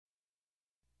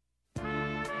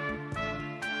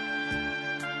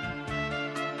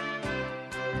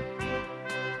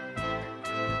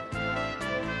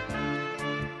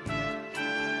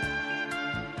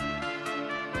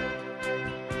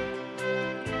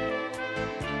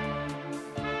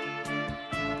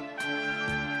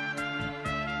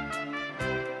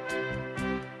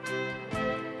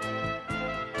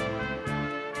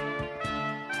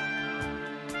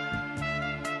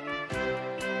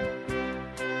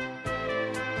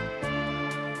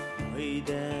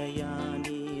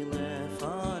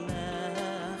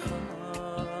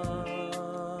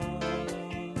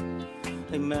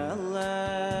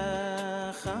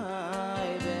melech chai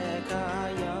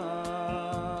v'kayam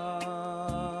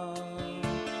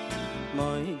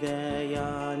moidei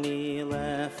ani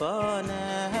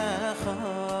lefanecha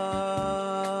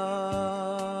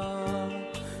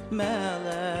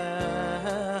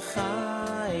melech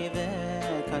chai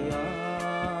v'kayam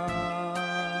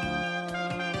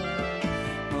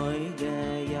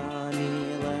moidei ani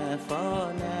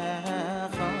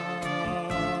lefanecha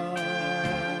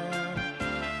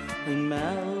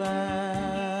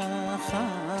melech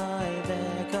chai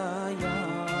v'kayam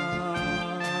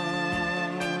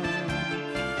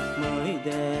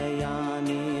moidei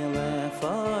ani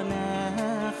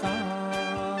lefanecha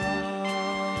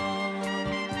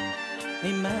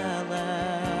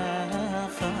melech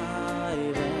chai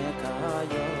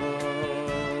v'kayam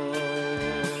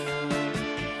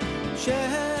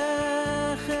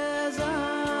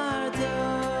shechazarta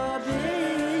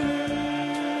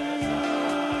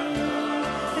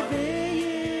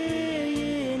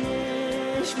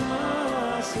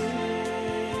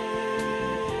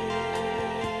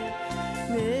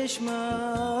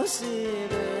nishmasi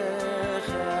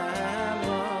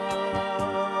b'chema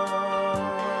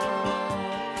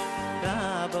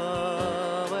Rabba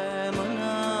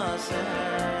v'munasecha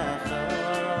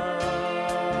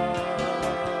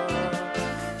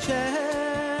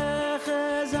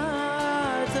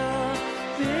shechazarta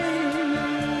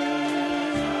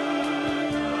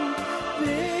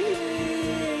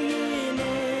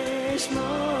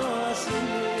nishmasi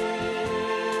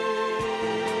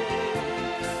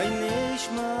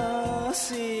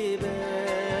nishmasi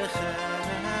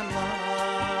b'chema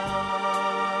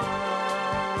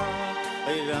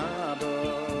Rabba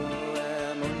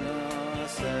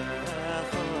v'munasecha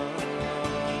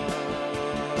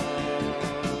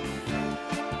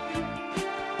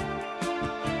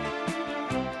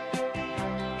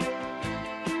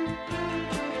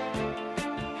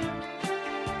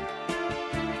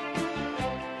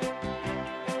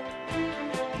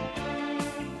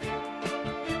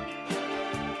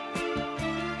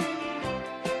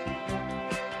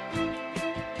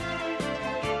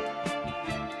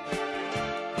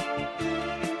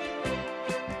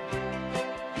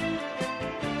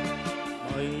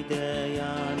moidei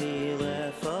ani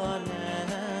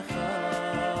lefanecha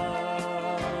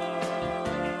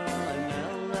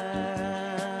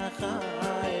melech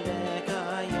chai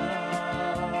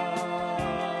v'kayam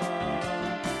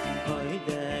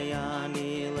moidei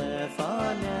ani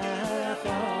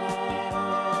lefanecha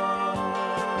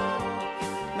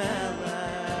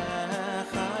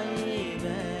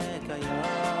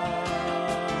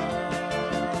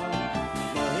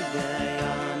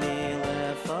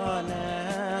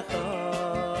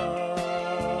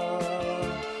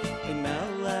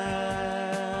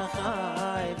melech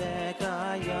chai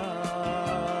v'kayam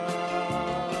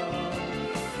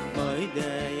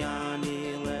moidei ani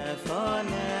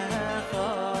lefanecha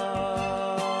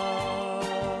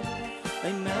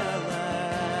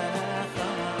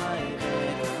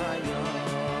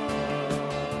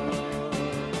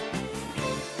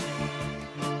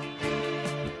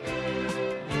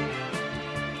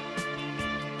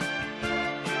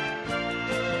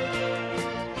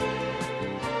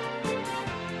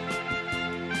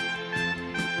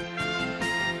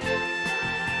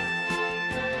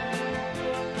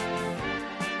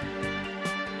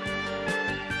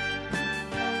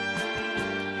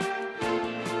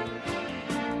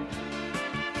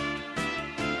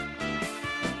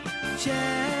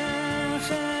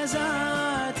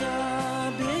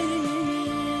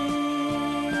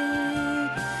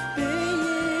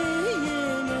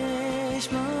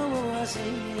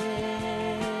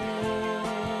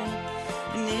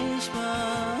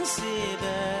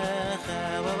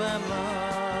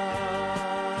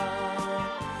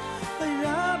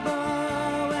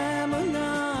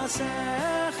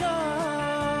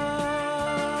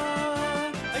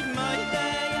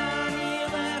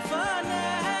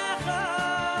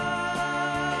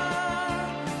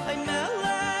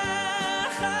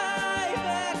melech chai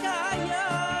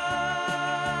v'kayam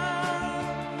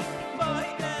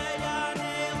moidei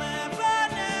ani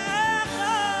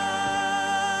lefanecha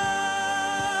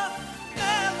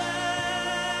melech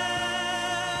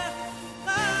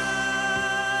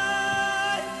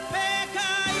chai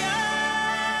v'kayam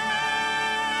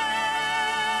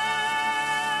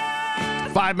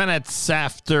 5 minutes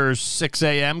after 6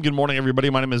 a.m. Good morning, everybody.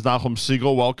 My name is Nachum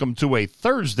Siegel. Welcome to a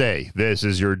Thursday. This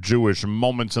is your Jewish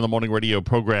Moments in the Morning radio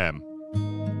program.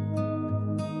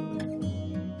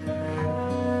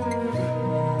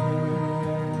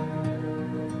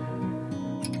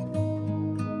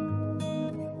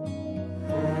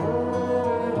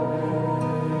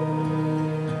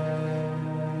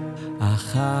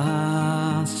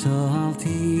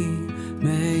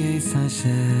 meis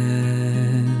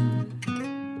Hashem.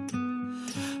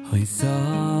 Hoy so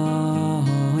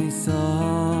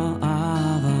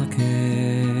avakesh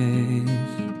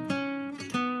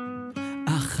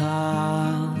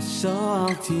achar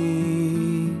shalti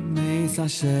meis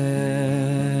Hashem.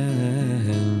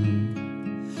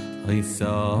 Hoy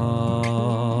so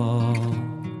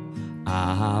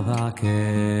avakesh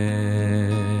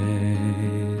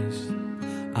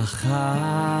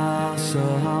achar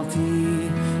shalti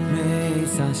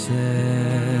meis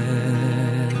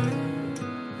Hashem.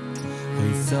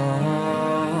 Hoy so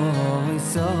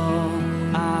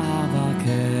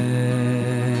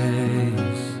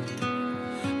avakesh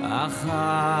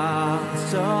achar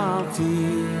shalti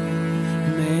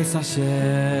meis Hashem.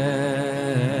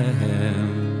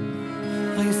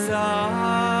 Hoy so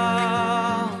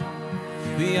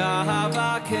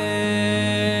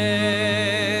avakesh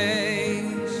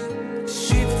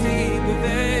shifti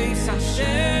beveis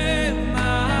Hashem.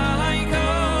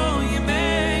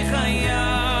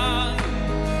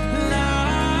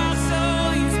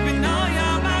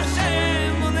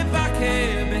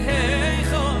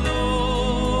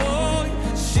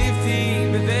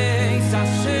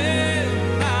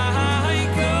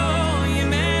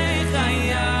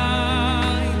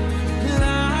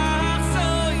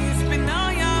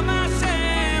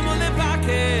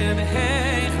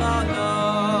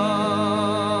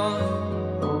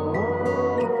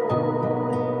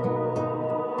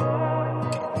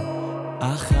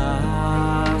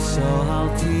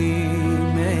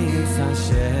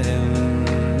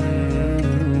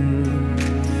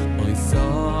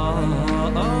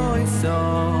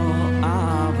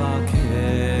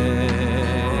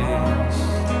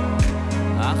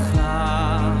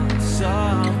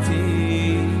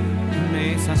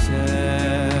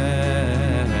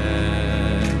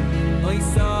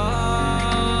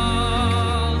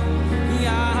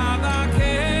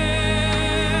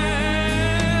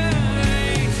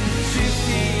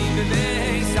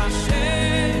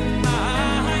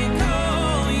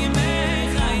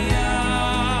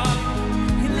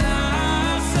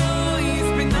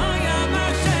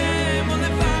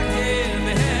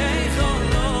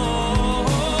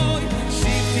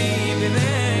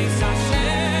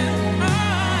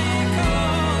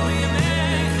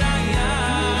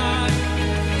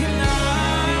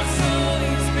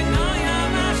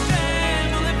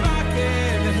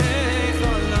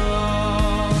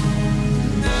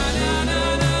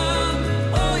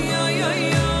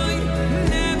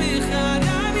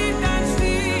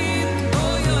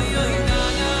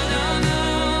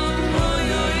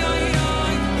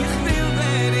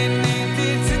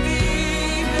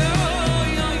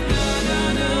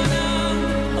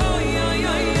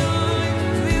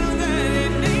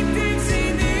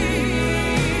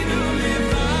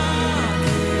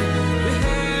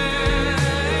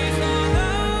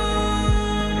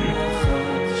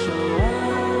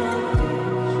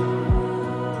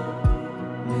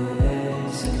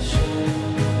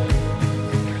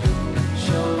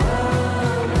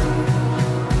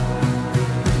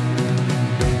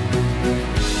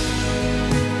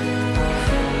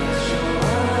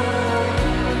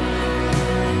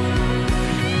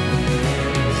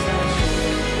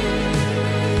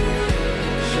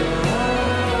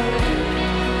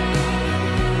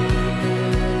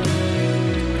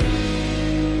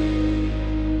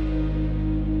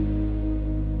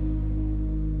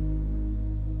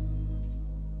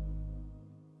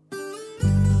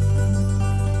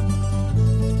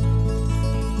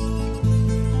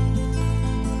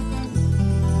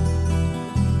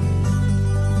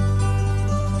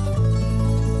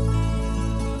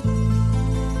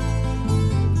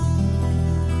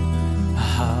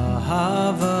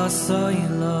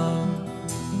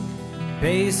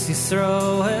 Beis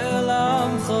Yisroel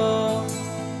Amcho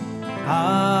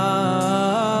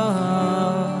Ahavto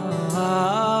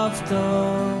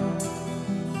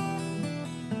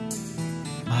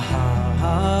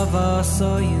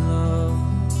Ahavasoylo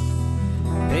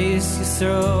Beis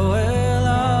Yisroel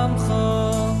Amcho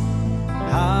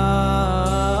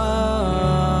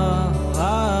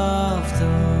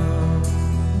Ahavto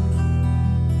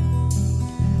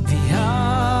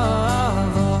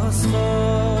V'yavoscho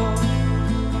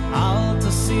Al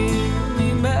Tosir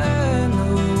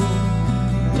Mimenu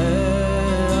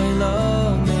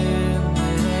Le'olamim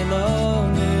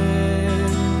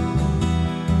Le'olamim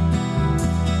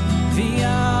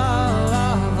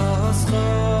V'yavoscho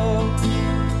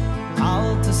Al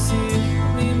Tosir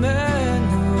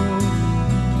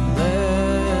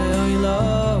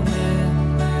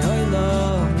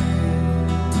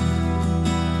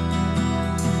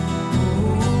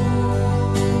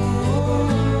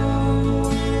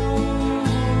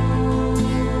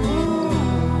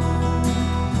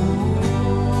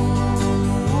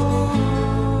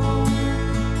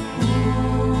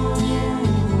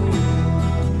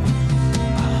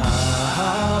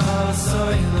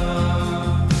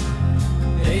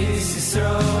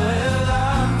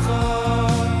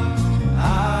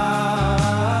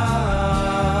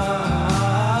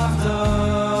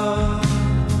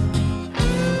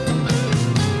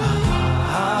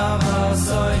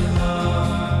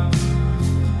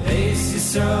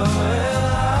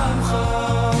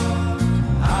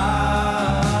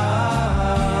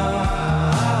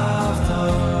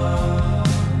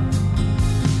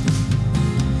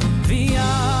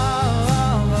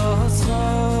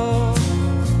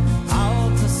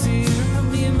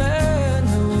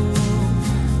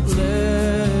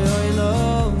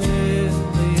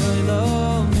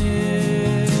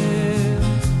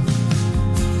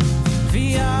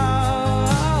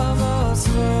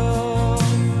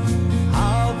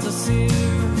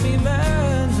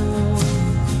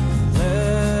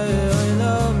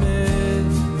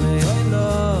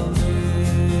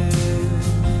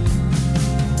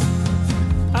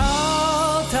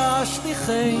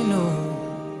tashlichenu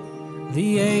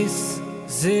lies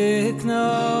zikna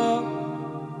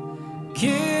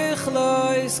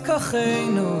kichlois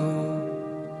kachenu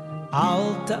al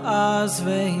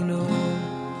ta'azveinu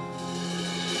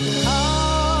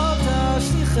al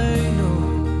tashlichenu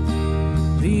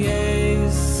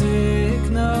lies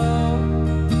zikna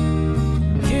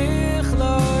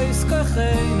kichlois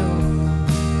kachenu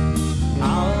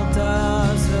al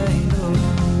ta'azveinu.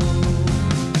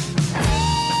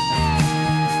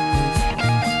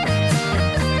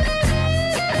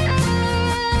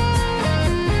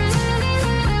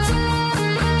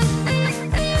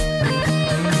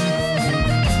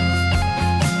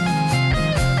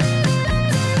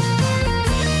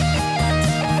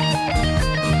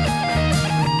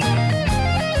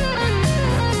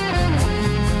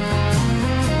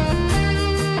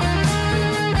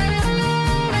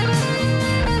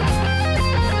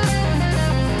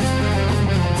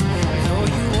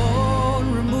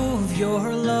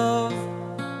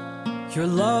 Your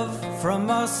love from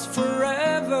us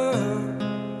forever.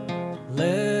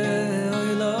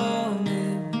 Le'olamim,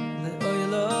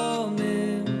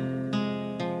 le'olamim.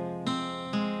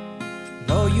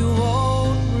 No, you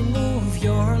won't remove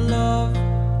your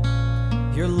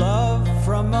love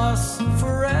from us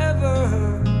forever.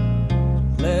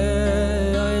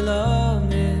 Le'olamim,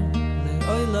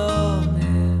 le'olamim.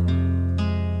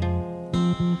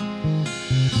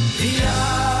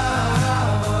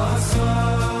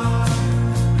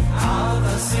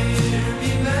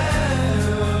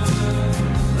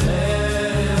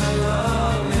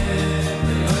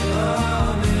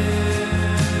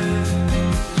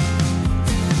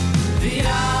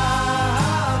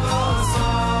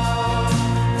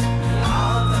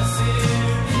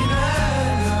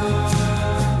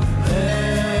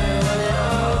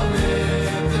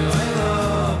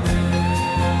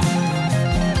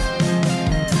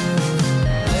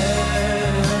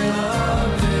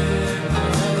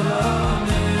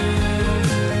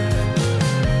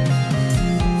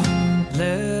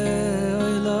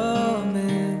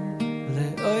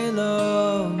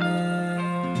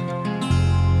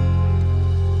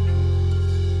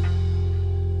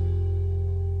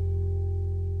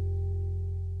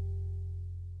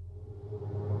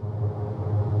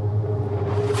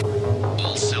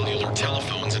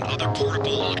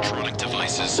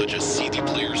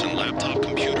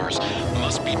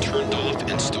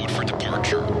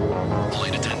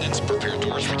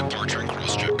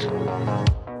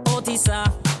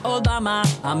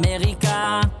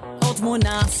 אמריקה, עוד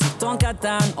תמונה, סרטון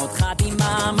קטן, עוד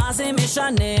חתימה, מה זה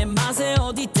משנה, מה זה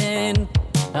עוד ייתן?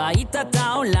 ראית את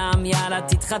העולם, יאללה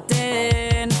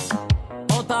תתחתן.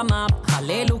 עוד פעם אפ,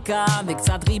 הללוקה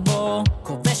וקצת ריבו,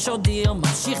 כובש עוד דיר,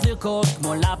 ממשיך לרקוד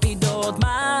כמו לפידות.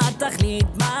 מה התכלית,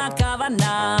 מה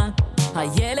הכוונה?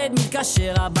 הילד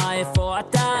מתקשר, אבא איפה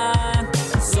אתה?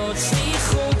 זאת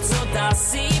שליחות, זאת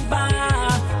הסיבה,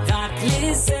 רק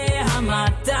לזה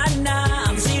המתנה.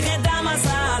 אמשיך את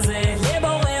המסע הזה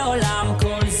לבורא עולם,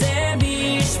 כל זה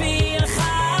בשבילך.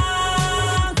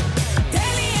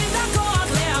 תן לי את הכוח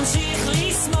להמשיך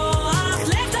לשמוח,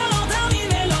 לך תלור תמיד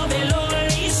ולא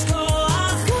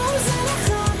לשכוח. כל זה לך,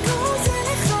 כל זה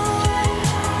לך,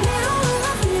 לעורר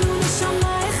אפילו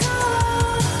נשמה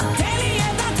אחד. תן לי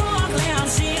את הכוח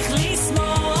להמשיך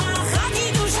לשמוח, רק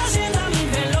קידוש השם תמיד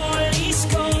ולא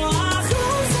לשכוח.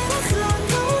 כל זה לך,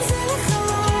 כל זה לך,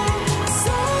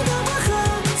 סוד הברכה,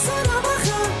 סוד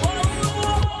הברכה.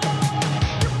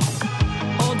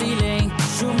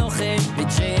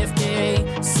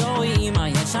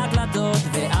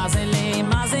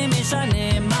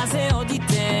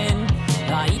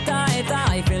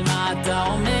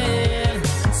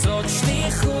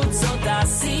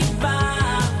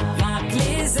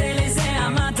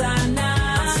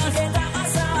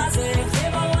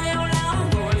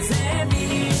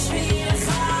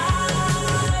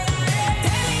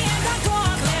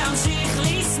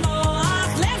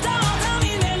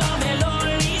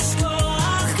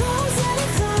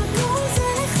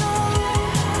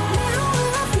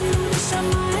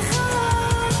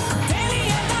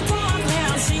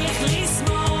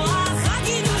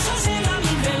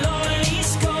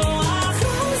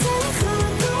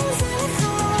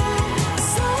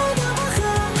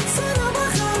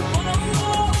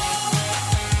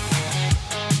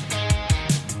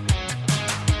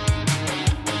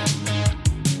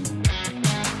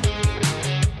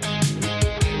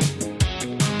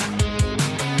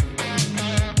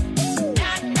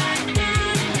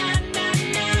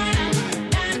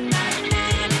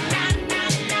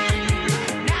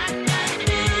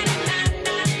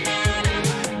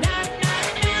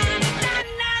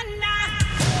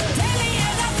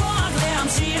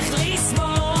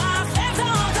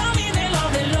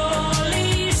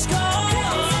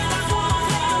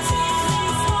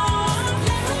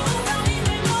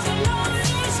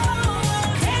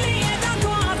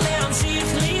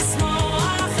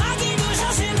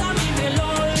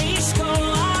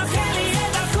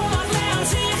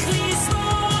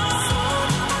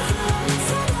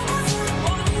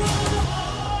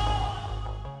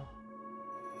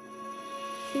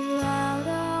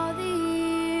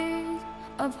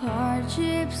 of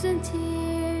hardships and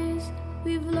tears.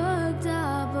 We've looked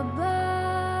up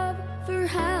above for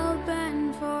help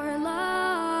and for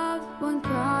love when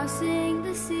crossing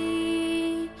the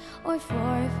sea or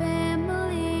for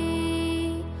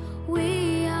family.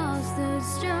 We all stood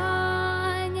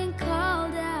strong and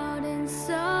called out in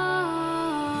song.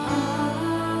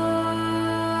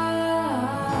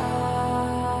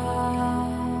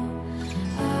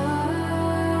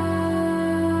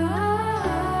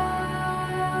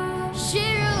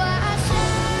 Shir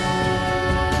Hashem,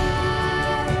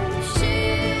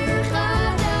 Shir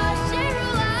Chadash, Shir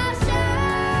Hashem,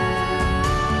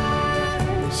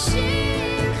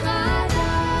 Shir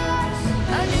Chadash.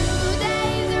 A new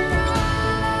day's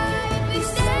arrived. We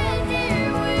stand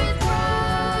here with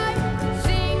pride,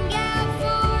 sing out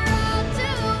for all to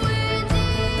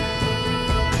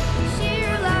redeem.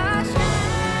 Shir Hashem,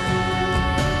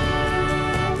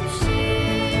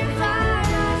 Shir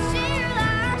Chadash, Shir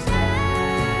Hashem,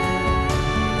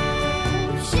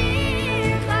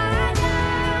 Shir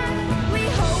Chadash. We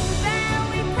hope and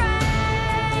we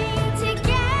pray,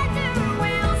 together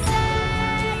we'll say,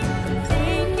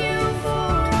 thank you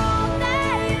for all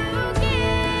that you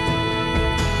give.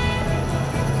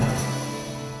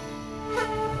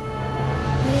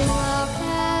 We look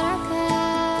at our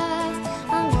past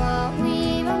and what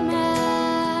we've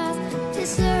amassed, to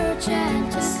search and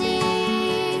to see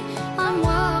on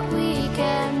what we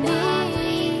can be,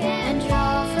 and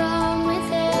draw from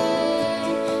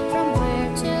within, from where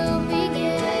to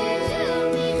begin.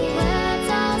 Let's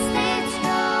all stay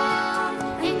strong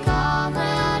and call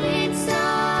out in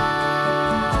song.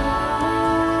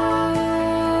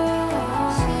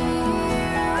 Shir,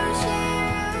 Shir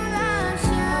Hashem, Shir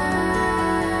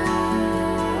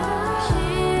Chadash,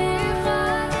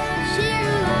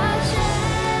 Shir Hashem,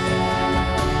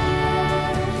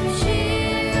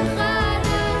 Shir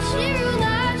Chadash, Shir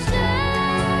Hashem,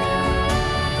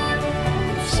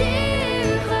 Shir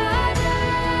Chadash.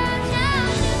 Now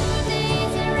new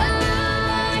days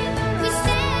arrive. We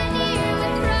stand here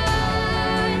with pride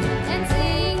and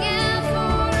sing out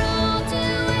for all to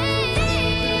redeem. Shir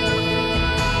Hashem,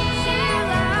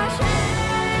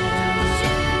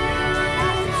 Shir Chadash,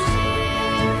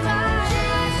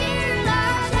 Shir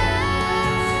Hashem,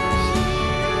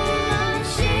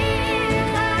 Shir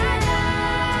Chadash.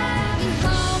 We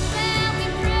hope and we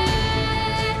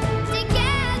pray,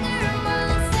 together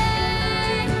we'll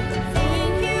say,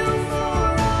 thank you for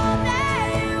all that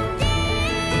you give.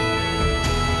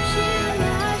 Shir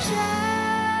Hashem,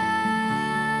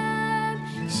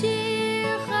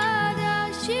 Shir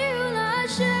Chadash, Shir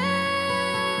Hashem,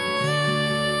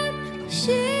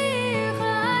 Shir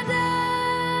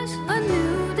Chadash. A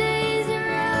new day's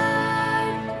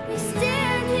arrived. We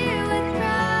stand here with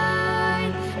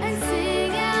pride and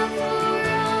sing out for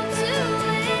all to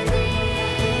redeem.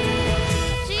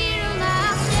 Shir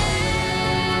Hashem,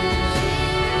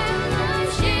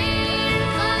 Shir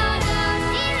Chadash,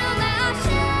 Shir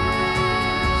Hashem,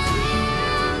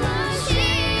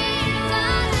 Shir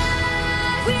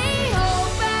Chadash. We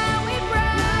hope and we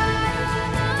pray,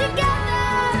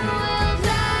 together we'll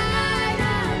die.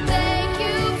 Thank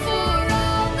you for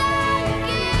all that you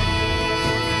give.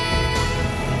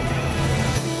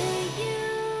 Thank you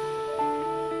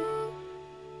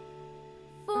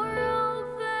for all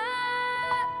that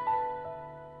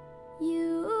you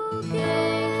give.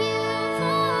 Thank you for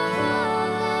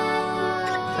all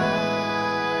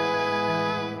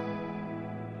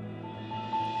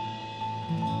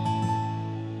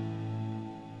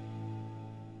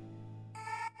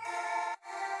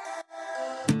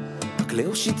רק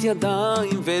להושיט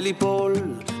ידיים וליפול,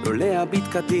 לא להביט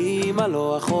קדימה,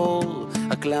 לא אחור,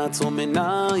 רק לעצום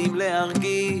עיניים,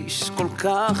 להרגיש כל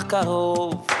כך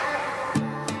קרוב,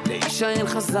 להישאר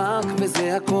חזק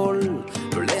וזה הכל,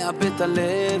 לא לאבד את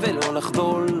הלב ולא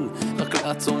לחדול, רק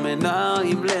לעצום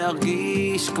עיניים,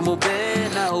 להרגיש כמו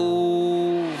בן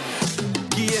אהוב.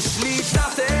 כי יש לי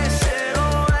תחת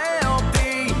שרואה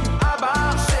אותי,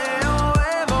 אבא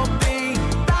שאוהב אותי,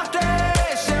 תחת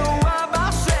שהוא אבא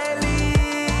שלי.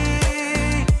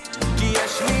 כי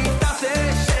יש לי תחת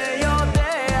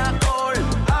שיודע הכל,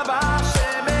 אבא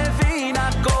שמבין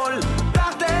הכל,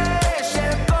 תחת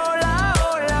של כל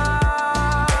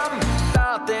העולם,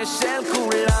 תחת של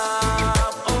כולם.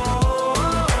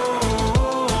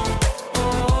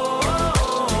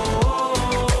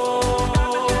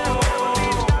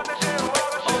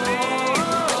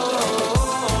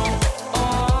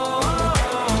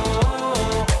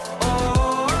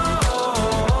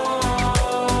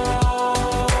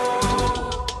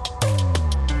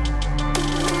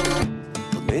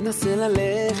 מנסה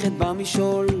ללכת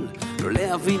במשול, לא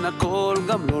להבין הכל,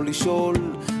 גם לא לשאול,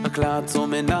 רק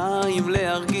לעצום עיניים,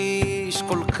 להרגיש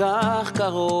כל כך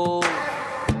קרוב.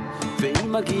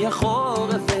 ואם מגיע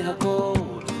חורף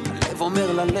והקור, הלב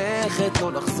אומר ללכת,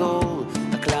 לא לחזור,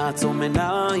 רק לעצום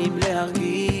עיניים,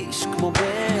 להרגיש כמו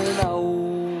בן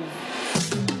אהוב.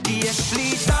 כי יש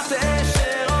לי תתה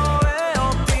שרואה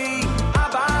אותי,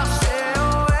 אבא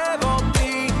שאוהב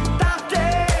אותי, תתה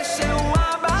שהוא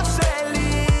אבא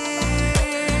שלי.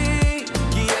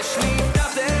 כי יש לי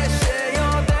תתה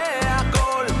שיודע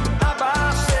הכל,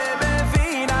 אבא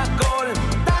שמבין הכל,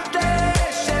 תתה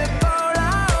של כל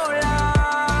העולם,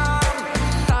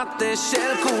 תתה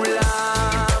של כולם.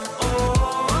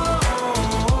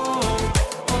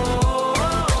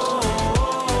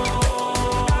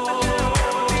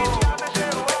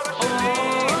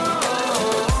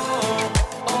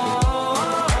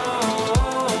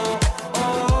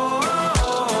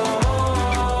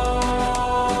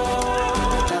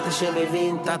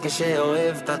 שמבין, תתה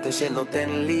שאוהב, תתה שנותן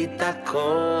לי את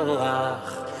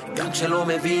הכוח, גם כשלא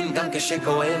מבין, גם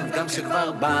כשכואב, גם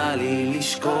כשכבר בא לי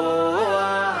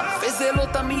לשכוח. וזה לא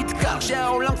תמיד קל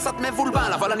שהעולם קצת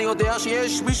מבולבל, אבל אני יודע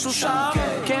שיש מישהו שם,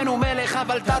 כן הוא מלך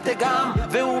אבל תתה גם,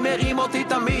 והוא מרים אותי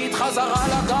תמיד חזרה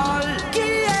לגל. כי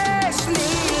יש לי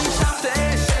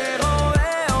תתה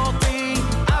שרואה אותי,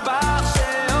 אבא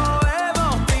שאוהב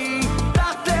אותי,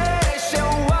 תתה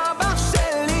שהוא אבא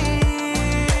שלי.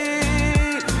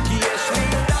 כי יש לי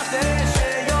תתה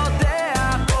שיודע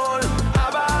הכל,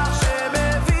 אבא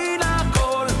שמבין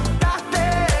הכל,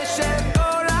 תתה של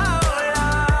כל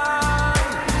העולם,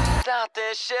 תתה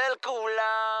של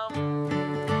כולם.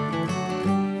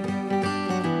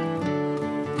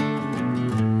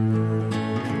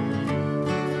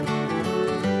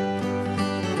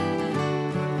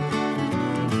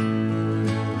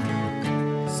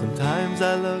 Sometimes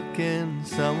I look in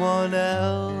someone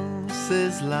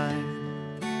else's life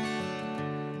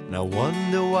and I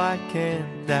wonder why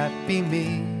can't that be me.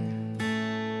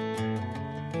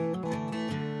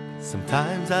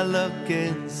 Sometimes I look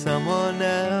in someone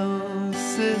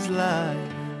else's life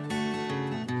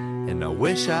and I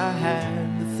wish I had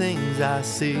the things I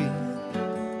see.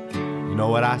 You know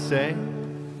what I say?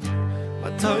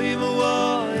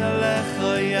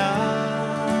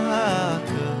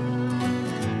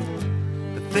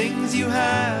 The things you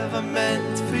have are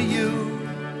meant for you.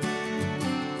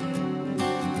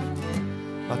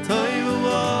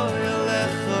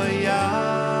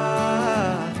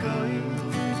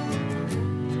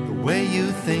 The way you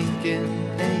thinking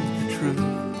ain't the truth.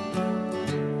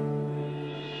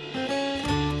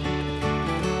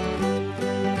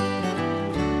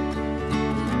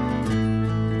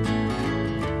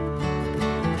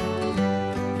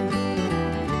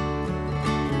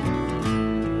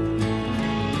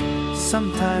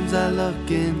 Sometimes I look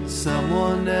in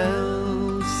someone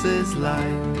else's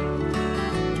life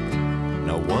and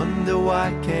I wonder why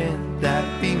can't that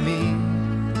be me.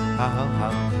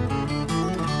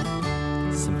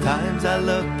 Sometimes I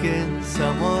look in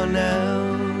someone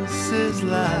else's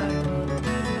life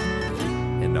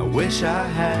and I wish I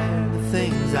had the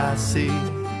things I see.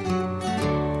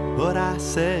 But I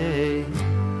say,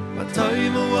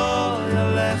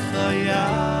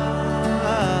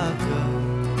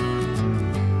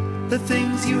 the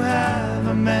things you have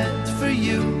are meant for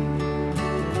you.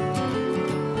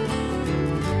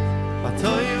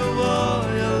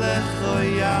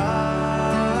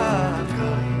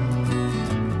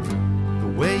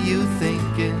 The way you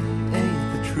thinking ain't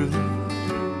the truth.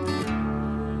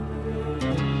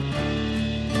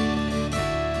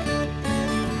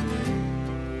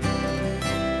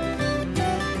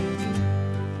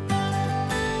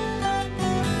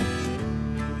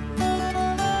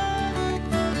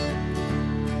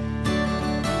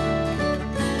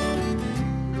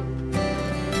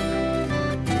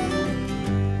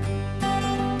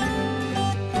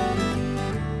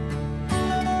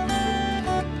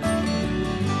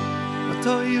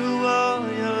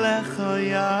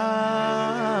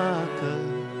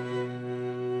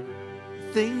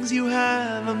 Things you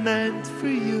have are meant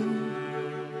for you.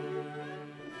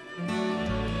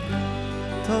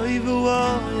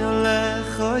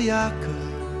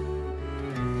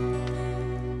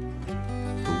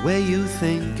 The way you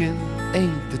thinking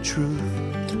ain't the truth.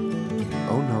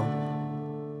 Oh no.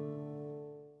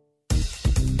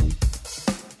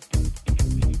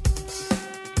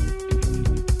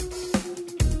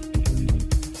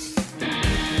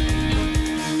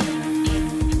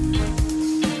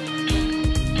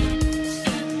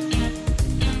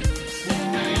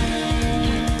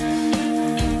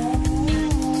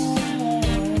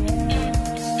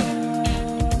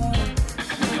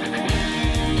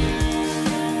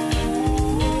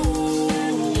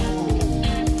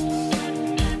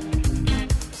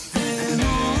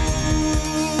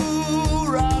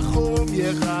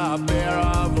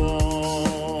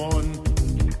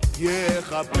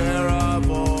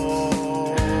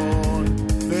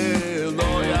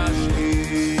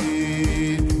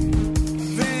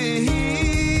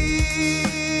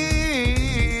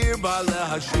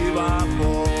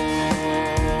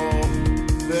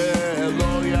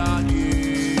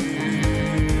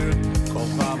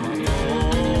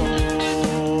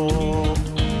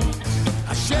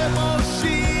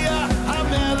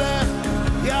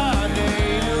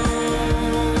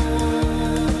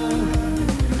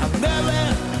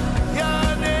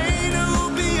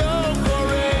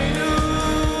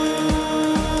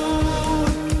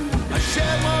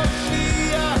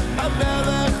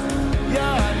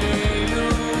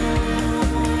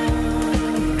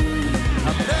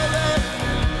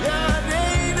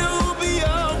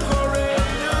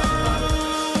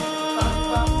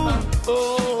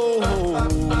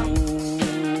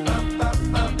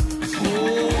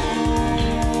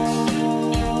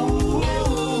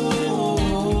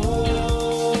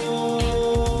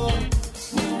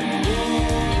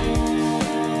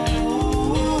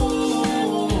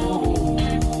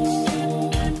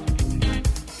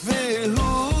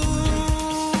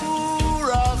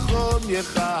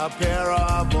 יכפר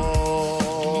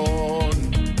עוון,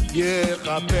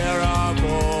 יכפר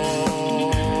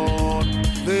עוון,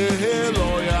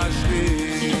 ולא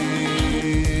ישליט,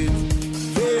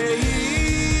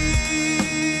 והיא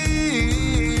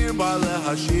בא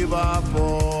להשיב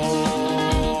אפו,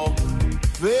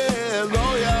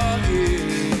 ולא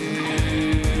יאיר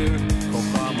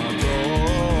כוחם הדור.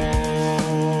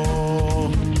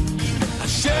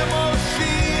 השם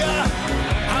הושיע,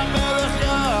 המלך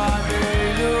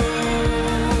יעננו,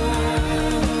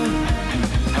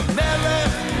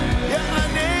 המלך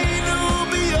יעננו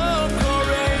ביום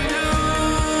קורנו.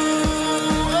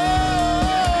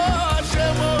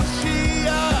 השם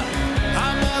הושיע,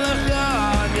 המלך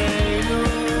יעננו,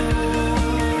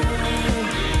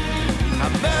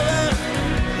 המלך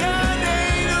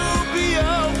יעננו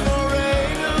ביום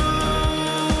קורנו.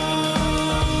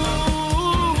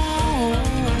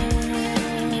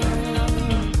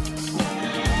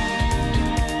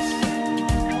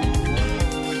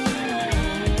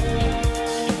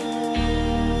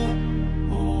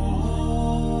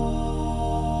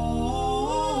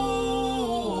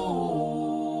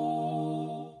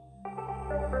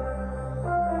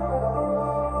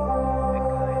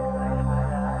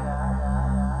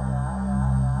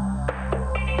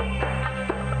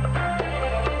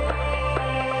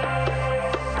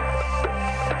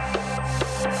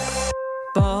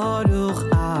 Baruch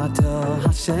Atah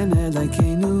Hashem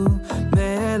Elokeinu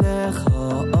Melech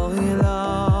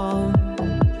ha'olam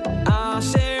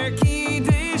Asher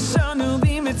kiddishanu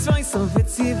b'mitzvayso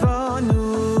v'tzivanu.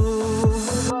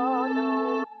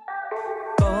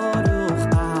 Baruch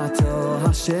Atah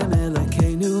Hashem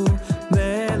Elokeinu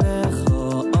Melech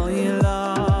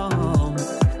ha'olam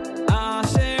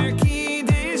Asher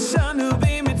kiddishanu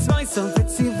b'mitzvayso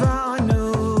v'tzivanu.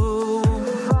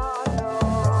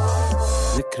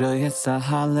 Zikra Yetsa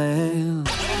Hallel.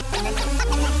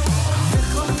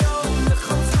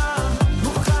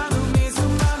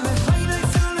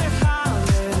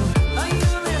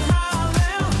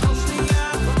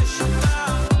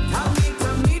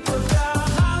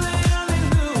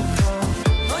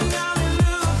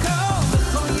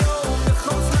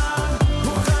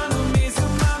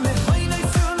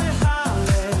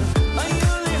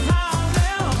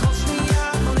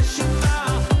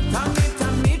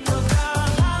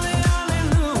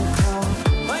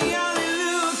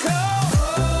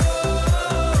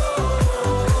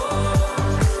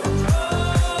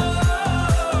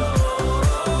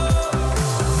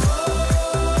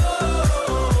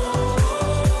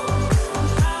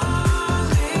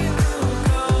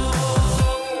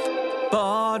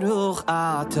 Baruch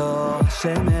Atah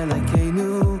Hashem Elokeinu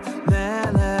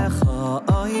Melech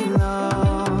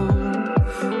ha'olam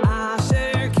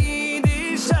Asher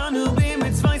kiddishanu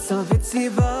b'mitzvayso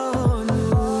v'tzivanu.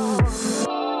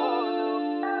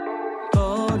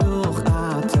 Baruch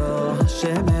Atah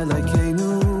Hashem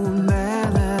Elokeinu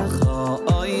Melech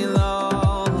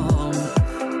ha'olam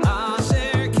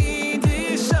Asher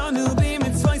kiddishanu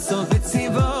b'mitzvayso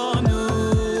v'tzivanu.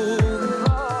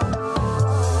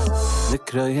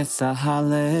 Zikra Yetsa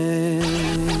Hallel.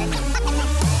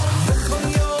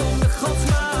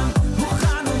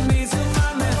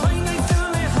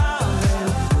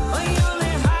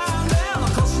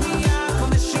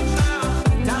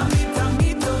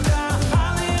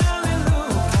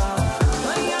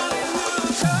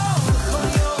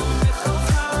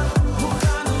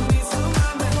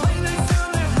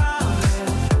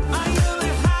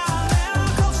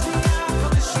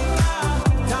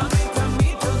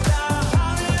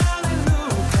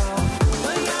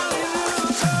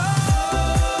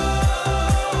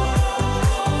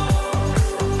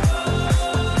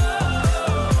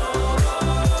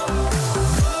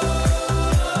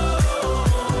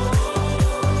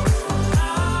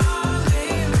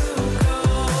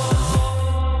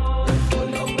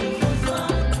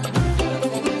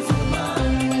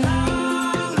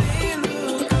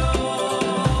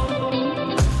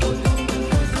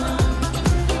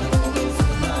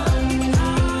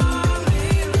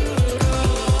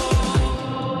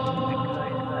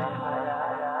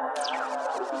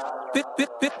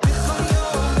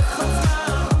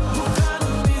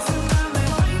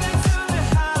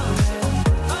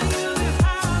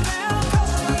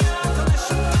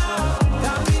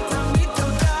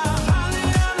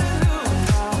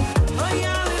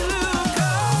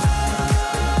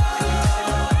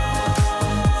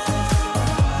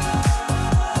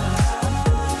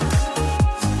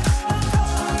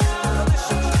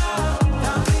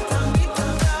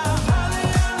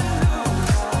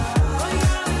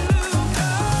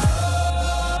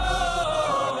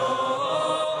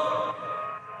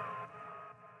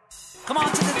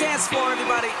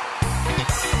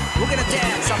 gonna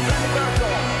dance on Planet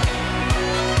Burgle.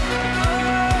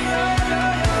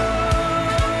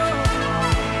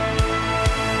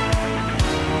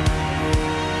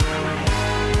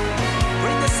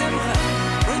 Bring the simcha,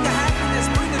 bring the happiness,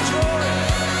 bring the joy.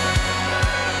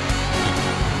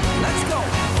 Let's go.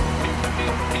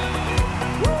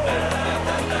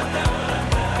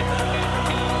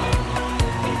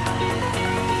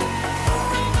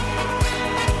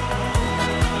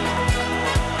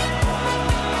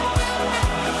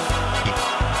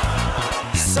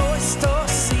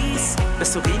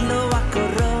 בסוגילו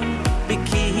הקורון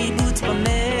בקיבוץ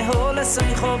בנהו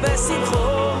לסייחו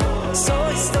בשמחו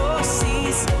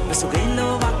סויסטוסיס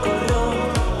בסוגילו הקורון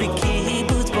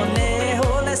בקיבוץ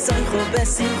בנהו לסייחו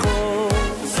בשמחו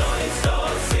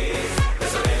סויסטוסיס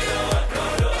בסוגילו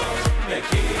הקורון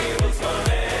בקיבוץ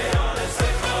בנהו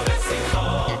לסייחו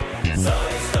בשמחו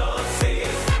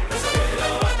סויסטוסיס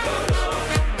בסוגילו הקורון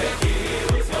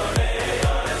בקיבוץ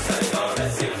בנהו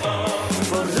לסייחו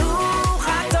בשמחו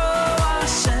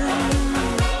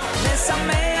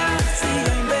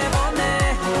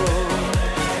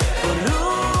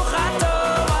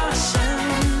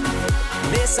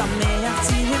שמח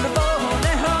ציין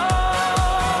בבונהו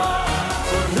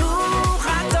ברוך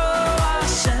אתה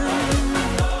השם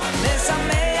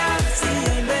לשמח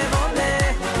ציין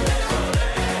בבונהו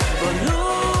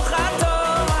ברוך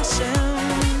אתה השם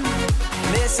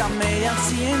לשמח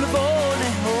ציין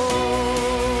בבונהו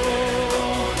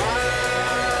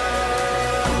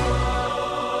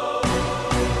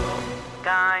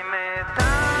קיים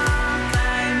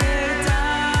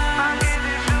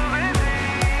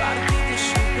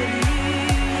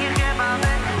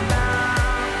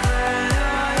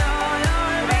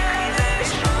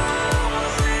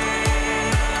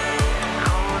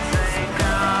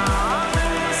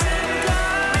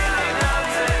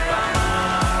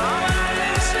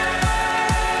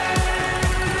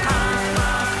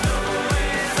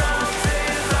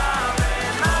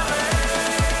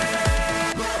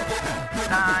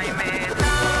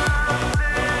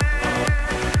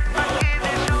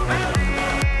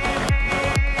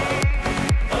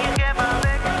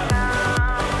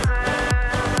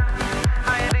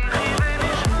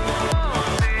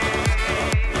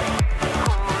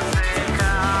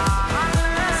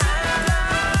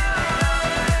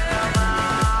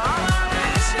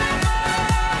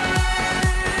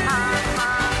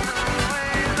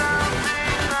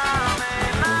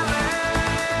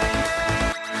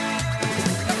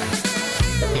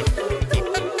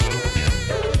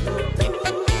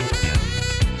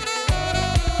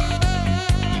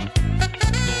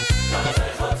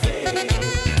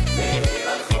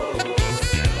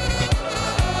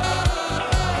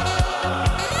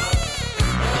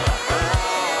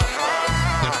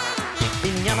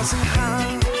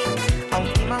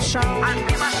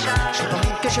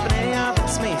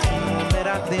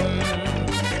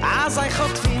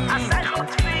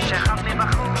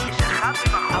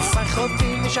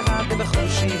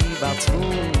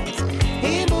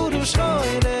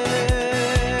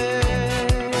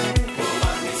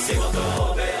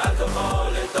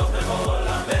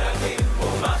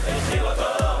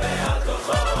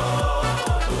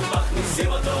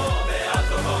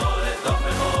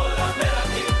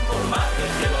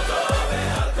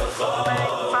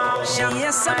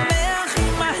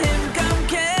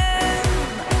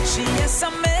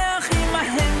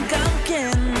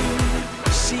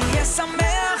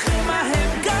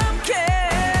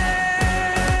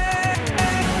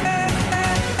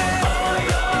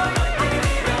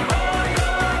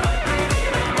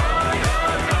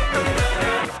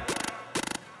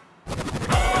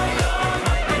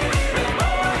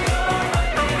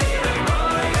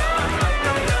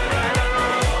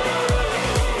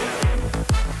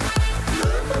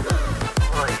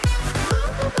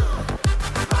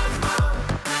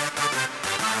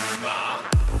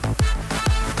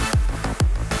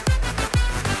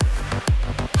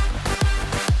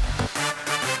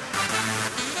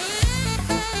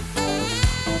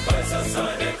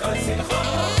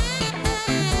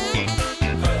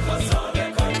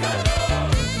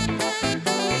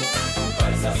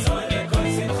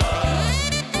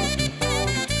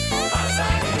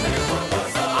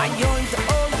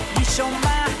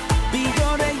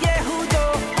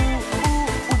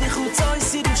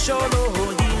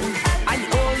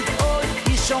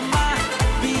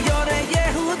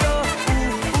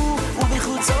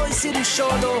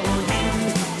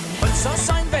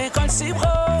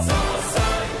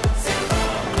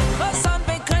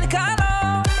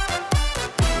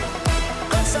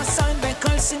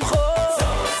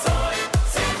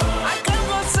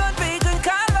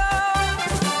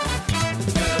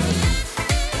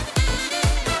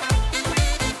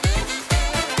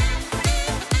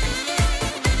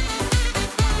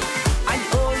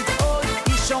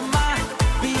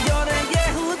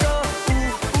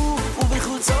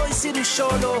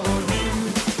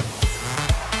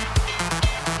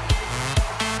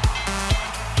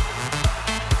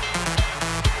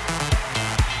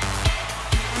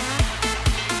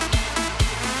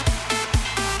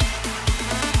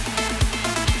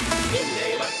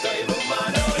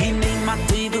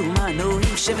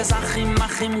שבזכים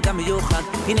אחים גם יוחד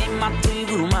הנה מה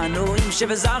טוב ומנועים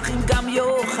שבזכים גם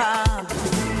יוחד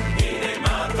הנה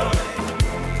מה טוב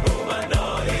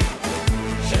ומנועים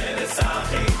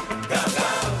שבזכים גם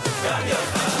יוחד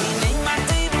הנה מה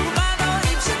טוב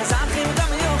ומנועים שבזכים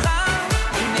גם יוחד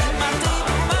הנה מה טוב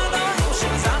ומנועים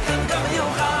שבזכים גם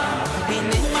יוחד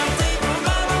הנה מה טוב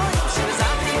ומנועים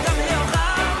שבזכים גם יוחד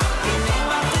הנה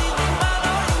מה טוב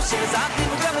ומנועים שבזכים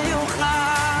גם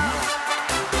יוחד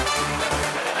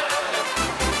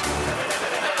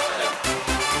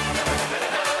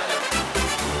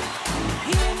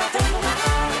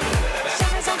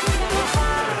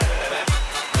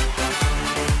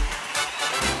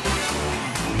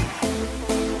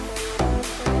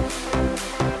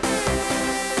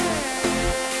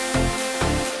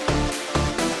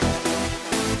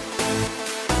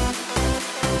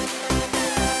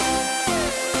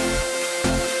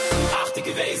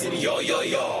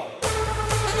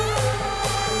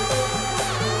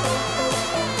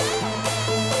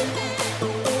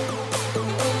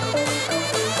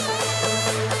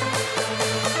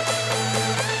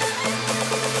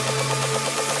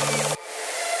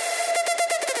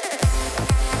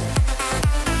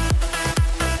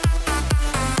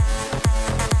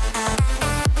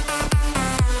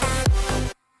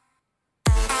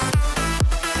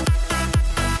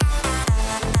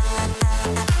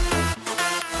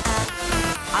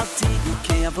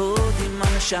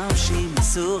שם שהיא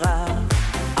מסורה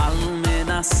אל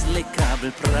מנס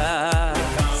לקבל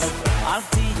פרס אל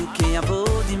תהיו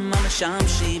כיעבוד עם אנשם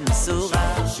שהיא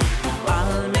מסורה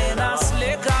אל מנס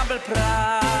לקבל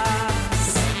פרס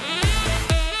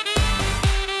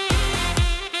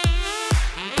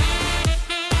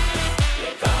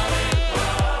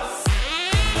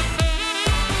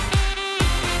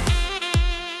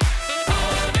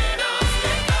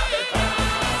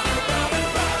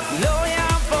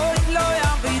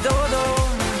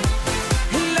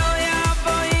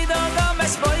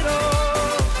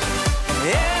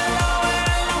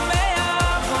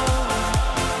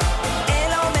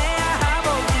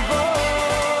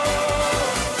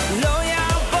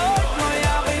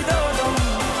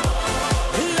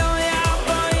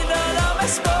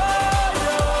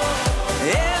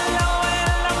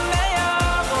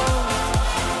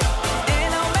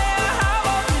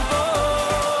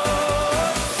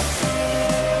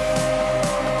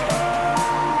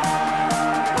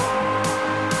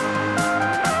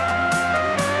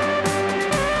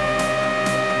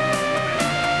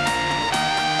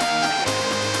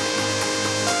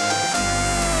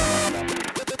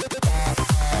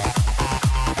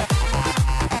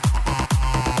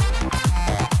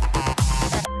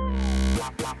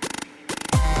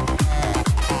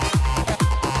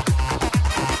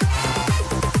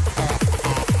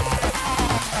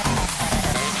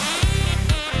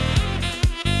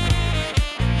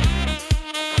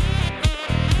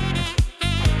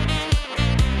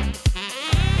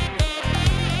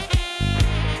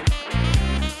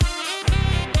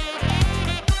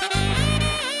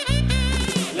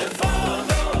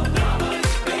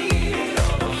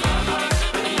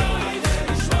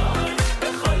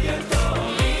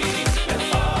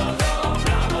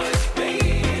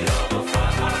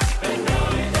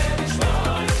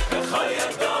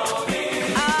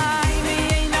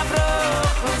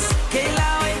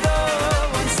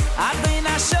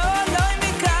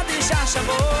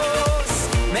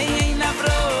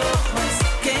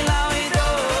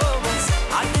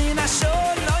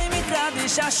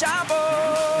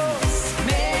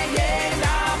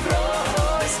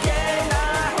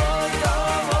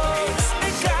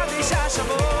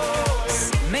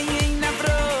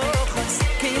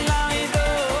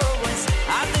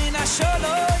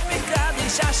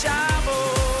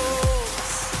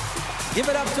Give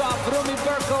it up to Avrumi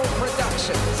Berko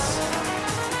Productions.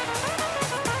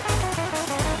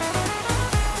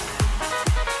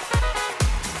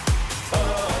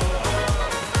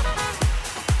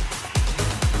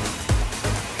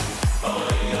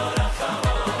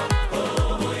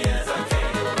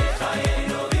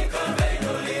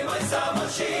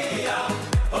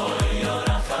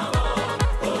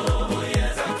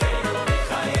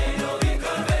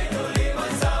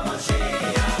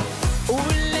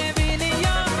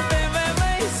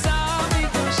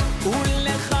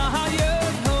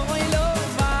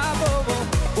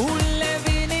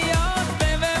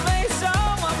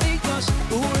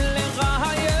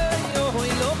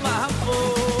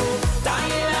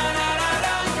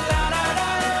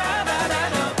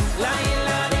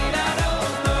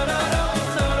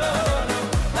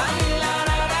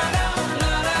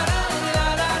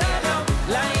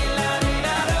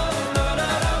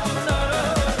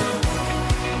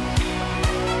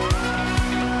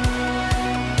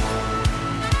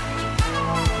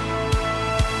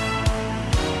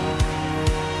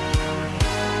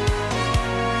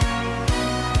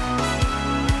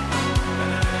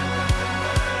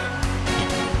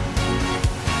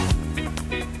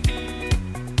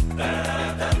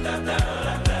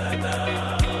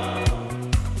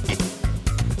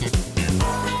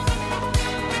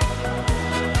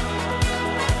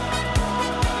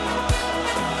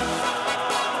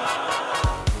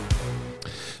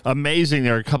 Amazing.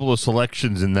 There are a couple of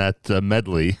selections in that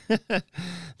medley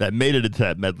that made it into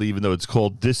that medley, even though it's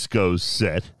called Disco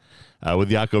Set, with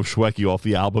Yaakov Shweki off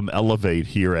the album Elevate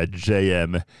here at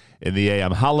JM in the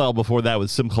AM. Hallel before that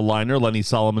with Simcha Leiner, Lenny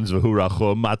Solomon's V'hu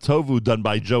Rachum, Matovu done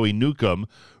by Joey Newcomb,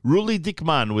 Ruli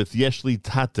Dickman with Yeshli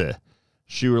Tate,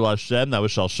 Shir Lashem, that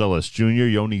was Shalshelis Jr.,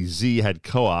 Yoni Z had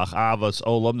Koach, Avas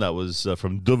Olam, that was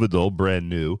from Duvidol, brand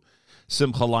new,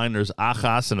 Simcha Leiner's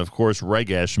Achas, and of course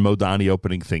Regesh Modani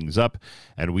opening things up.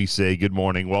 And we say good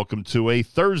morning. Welcome to a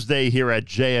Thursday here at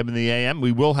JM in the AM.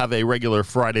 We will have a regular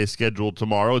Friday schedule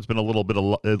tomorrow. It's been a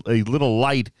little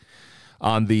light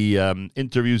on the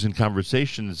interviews and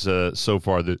conversations so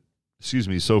far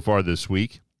this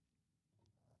week.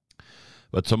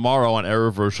 But tomorrow on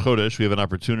Erev Rosh Chodesh, we have an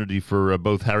opportunity for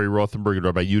both Harry Rothenberg and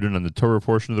Rabbi Yudin on the Torah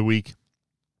portion of the week.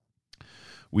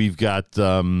 We've got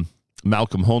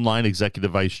Malcolm Hoenlein, Executive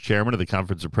Vice Chairman of the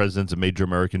Conference of Presidents of Major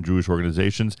American Jewish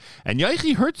Organizations. And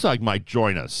Yochi Herzog might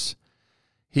join us.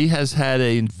 He has had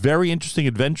a very interesting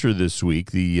adventure this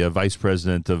week, the Vice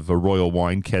President of Royal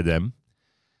Wine, Kedem.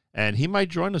 And he might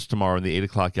join us tomorrow in the 8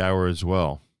 o'clock hour as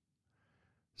well.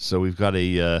 So we've got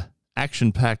a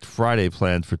action-packed Friday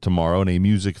planned for tomorrow and a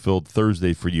music-filled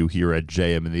Thursday for you here at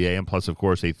JM in the AM, plus, of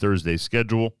course, a Thursday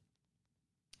schedule.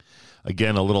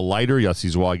 Again, a little lighter.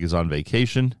 Yossi Zwag is on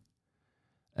vacation.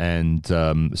 And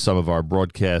some of our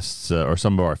broadcasts or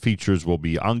some of our features will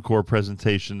be encore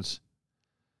presentations.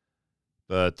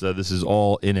 But this is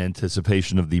all in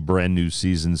anticipation of the brand new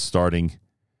season starting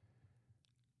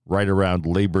right around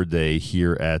Labor Day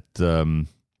here at the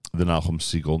Nachum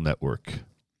Segal Network.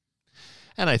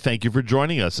 And I thank you for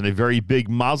joining us. And a very big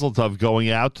mazel tov going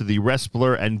out to the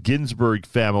Respler and Ginsburg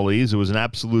families. It was an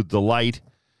absolute delight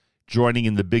joining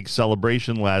in the big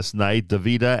celebration last night.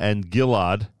 Davida and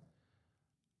Gilad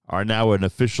are now an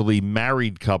officially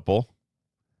married couple.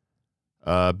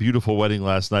 Beautiful wedding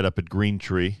last night up at Green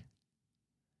Tree.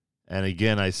 And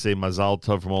again, I say mazal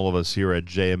tov from all of us here at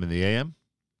JM in the AM.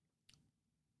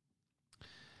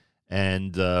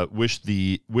 And wish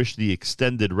the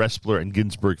extended Respler and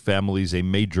Ginsburg families a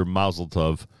major mazel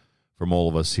tov from all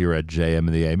of us here at JM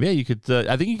in the AM. Yeah, you could.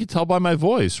 I think you could tell by my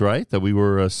voice, right, that we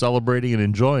were celebrating and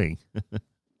enjoying.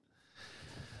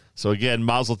 So again,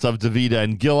 mazel tov Davida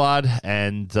and Gilad,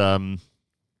 and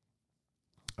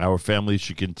our families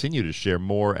should continue to share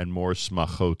more and more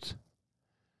smachot,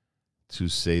 to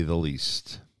say the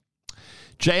least.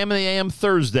 JM in the AM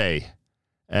Thursday,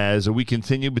 as we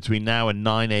continue between now and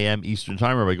 9 a.m. Eastern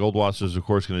Time. Rabbi Goldwasser is, of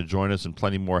course, going to join us, and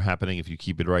plenty more happening if you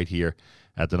keep it right here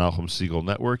at the Nachum Segal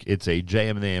Network. It's a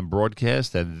JM in the AM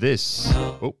broadcast, and this,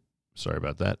 sorry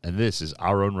about that, and this is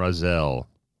Aaron Razel.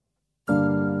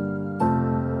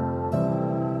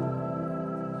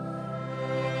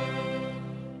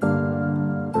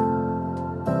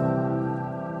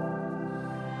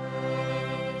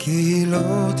 כי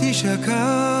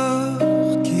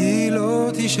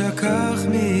לא תשכח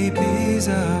מפי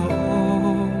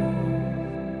זרעו,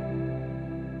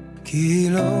 כי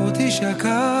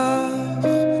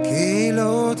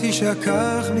לא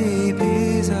תשכח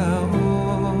מפי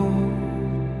זרעו,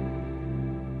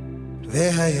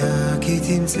 והיה כי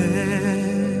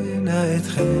תמצאנה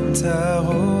אתכם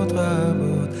צרות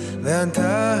רבות,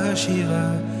 וענתה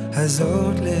השירה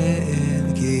הזאת לאל,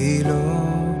 כי לא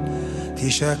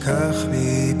תשכח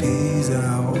מפי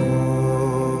זרעו.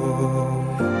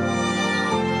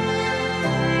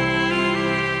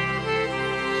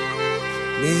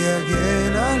 מי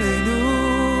יגן עלינו,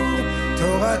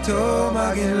 תורתו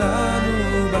מגן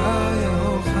לנו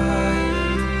ביוחאי.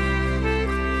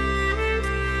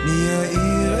 מי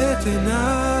יאיר את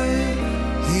עיניי,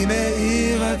 היא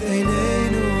מאירת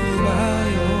עינינו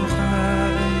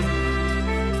ביוחאי.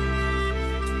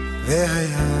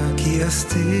 והיה כי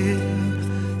אסתיר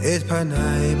את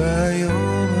פניי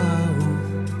ביום ההוא,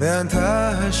 וענתה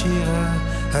השירה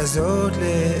הזאת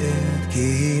לעת,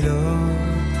 כי לא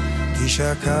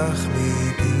תשכח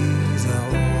מפי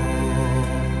זרעו.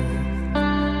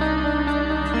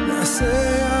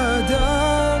 נעשה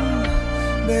אדם,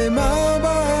 נאמר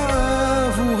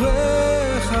בעבורך,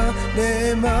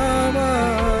 נאמר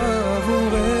בעבורך.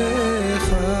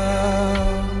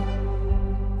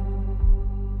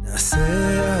 נעשה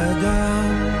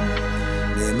אדם,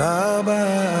 נאמר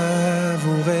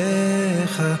בעבורך,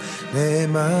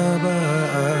 נאמר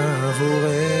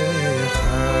בעבורך.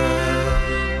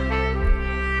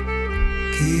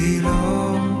 כי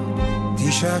לא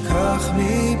תשכח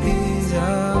מפי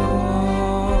זרעו.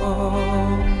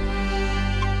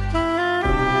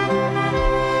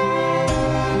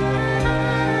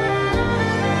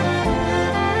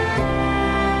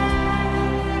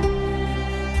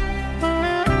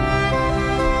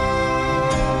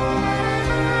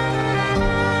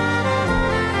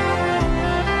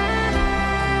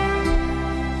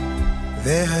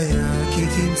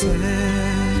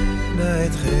 תמצאנה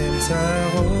אתכם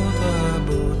צרות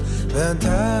רבות,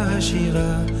 וענתה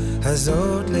השירה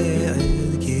הזאת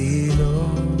לעד, כי לא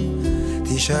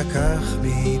תשכח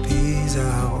מפי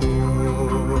זרעו.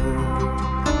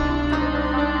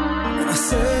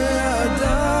 נעשה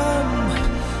אדם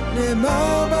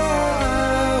נאמר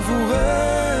בעבורך,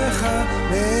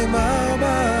 נאמר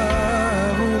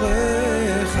בעבורך.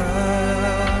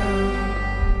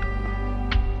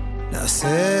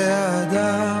 נעשה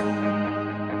אדם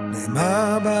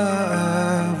נאמר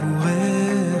בעבורך,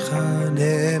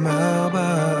 נאמר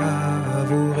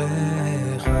בעבורך.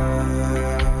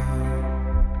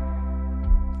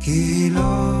 כי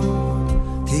לא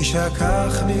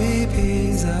תשכח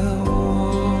מפי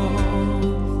זרעו,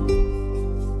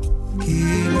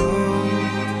 כי לא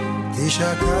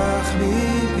תשכח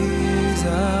מפי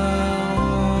זרעו.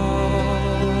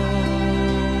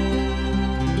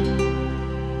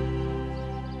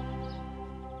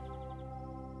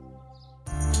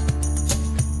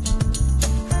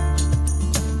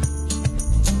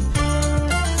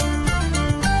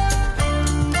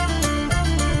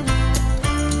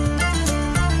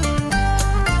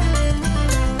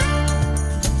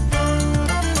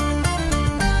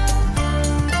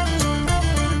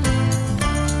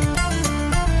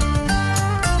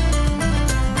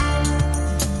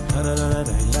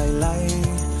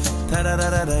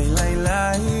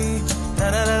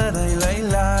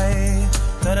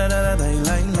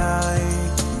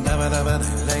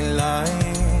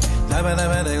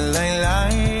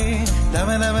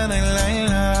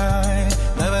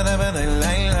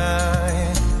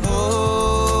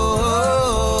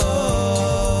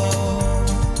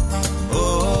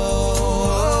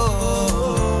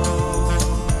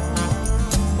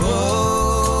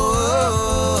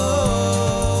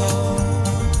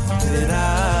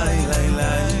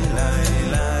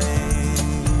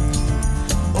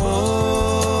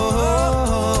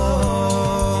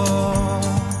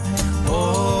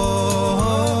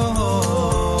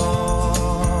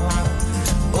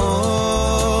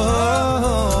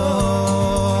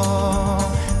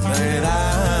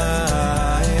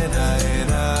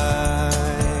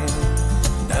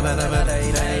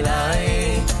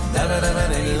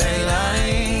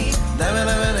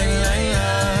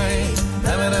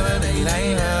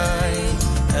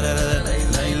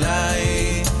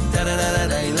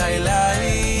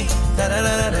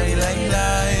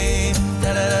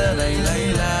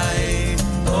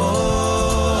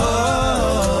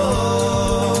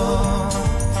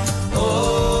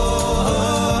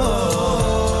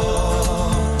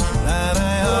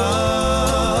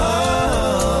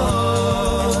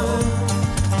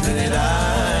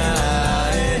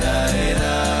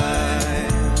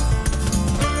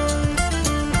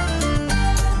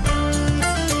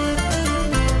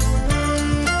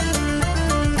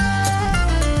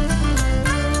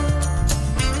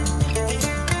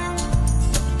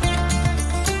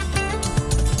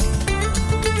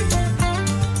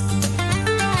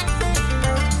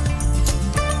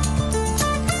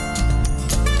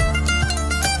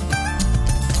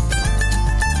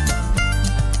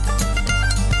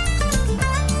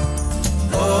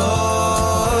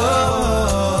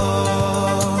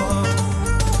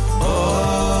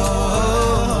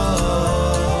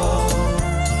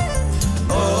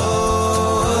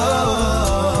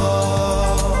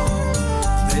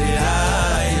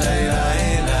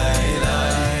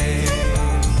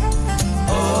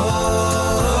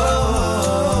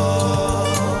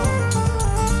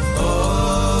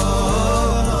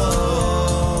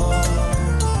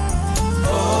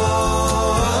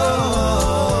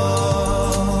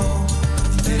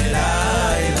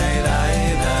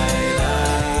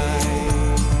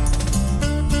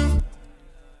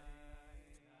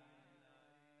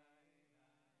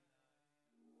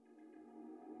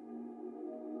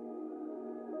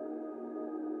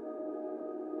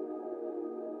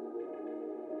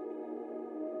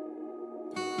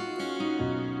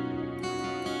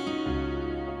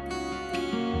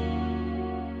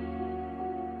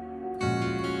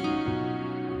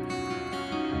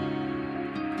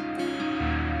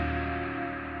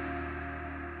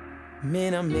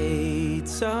 מן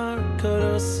המיצר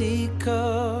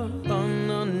קורסיקה,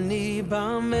 עונוני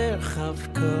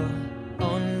במרחבקה,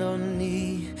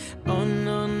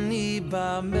 עונוני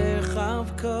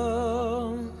במרחבקה.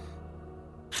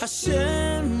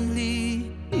 השם לי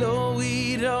לא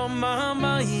ידע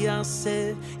מה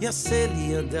יעשה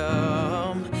לי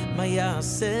אדם,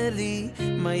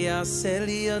 מה יעשה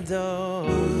לי אדם.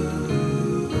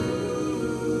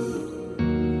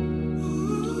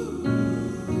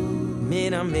 מן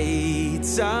Min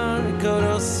Ameitzar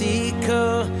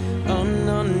Korosika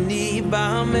Ononi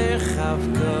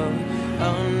Ba'merchavka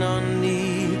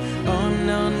Ononi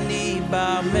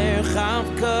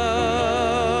Ba'merchavka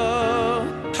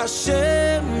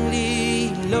Hashem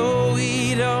li lo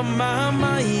ira ma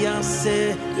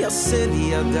yaseh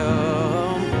li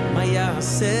adam ma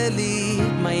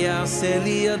yaseh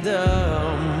li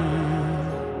adam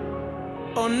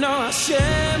Oh no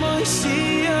Hashem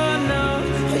Oishiana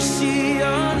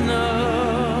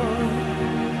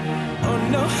Oh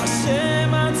no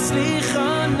Hashem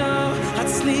Hatzlichana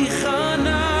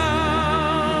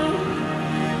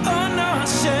Oh no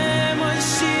Hashem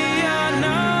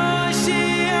Oishiana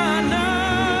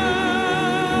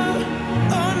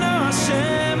Oh no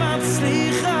Hashem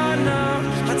Hatzlichana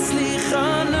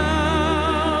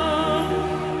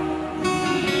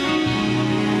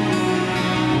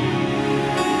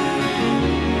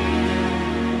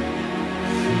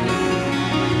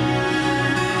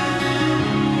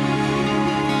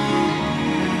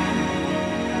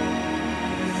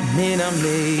Min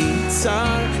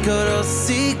Ameitzar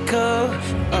Korosika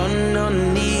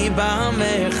Ononi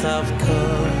Ba'merchavka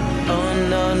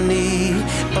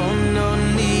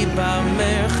Ononi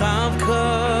Ba'merchavka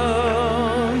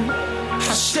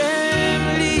Hashem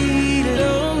li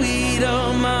lo ira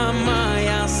ma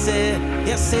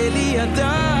yaseh li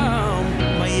adam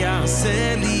ma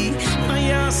yaseh li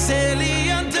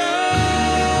adam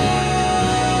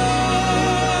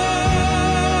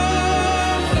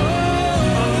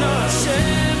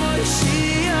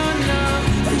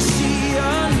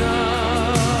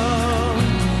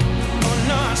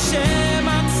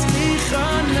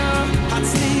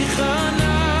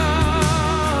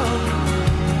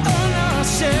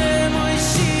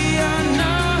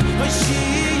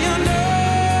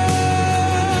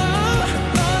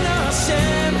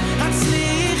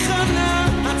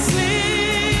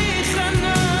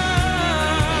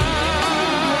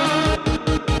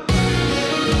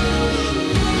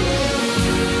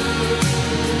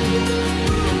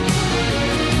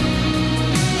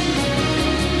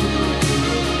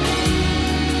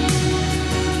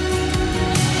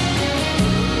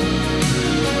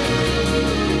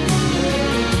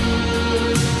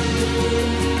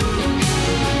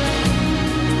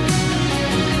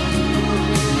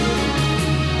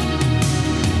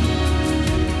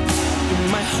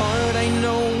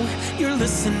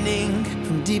Listening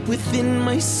from deep within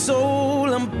my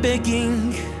soul, I'm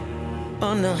begging,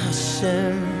 Ana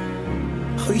Hashem,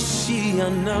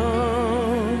 Hoishiana.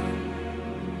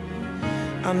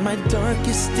 On my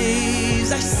darkest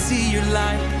days, I see your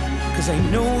light, 'cause I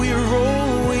know you're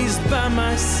always by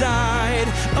my side.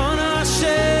 Ana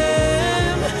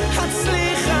Hashem,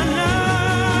 Hatzlichana.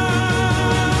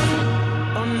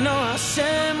 Ana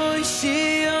Hashem,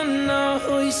 Hoishiana.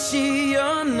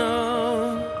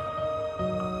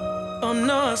 Oh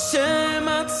no Hashem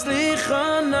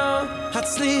Hatzlichana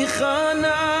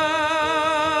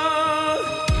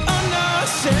Oh no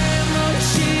Hashem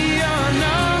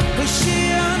Hoshiana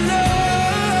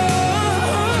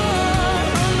Oh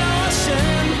no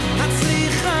Hashem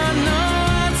Hatzlichana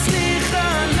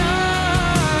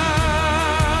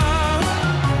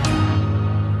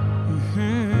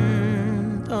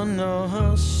Oh no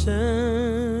Hashem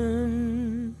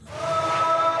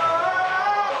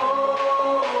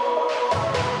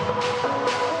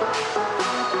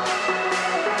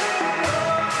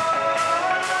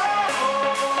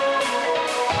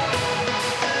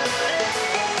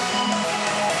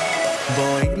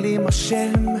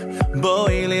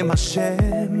Boy li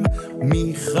Hashem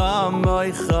Micha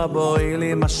moicha boy li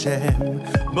Hashem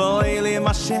Boy li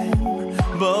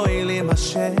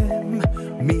Hashem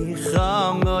Micha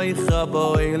moicha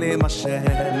boy li Hashem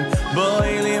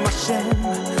Boy li Hashem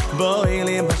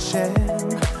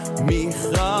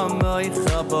Micha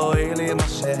moicha boy li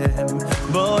Hashem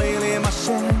Boy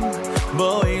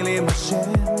li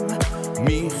Hashem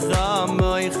Micha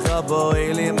moicha boy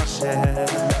li Hashem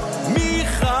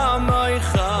Micha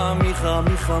moicha boy li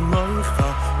Hashem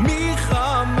Micha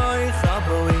moicha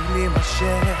boy li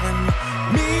Hashem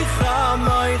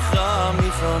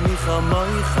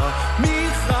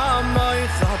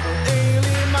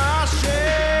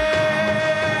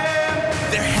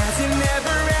There hasn't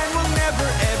never and will never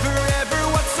ever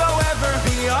whatsoever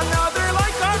be another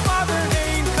like our Father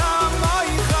Ein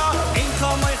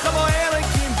kamoicha boy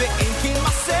elikim ve'inkim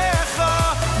masecha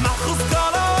Malchus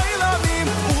kol ha'olamim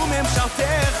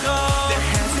u'memshaltecha There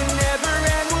hasn't never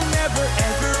and will never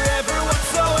ever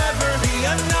whatsoever be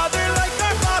another like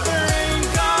our Father Ein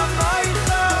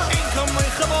kamoicha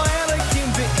boy elikim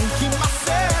ve'inkim masecha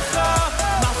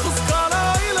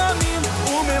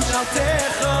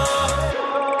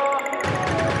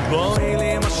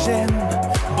בואי עם השם,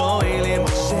 בואי עם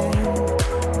השם,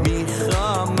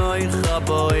 מיכה מויכה,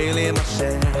 בואי עם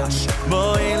השם,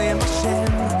 בואי עם השם,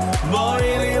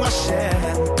 בואי עם השם,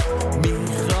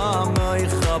 מיכה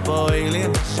מויכה, בואי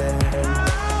עם השם,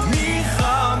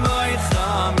 מיכה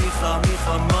מויכה, מיכה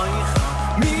מיכה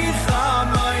מויכה, מיכה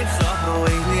מויכה,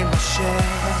 בואי עם השם,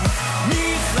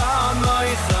 מיכה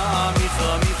מויכה,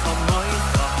 מיכה מיכה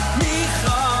מויכה,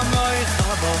 מיכה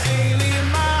מויכה, בואי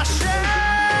עם השם.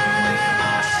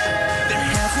 There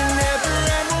hasn't ever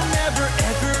and will never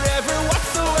ever ever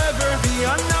whatsoever be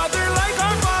another like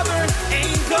our Father.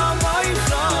 Ain't come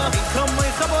moicha,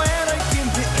 bo'er Elohim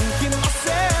ve'en kin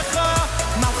masecha,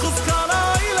 malchus kol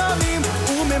ha'olamim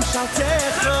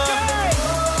u'memshaltecha.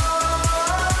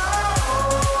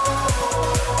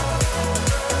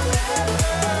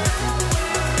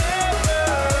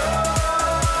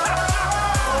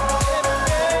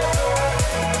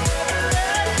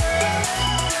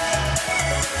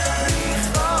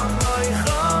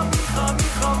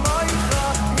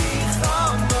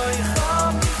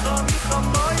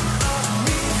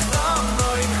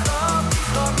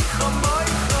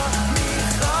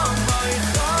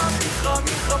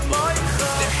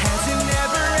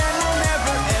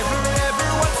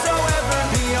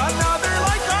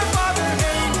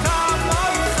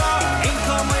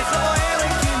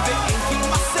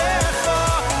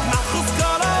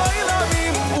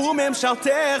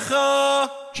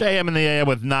 JM in the AM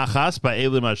with Nachas by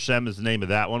Elim Hashem is the name of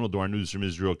that one. We'll do our news from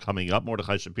Israel coming up.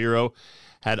 Mordechai Shapiro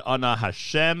had Ana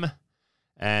Hashem,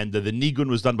 and the Nigun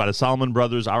was done by the Solomon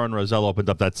Brothers. Aaron Razel opened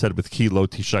up that set with Kilo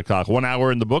Tishakach. 1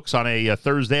 hour in the books on a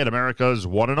Thursday at America's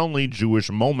one and only Jewish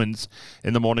Moments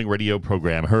in the Morning radio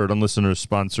program. Heard on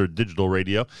listener-sponsored digital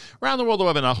radio. Around the world, the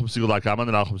web at NachumSegal.com, on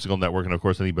the Nachum Segal Network, and, of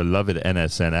course, on the beloved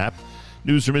NSN app.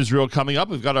 News from Israel coming up.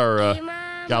 We've got our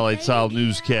Galei Tzahal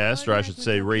newscast, or I should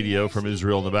say radio from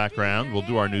Israel in the background. We'll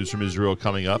do our news from Israel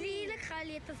coming up.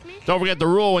 Don't forget the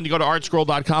rule when you go to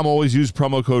artscroll.com, always use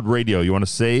promo code radio. You want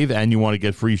to save and you want to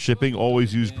get free shipping,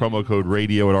 always use promo code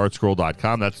radio at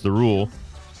artscroll.com. That's the rule.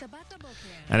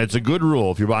 And it's a good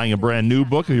rule. If you're buying a brand new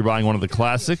book, if you're buying one of the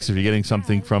classics, if you're getting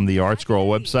something from the ArtScroll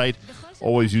website,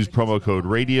 always use promo code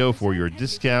radio for your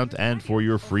discount and for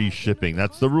your free shipping.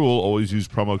 That's the rule. Always use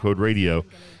promo code radio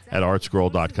at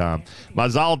artscroll.com.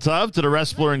 Mazal Tov to the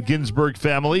Ressler and Ginsburg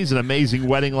families. An amazing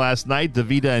wedding last night.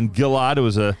 Davida and Gilad. It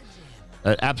was an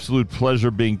absolute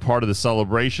pleasure being part of the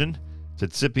celebration. To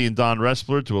Tzipi and Don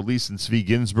Ressler, to Elise and Zvi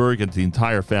Ginsburg, and to the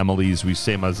entire families, we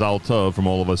say Mazal Tov from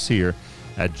all of us here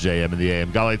at JM in the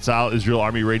AM. Galei Tzahal, Israel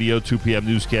Army Radio, 2 p.m.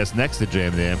 newscast next at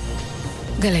JM in the AM.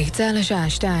 גלי צהל השעה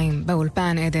 2,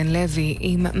 באולפן עדן לוי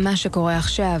עם מה שקורה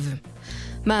עכשיו.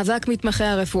 מאבק מתמחי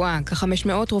הרפואה,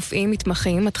 כ-500 רופאים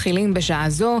מתמחים מתחילים בשעה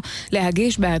זו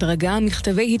להגיש בהדרגה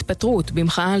מכתבי התפטרות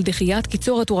במחאה על דחיית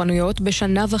קיצור התורנויות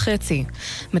בשנה וחצי.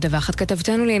 מדווחת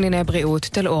כתבתנו לענייני בריאות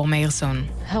תלאור מאירסון.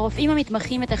 הרופאים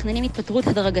המתמחים מתכננים התפטרות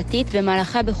הדרגתית,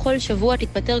 במהלכה בכל שבוע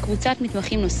תתפטר קבוצת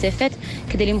מתמחים נוספת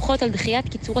כדי למחות על דחיית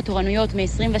קיצור התורנויות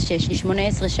מ-26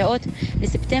 ל-18 שעות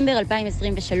לספטמבר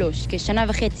 2023, כשנה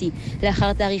וחצי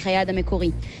לאחר תאריך היעד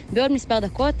המקורי. בעוד מספר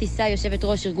דקות תישא יושבת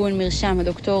ראש ארגון מרשם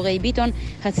דוקטור ריי ביטון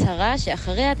הצהרה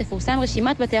שאחריה תפורסם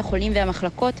רשימת בתי החולים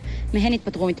והמחלקות מהן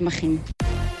התפטרו מתמחים.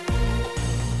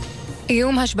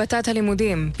 איום השבתת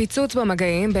הלימודים, פיצוץ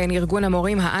במגעים בין ארגון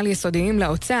המורים העל-יסודיים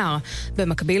לאוצר.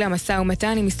 במקביל המשא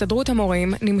ומתן עם הסתדרות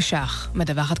המורים נמשך.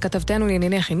 מדווחת כתבתנו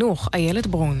לענייני חינוך, איילת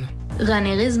ברון. רן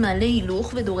ארז מעלה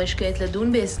הילוך ודורש כעת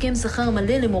לדון בהסכם שכר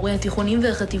מלא למורי התיכונים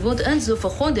והחטיבות עד סוף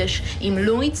החודש, אם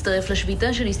לא יצטרף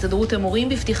לשביתה של הסתדרות המורים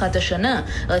בפתיחת השנה.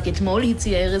 רק אתמול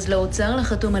הציע ארז לאוצר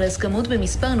לחתום על הסכמות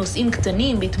במספר נושאים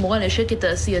קטנים בתמורה לשקט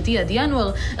תעשייתי עד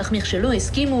ינואר, אך מכשלא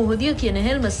הסכימו, הודיע כי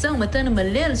ינהל משא ומתן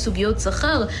מלא על סוגיות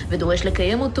שכר ודורש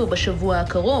לקיים אותו בשבוע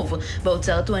הקרוב.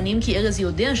 באוצר טוענים כי ארז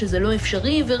יודע שזה לא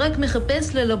אפשרי ורק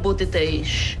מחפש ללבות את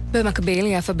האש. במקביל,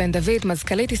 יפה בן דוד,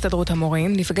 מזכ"לית הסתדרות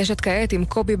המורים, נפגשת כעת עם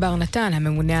קובי בר נתן,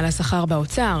 הממונה על השכר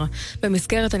באוצר,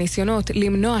 במסגרת הניסיונות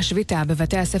למנוע שביתה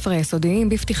בבתי הספר היסודיים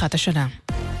בפתיחת השנה.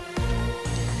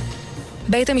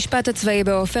 בית המשפט הצבאי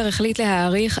בעופר החליט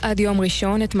להאריך עד יום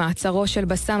ראשון את מעצרו של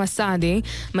בסם הסעדי,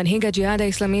 מנהיג הג'יהאד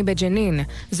האסלאמי בג'נין.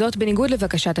 זאת בניגוד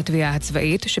לבקשת התביעה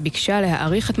הצבאית, שביקשה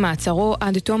להאריך את מעצרו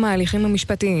עד תום ההליכים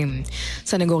המשפטיים.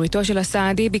 סנגוריתו של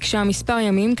הסעדי ביקשה מספר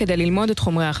ימים כדי ללמוד את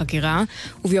חומרי החקירה,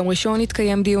 וביום ראשון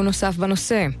התקיים דיון נוסף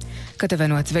בנושא.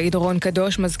 כתבנו הצבאי דורון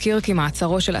קדוש מזכיר כי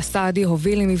מעצרו של הסעדי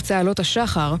הוביל למבצע עלות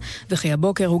השחר, וכי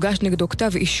הבוקר הוגש נגדו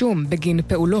כתב אישום בגין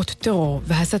פעולות טרור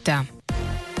והסתה.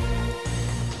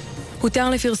 הותר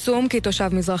לפרסום כי תושב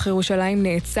מזרח ירושלים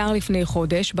נעצר לפני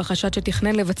חודש בחשד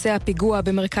שתכנן לבצע פיגוע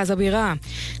במרכז הבירה.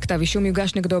 כתב אישום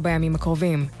יוגש נגדו בימים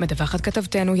הקרובים. מדווחת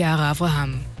כתבתנו יערה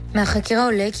אברהם. מהחקירה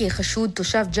עולה כי החשוד,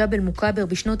 תושב ג'בל מוקבר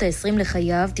בשנות ה-20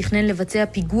 לחייו, תכנן לבצע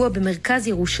פיגוע במרכז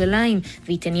ירושלים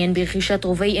והתעניין ברכישת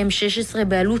רובי M16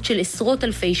 בעלות של עשרות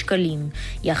אלפי שקלים.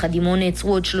 יחד עמו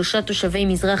נעצרו עוד 3 תושבי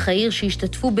מזרח העיר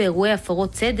שהשתתפו באירועי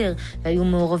הפרות סדר והיו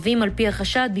מעורבים על פי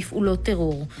החשד בפעולות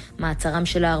טרור. מעצרם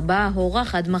של 4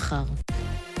 הוארך עד מחר.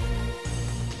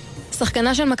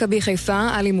 שחקנה של מכבי חיפה,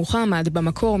 עלי מוחמד,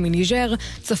 במקור מניג'ר,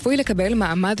 צפוי לקבל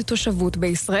מעמד תושבות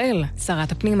בישראל.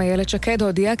 שרת הפנים איילת שקד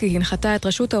הודיעה כי הנחתה את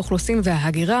רשות האוכלוסין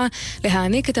וההגירה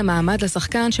להעניק את המעמד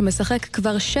לשחקן שמשחק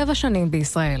כבר 7 שנים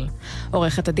בישראל.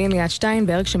 עורכת הדין ליאת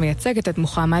שטיינברג, שמייצגת את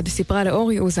מוחמד, סיפרה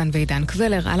לאורי אוזן ועידן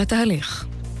קבלר על התהליך.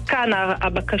 כאן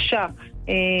הבקשה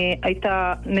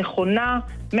הייתה נכונה.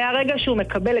 מהרגע שהוא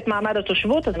מקבל את מעמד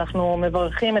התושבות, אז אנחנו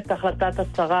מברכים את החלטת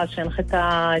השרה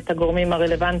שהנחתה את הגורמים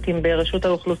הרלוונטיים ברשות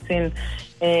האוכלוסין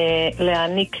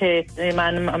להעניק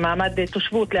מעמד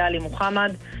תושבות לעלי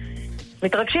מוחמד.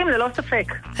 מתרגשים ללא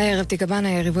ספק. הערב תקבענה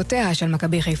יריבותיה של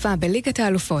מכבי חיפה בליגת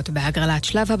האלופות בהגרלת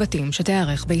שלב הבתים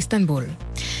שתיארך באיסטנבול.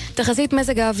 תחזית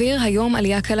מזג האוויר, היום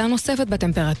עלייה קלה נוספת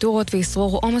בטמפרטורות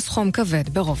וישרור עומס חום כבד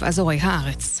ברוב אזורי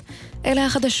הארץ. אלה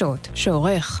החדשות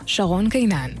שעורך שרון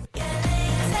קינן.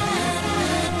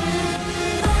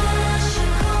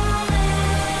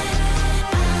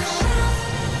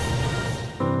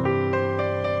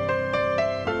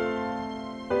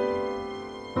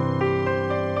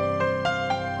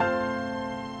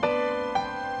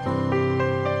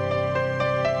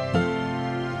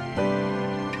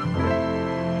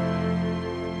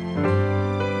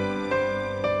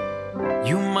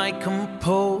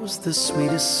 Compose the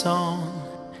sweetest song,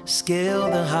 scale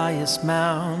the highest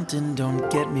mountain, don't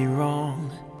get me wrong.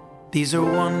 These are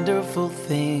wonderful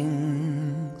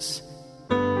things,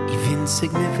 even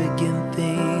significant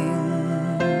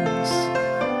things.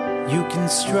 You can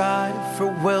strive for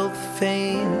wealth,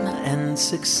 fame, and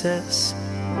success,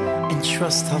 and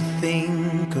trust I'll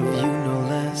think of you no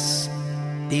less.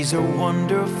 These are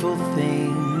wonderful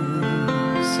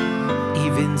things,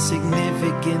 even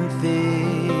significant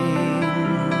things.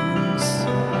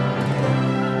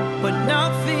 But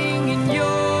nothing in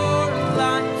your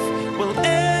life will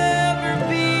ever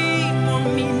be more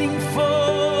meaningful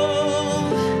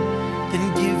than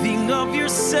giving of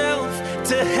yourself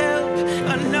to help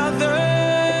another.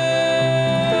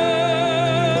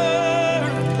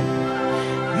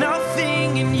 Nothing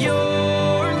in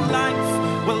your life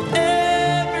will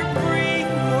ever bring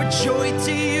more joy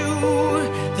to you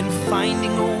than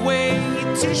finding a way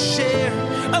to share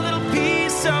a little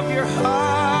piece of your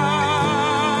heart.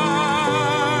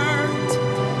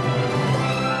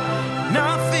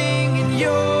 Nothing in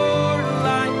your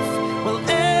life will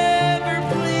ever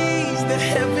please the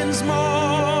heavens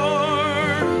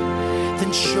more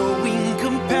than showing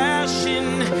compassion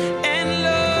and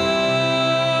love.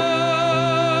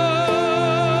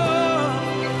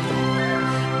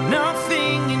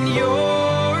 Nothing in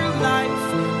your life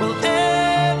will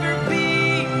ever be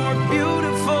more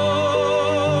beautiful.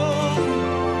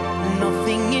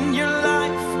 Nothing in your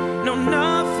life, no,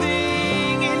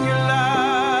 nothing in your life.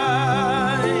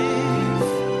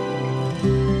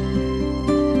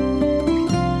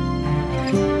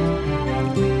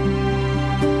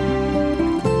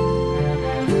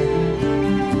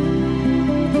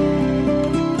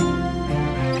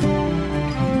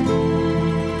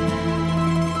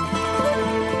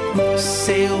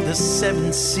 Sail the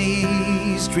 7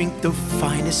 seas, drink the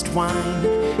finest wine,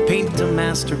 paint a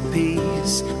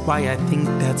masterpiece, why I think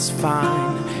that's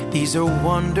fine. These are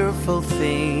wonderful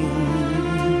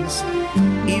things,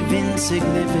 even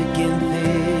significant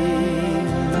things.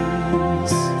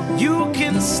 You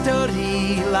can study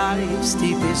life's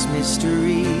deepest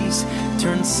mysteries,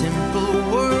 turn simple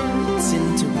words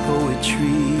into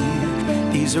poetry.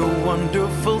 These are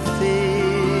wonderful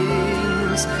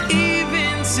things,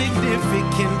 even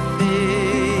significant things.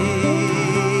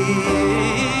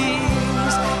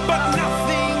 But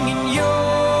nothing in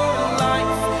your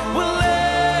life will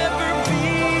ever be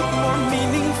more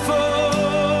meaningful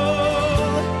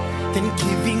than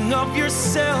giving of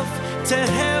yourself to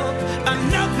help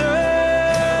another.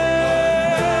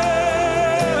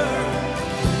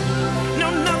 No,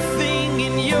 nothing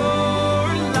in your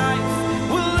life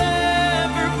will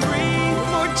ever bring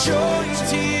more joy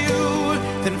to you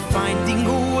than finding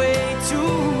a way to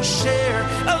share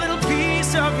a little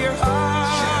piece of your heart.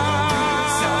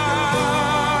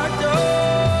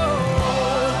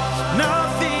 Oh,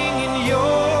 nothing in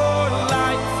your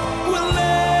life will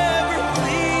ever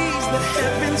please the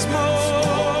heavens more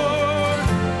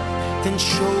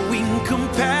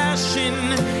compassion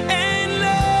and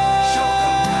love.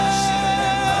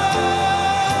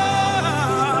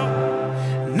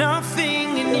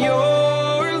 Nothing in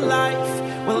your life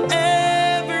will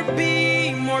ever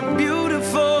be more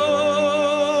beautiful.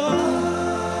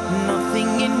 Nothing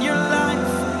in your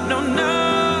life, no,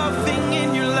 nothing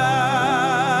in your life.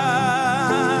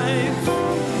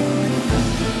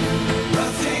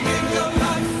 Nothing in your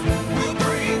life will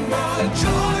bring more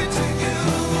joy to you.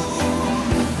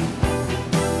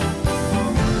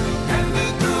 And the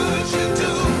good you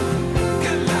do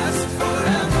can last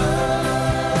forever.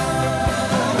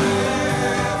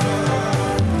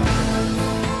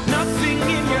 Nothing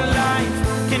in your life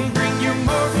can bring you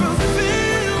more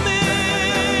fulfillment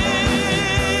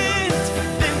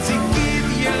than to give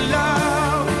your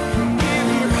love, give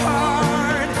your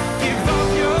heart, give of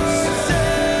yourself.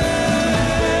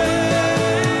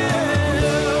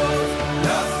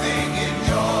 Nothing in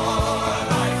your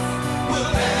life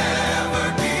will ever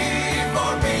be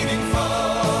more meaningful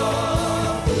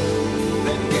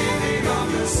than giving of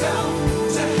yourself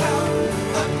to help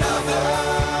another.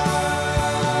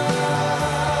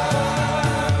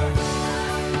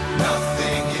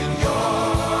 Nothing in your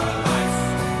life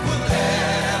will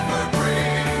ever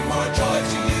bring more joy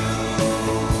to you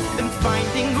And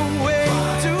finding a way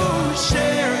to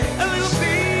share a little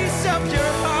piece of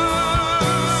your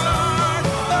heart,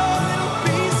 a little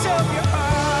piece of your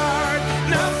heart.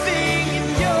 Nothing in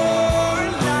your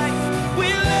life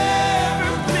will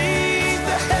ever please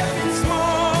the heavens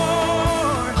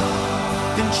more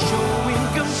than showing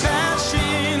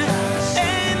compassion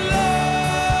and love.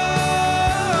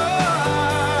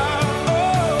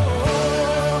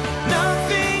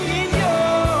 Nothing in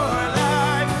your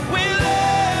life will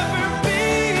ever be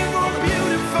more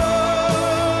beautiful.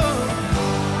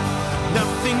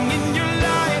 Nothing in your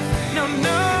life, no,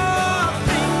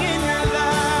 nothing in your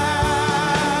life.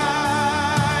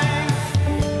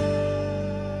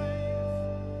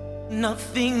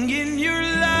 Nothing in your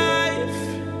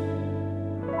life,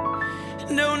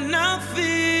 no, nothing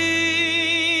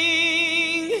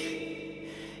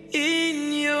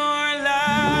in your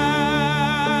life.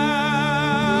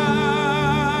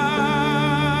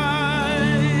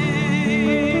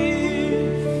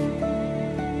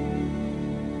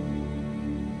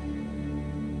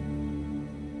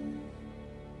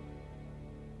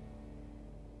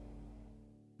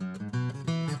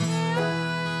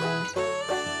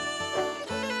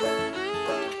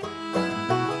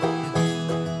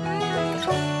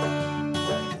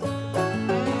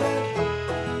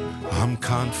 I'm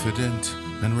confident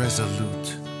and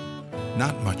resolute.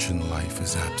 Not much in life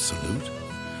is absolute.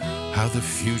 How the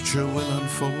future will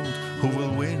unfold, who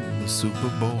will win the Super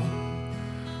Bowl.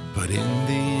 But in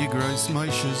the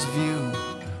Grossmeischer's view,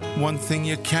 one thing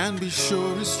you can be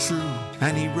sure is true,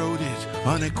 and he wrote it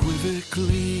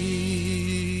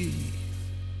unequivocally.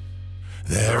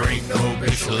 There ain't no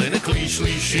bishel in a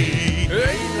cliche.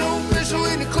 Ain't no bishel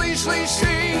in a cliche.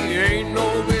 Ain't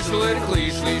no bishel in a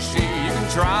cliche. You can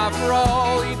try for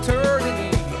all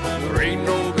eternity. There ain't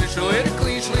no bishel in a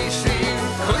cliche.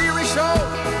 Clearly so,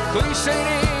 cliche.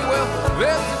 Well,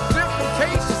 there's a different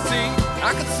case you see. I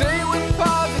could say with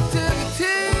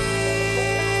positivity.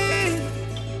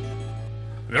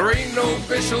 There ain't no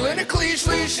bishel in a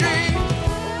cliche.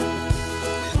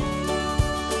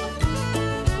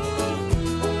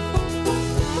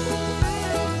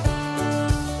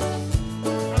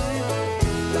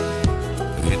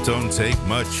 It don't take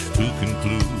much to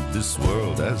conclude this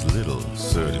world has little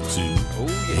certitude.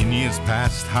 In years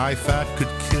past, high fat could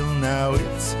kill. Now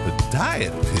it's a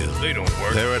diet pill. They don't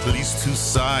work. There are at least two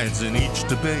sides in each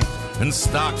debate, and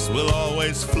stocks will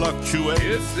always fluctuate.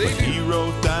 Yes, they but do. he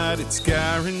wrote that it's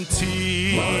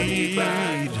guaranteed. Money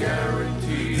back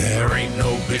guaranteed. There ain't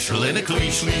no bishel in a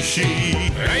cliche.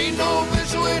 Ain't no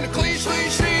bishel in a cliche.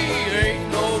 Ain't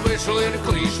no bishel in a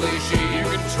cliche. You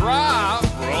can try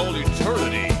for all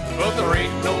eternity, but there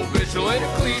ain't no bishel in a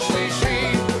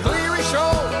cliche. Clearly so,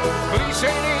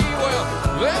 cliche. Well,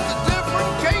 that's a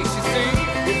different case, you see.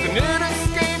 It's an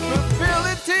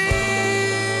inescapability.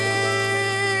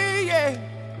 Yeah,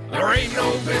 there ain't no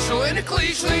bishel in a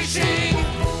cliche.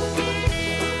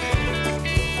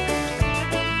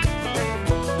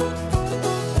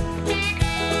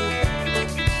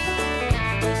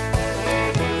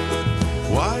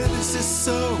 Why this is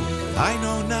so, I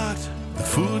know not. The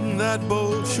food in that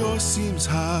bowl sure seems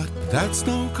hot. That's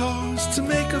no cause to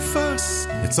make a fuss.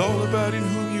 It's all about in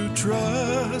whom you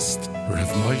trust. Rev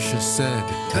Moshe said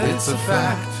that it's a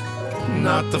fact,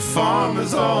 not the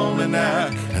farmer's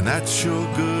almanac. And that's sure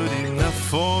good enough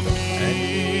for me.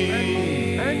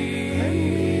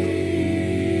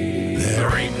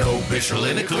 There ain't no bishul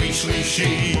in a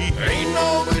Kli-Shlishi. Ain't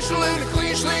no bishul in a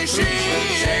Kli-Shlishi.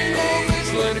 Ain't no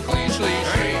bishul in a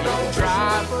Kli-Shlishi. Ain't no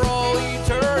try for all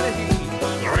eternity.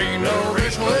 There ain't no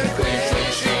bishul in a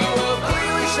Kli-Shlishi. Well,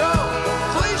 clearly show,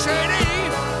 cliche.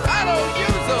 I don't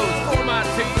use those for my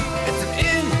tea. It's an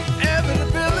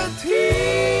inevitability.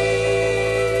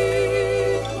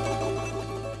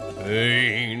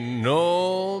 Ain't no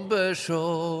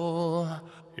bishul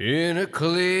in a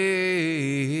Kli-Shlishi.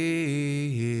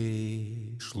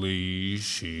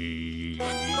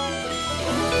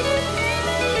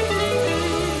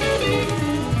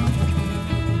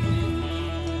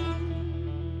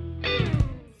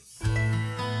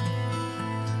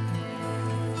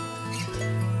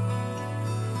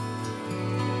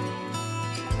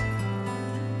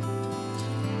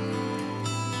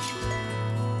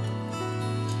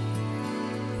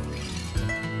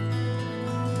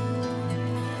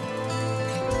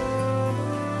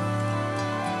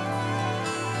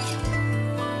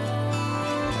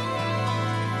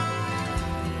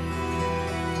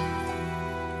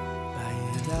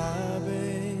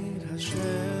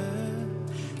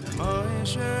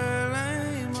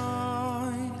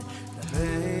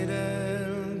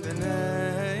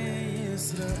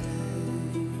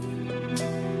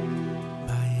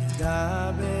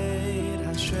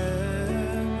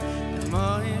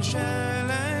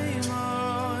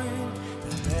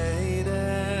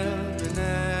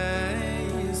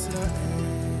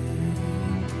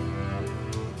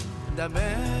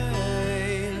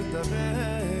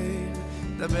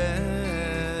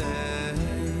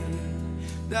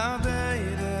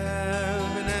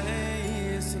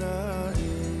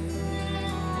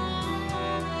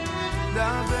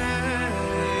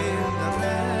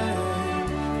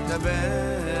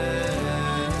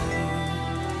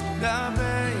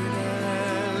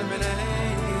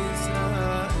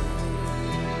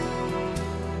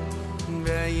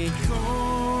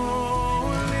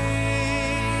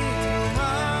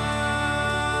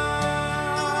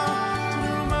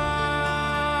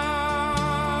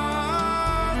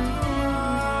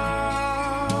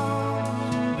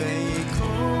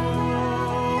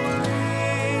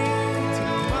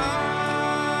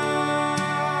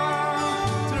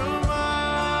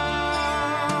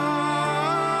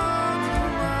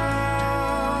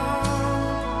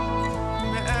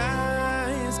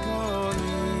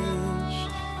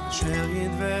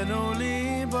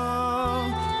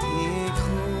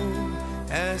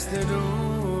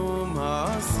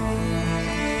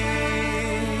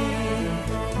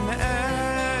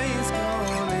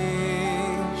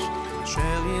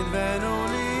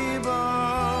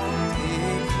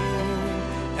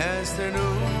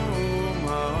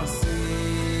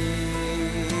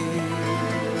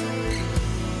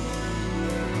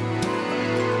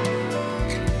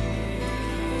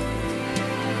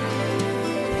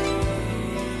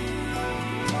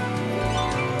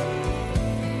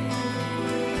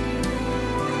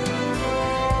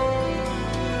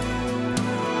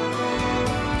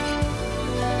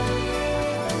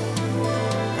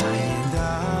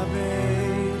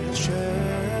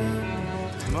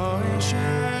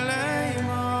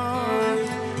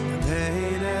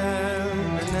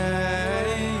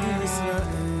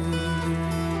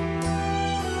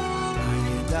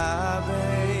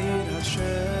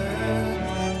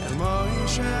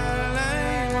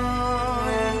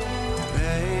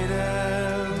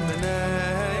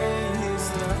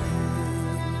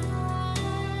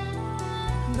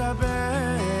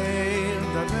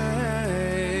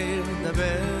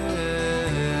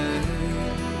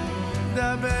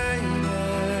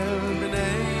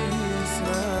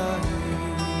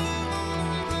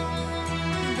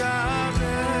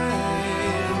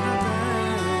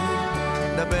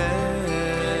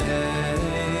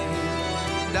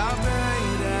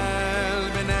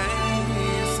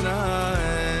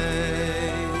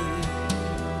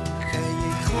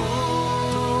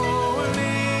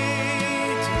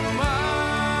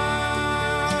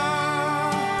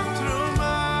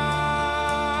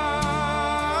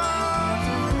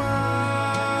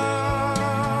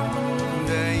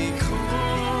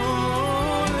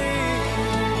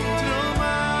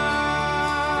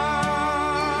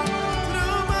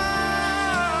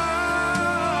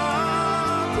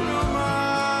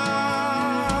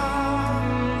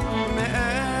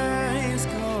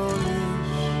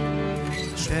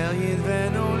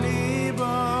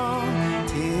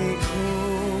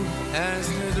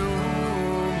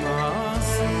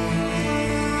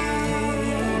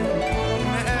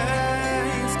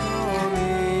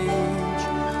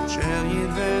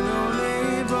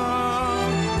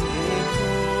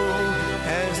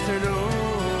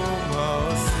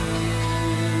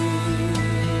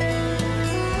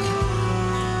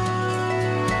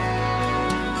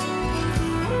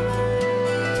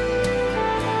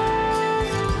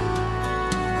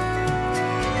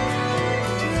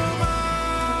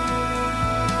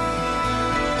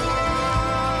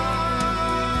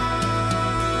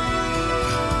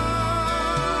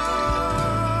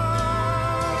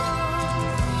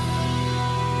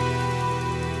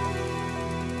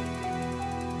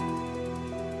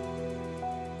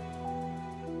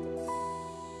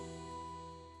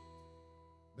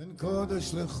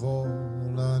 קודש לחול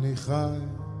אני חי,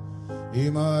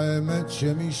 עם האמת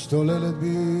שמשתוללת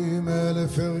בי, עם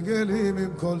אלף הרגלים, עם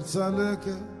כל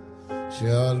צלקת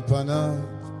שעל פניי.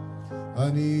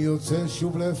 אני יוצא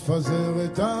שוב לפזר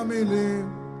את המילים,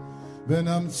 בין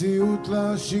המציאות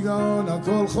לשיגעון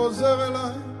הכל חוזר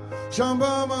אליי, שם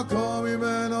במקום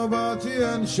ממנו באתי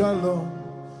אין שלום,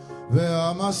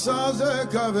 והמסע הזה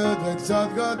כבד וקצת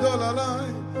גדול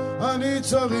עליי. אני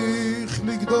צריך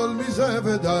לגדול מזה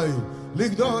ודי,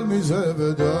 לגדול מזה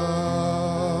ודי.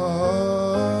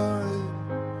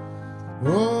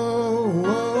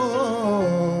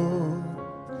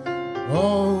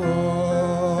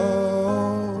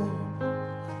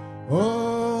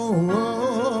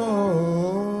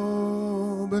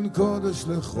 בין קודש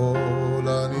לחול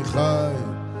אני חי,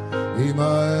 עם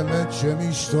האמת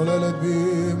שמשתוללת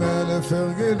בי, עם אלף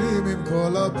הרגלים, עם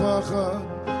כל הפחד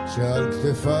שעל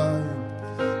כתפיי.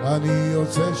 אני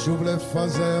יוצא שוב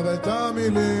לפזר את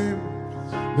המילים,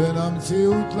 בין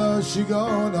המציאות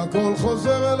לשיגעון הכל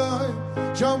חוזר אליי,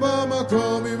 שם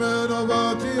במקום ממנו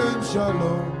באתי אין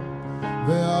שלום,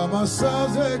 והמסע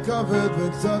הזה כבד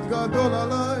וקצת גדול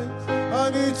עליי.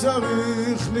 אני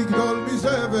צריך לגדול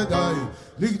מזה ודי,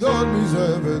 לגדול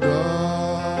מזה ודי.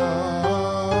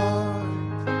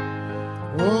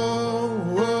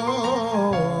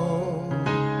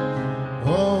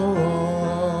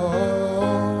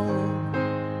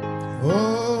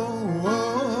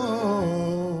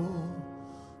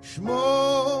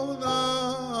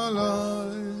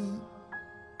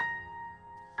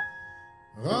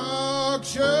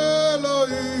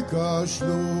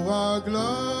 שלו רגליי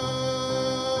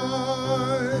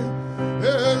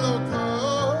אלוקיי,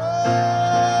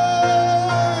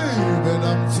 בין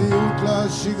המציאות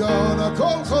לשיגעון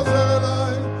הכל חוזר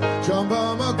אליי, שם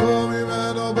במקום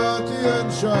ממנו באתי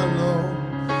אין שלום,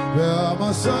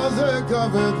 והמסע הזה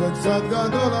כבד וקצת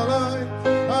גדול עליי.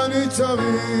 אני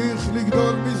צריך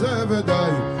לגדול מזה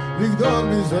ודי, לגדול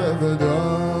מזה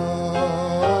ודי.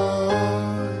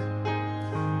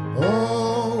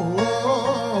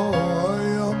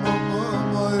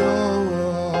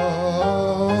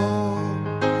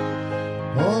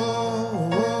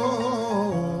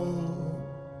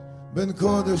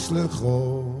 קודש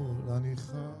לחול אני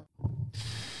חי.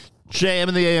 JM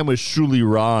in the AM with Shuli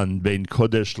Ron, Ben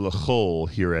Kodesh Lechol,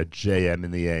 here at JM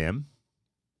in the AM.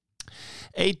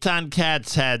 Eitan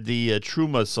Katz had the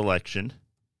Truma selection.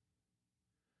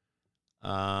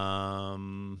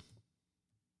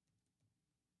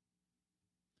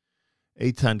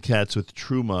 Eitan Katz with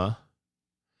Truma.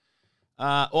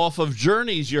 Off of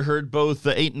Journeys, you heard both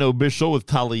Ain't No Bishul with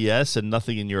Tali S and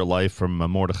Nothing in Your Life from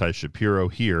Mordechai Shapiro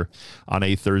here on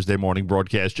a Thursday morning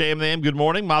broadcast. JM and the AM, good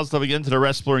morning. Mazel tov again to the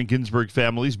Ressler and Ginsburg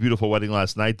families. Beautiful wedding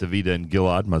last night, Davida and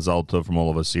Gilad. Mazel tov from all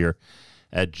of us here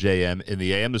at JM in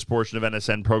the AM. This portion of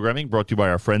NSN programming brought to you by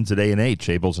our friends at A&H.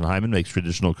 Abels and Hyman makes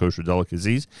traditional kosher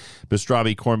delicacies,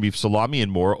 pastrami, corned beef, salami,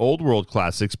 and more. Old world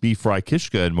classics, beef fry,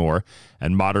 kishka, and more.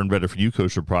 And modern, better-for-you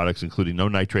kosher products, including no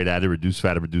nitrate added, reduced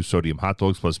fat, and reduced sodium hot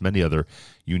dogs, plus many other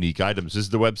unique items. This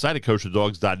is the website at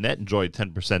kosherdogs.net. Enjoy a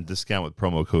 10% discount with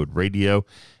promo code radio,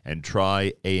 and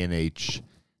try A&H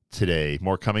today.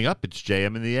 More coming up. It's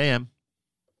JM in the AM.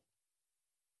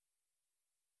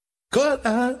 כל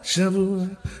השבוע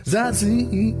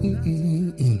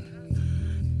זזים,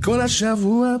 כל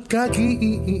השבוע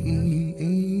פקקים,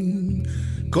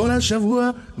 כל השבוע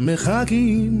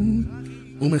מחכים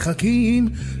ומחכים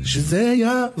שזה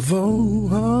יבוא.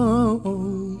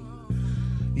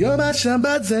 יום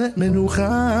השבת זה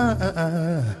מנוחה,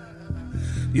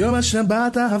 יום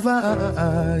השבת אהבה,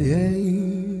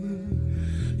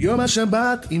 יום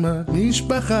השבת עם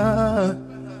המשפחה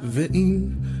ועם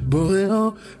בורא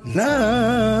עולם.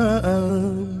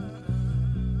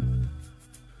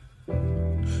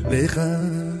 לך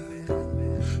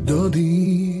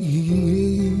דודי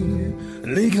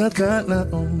לקראת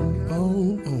קלאום,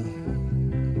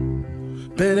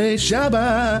 פני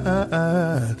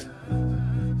שבת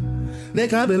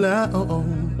לקבל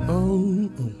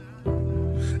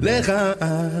לך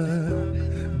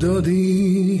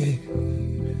דודי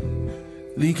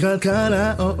לקראת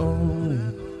קלאום,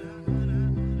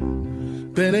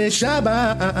 פני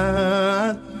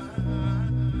שבת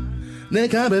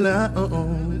נקבל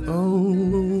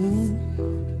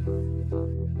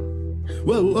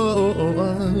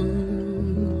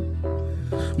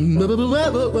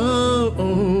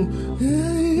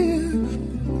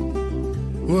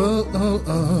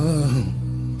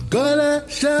כל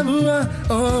השבוע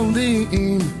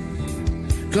עומדים,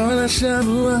 כל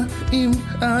השבוע עם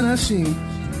אנשים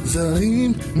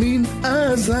זרים מן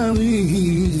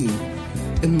הזרים,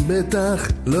 הם בטח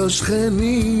לא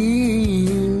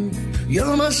שכנים,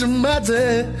 יום השבת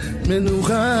זה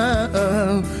מנוחה,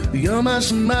 יום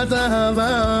השבת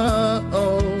אהבה,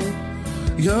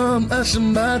 יום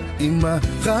השבת עם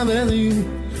החברים,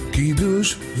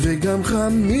 קידוש וגם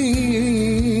חמין.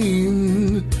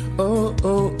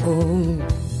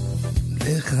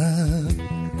 לך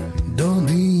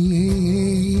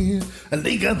דודי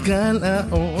לקראת קלה,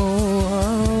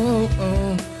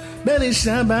 בני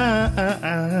שבת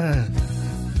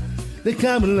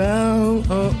לקבלה,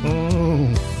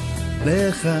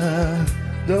 לך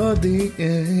דודי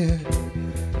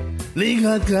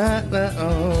לקראת קלה,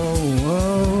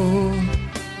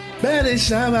 בני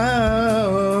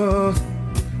שבת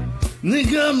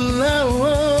לקבלה,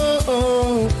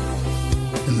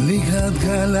 לקראת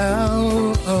קלה,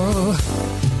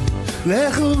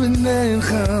 לכו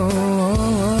ונלכה,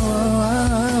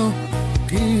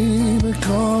 כי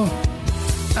בכל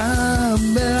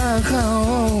הברכה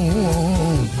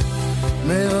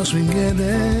מראש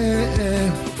מגדר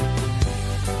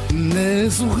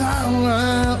נסוכה,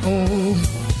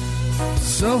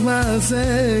 סוף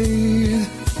מעשה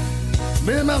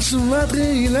במחשבה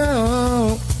תחילה.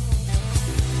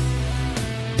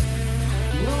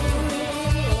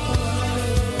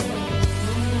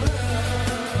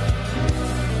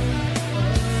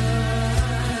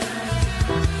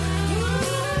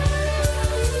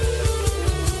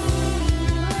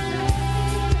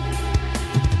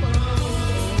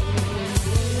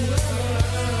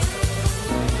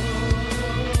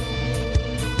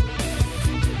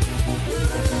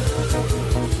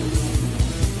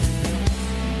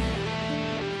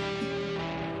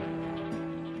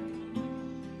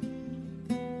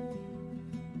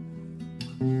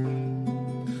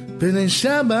 בני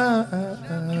שבת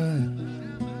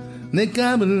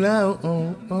נקבלה,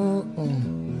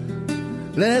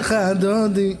 לך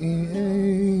דודי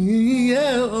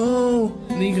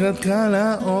לקראת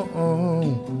קלה,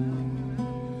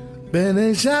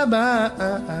 בני שבת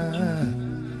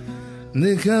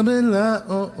נקבלה.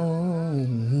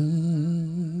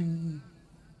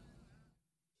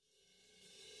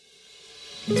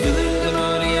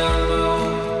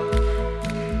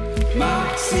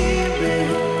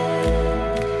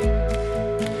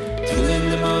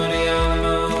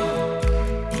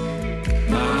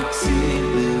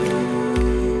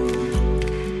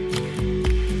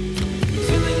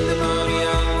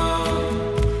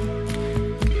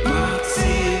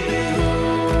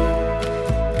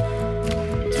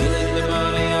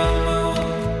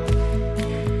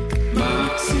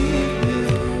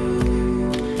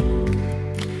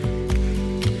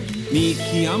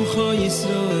 כי עמך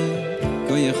ישראל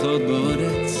גוי אחד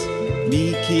בארץ,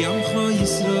 מי כי עמך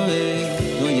ישראל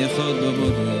גוי אחד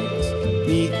בארץ,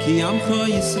 מי כי עמך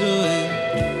ישראל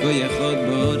גוי אחד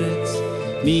בארץ,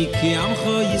 מי כי עמך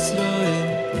ישראל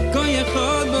גוי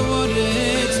אחד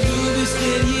בארץ. Du bist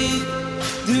der Jid,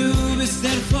 du bist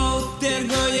der Volk der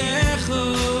goi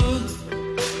echad,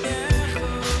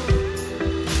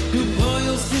 du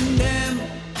boilst in dem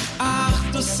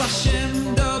Achtus Hashem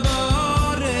da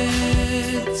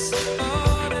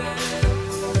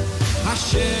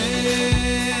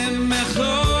Hashem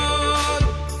echad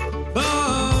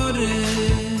ba'aretz,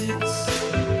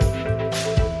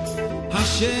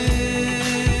 Hashem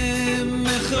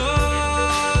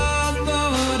echad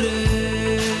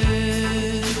ba'aretz.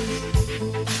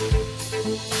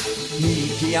 Mi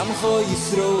ki amcho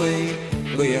Yisroel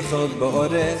goy echad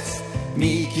ba'aretz,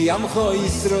 mi ki amcho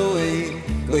Yisroel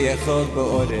goy echad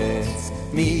ba'aretz,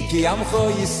 mi ki amcho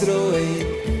Yisroel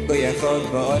goy echad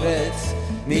ba'aretz,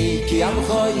 mi ki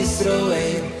amcho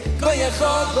Yisroel goy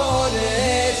echad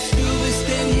ba'aretz. Du bist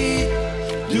der Jid,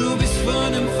 du bist von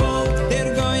dem Volk der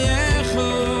goy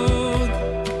echad,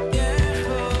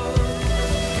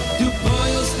 du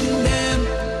boilst in dem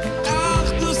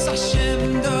Achtus Hashem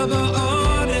da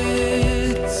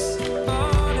ba'aretz,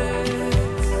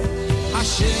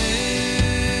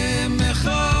 Hashem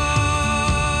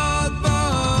echad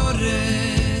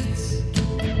ba'aretz,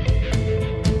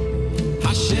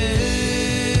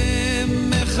 Hashem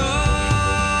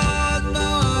echad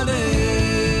ba'aretz.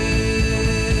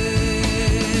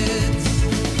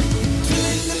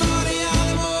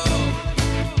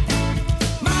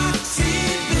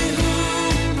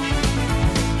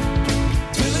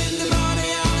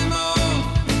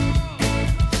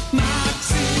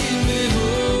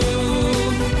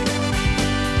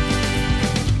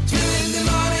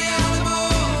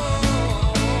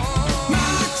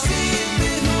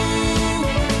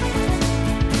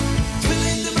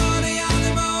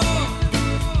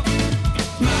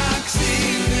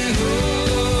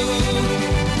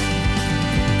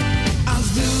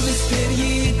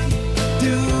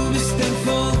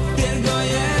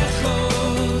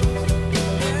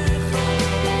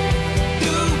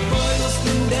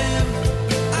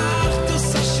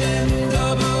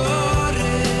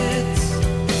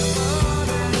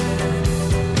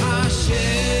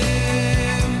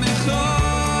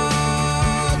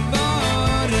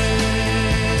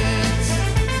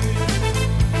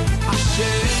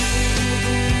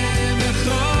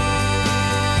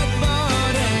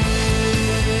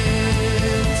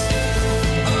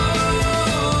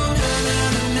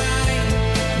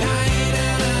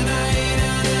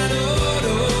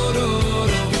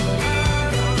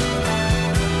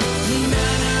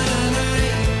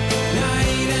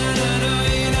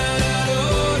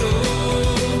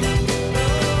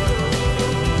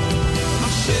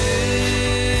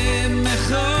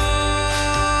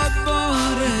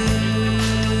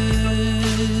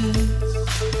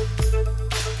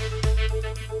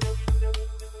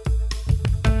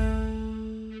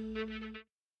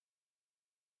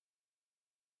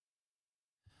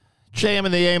 JM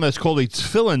in the AM is called a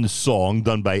Tefillin song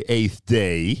done by Eighth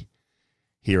Day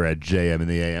here at JM in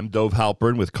the AM. Dov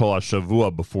Halpern with Kol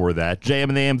HaShavua before that. JM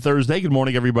in the AM Thursday. Good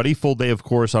morning, everybody. Full day, of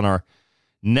course, on our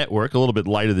network. A little bit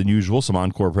lighter than usual. Some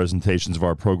encore presentations of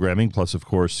our programming. Plus, of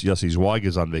course, Yossi Zweig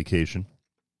is on vacation.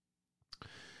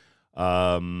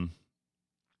 So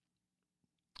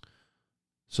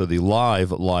the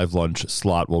live lunch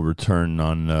slot will return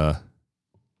on...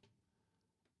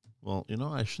 well, you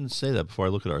know, I shouldn't say that before I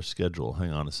look at our schedule.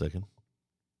 Hang on a second.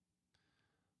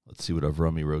 Let's see what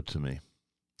Avrami wrote to me.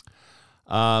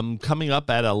 Coming up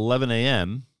at 11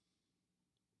 a.m.,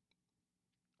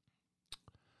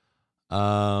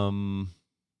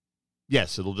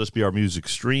 yes, it'll just be our music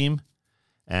stream,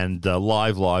 and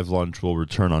live lunch will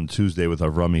return on Tuesday with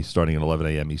Avrami starting at 11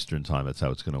 a.m. Eastern Time. That's how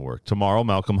it's going to work. Tomorrow,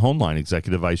 Malcolm Hoenlein,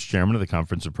 Executive Vice Chairman of the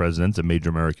Conference of Presidents, a major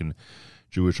American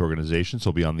Jewish organization, so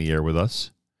he'll be on the air with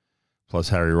us. Plus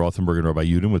Harry Rothenberg and Rabbi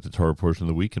Yudin with the Torah portion of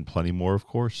the week, and plenty more, of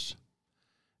course,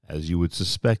 as you would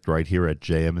suspect, right here at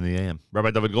JM in the AM.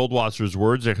 Rabbi David Goldwasser's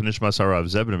words, Zech Nishmas Harav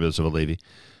Zebin of Yosef Alevi,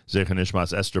 Zech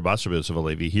Nishmas Esther Basar of Yosef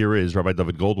Alevi. Here is Rabbi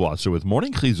David Goldwasser with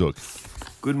Morning Chizuk.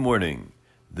 Good morning.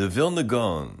 The Vilna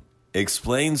Gaon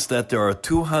explains that there are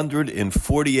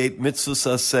 248 mitzvahs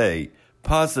aseh,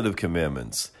 positive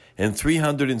commandments, and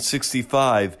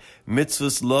 365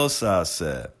 mitzvahs los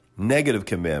aseh, negative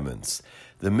commandments.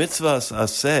 The mitzvahs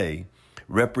aseh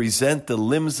represent the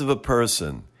limbs of a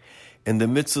person, and the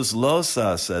mitzvahs los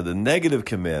aseh, the negative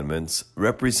commandments,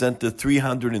 represent the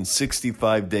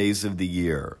 365 days of the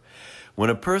year.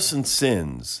 When a person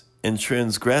sins and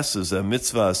transgresses a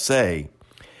mitzvah aseh,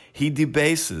 he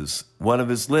debases one of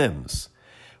his limbs.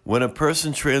 When a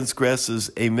person transgresses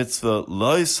a mitzvah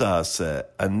los aseh,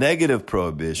 a negative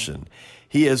prohibition,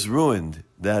 he has ruined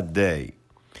that day.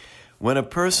 When a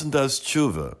person does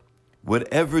tshuva,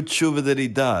 whatever tshuva that he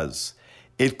does,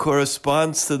 it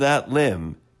corresponds to that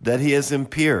limb that he has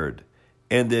impaired,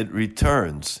 and it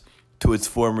returns to its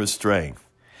former strength.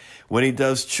 When he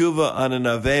does tshuva on an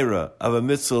avera of a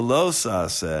mitzvah los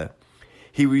aseh,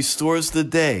 he restores the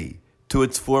day to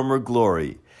its former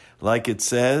glory. Like it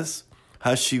says,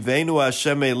 Hashivenu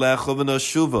Hashem elecha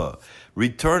v'noshuva,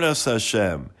 return us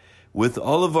Hashem, with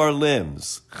all of our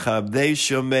limbs, chabdei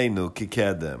shomenu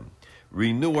kikedem,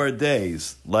 renew our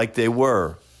days like they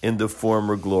were in the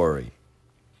former glory.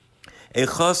 A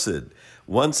chassid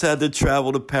once had to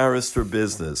travel to Paris for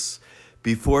business.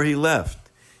 Before he left,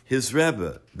 his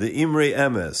Rebbe, the Imrei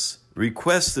Emes,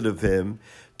 requested of him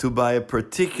to buy a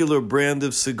particular brand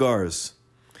of cigars.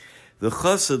 The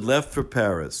chassid left for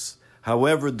Paris.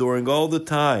 However, during all the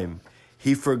time,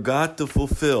 he forgot to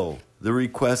fulfill the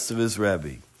request of his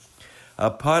Rebbe.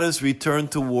 Upon his return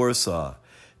to Warsaw,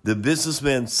 the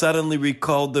businessman suddenly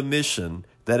recalled the mission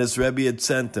that his Rebbe had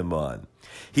sent him on.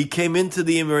 He came into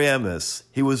the Imrei Emes.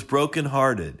 He was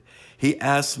brokenhearted. He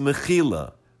asked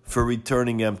Mechila for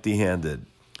returning empty-handed.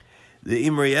 The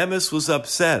Imrei Emes was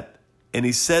upset, and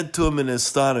he said to him in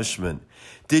astonishment,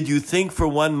 "Did you think for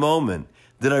one moment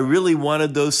that I really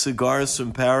wanted those cigars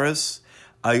from Paris?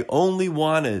 I only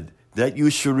wanted that you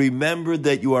should remember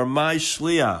that you are my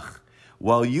shliach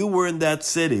while you were in that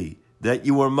city, that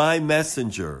you were my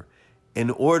messenger,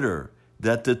 in order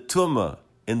that the tumah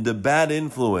and the bad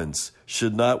influence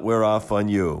should not wear off on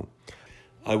you.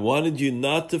 I wanted you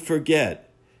not to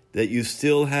forget that you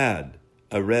still had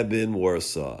a Rebbe in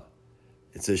Warsaw.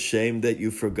 It's a shame that you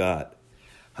forgot.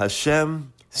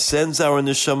 Hashem sends our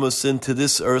neshamos into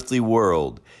this earthly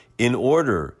world in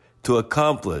order to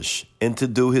accomplish and to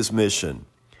do his mission.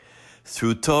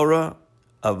 Through Torah,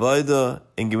 Avodah,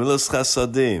 and Gemilas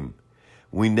Chasadim,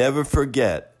 we never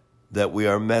forget that we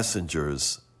are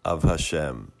messengers of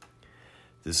Hashem."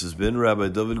 This has been Rabbi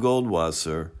David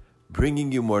Goldwasser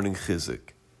bringing you Morning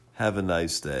Chizuk. Have a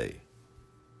nice day.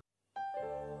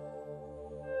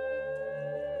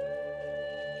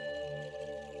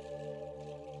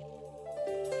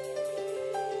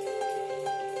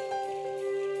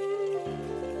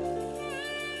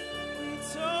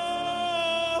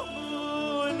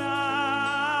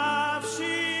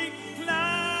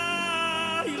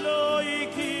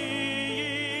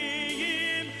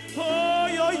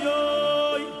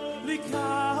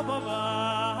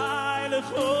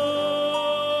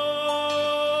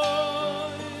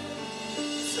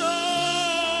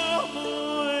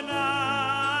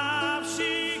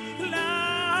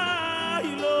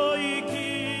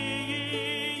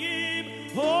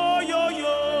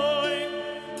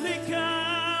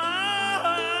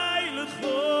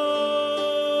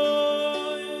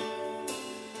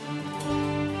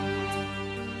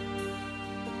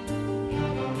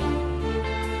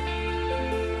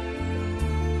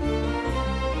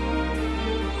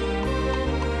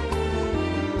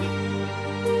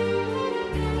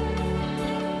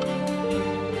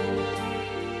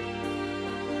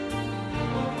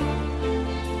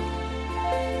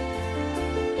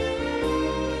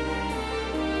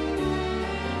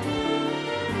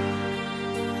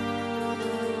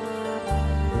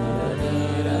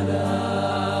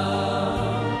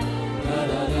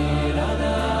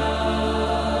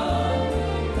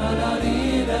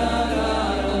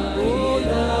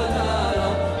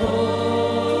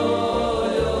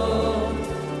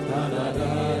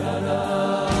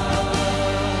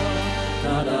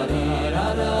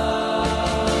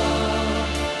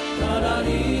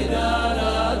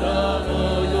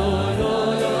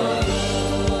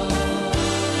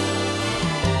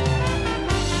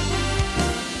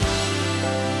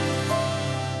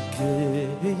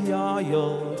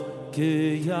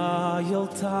 Geyayel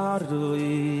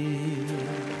tarui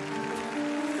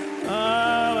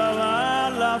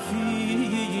la fi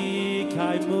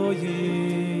kai moyi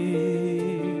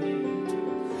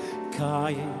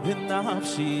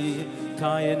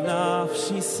kai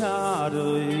nafshi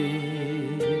sarui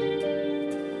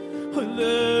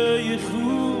Alechu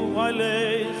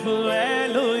alechu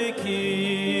eloiki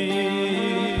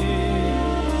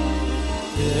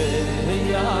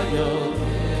Geyayel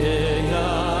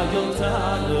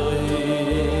tarui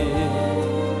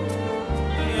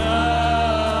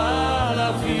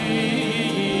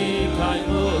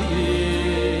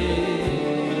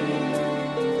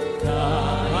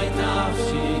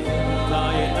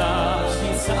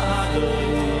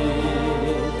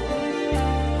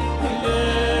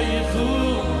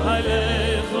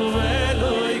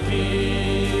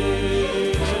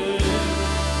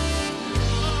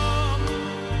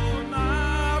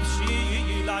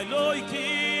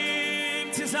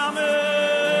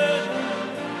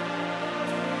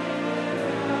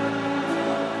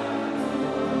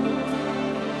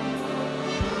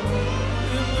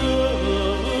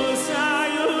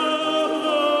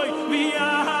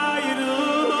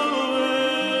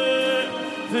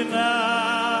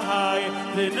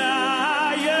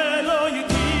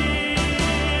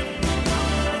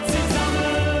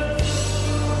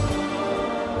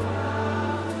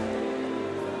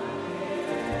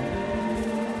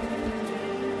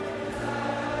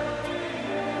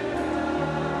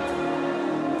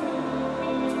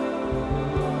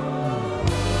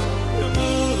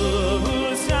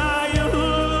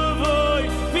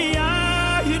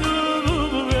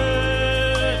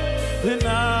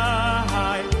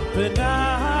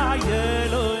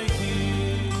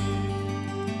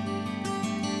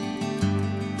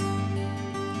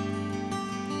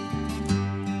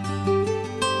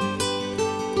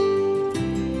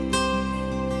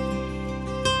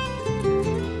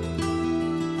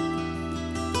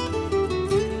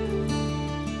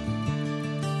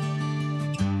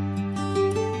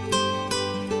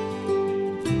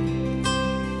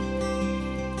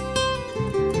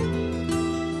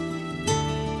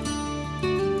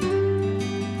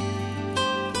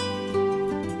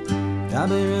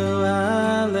Daberu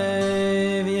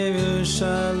alev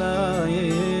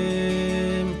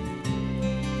Yerushalayim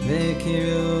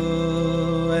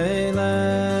Vekiru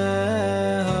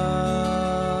eleha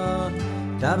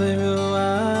Daberu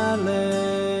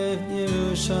alev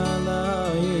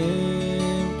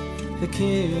Yerushalayim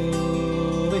Vekiru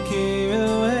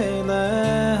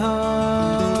eleha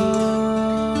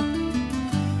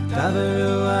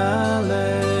Daberu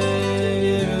alev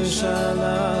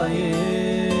Yerushalayim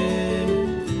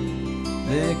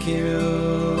Kiru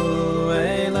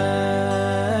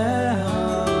eleha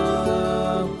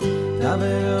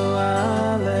Daberu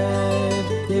alev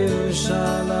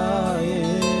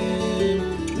Yerushalayim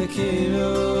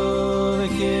Kiru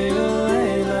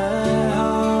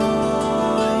eleha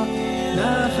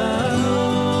Nachamu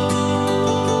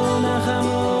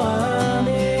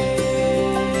ami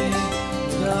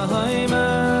Lahaima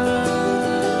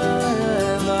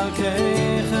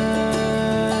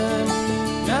Elokeichem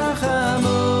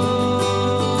Nachamu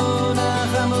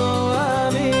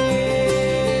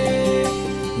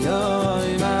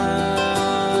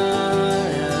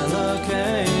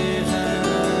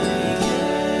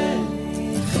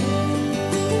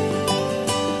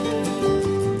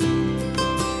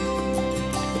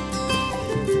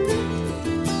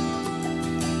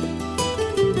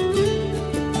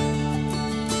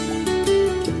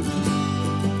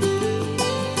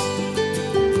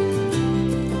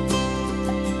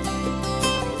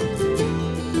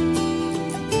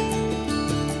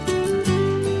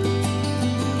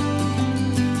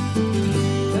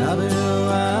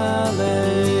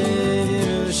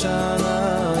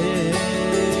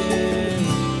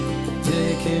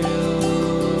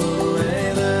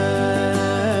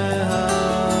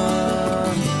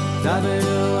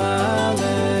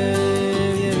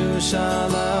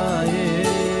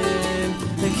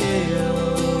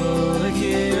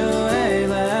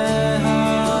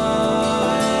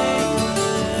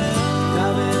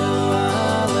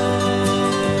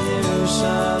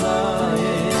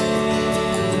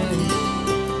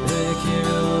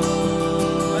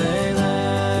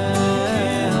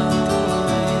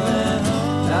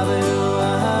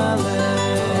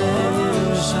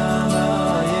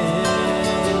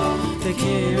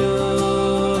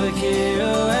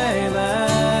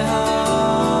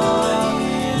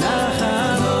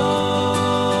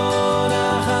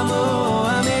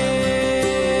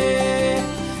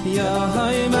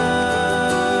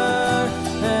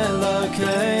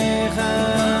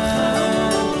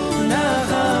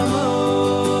Nachamu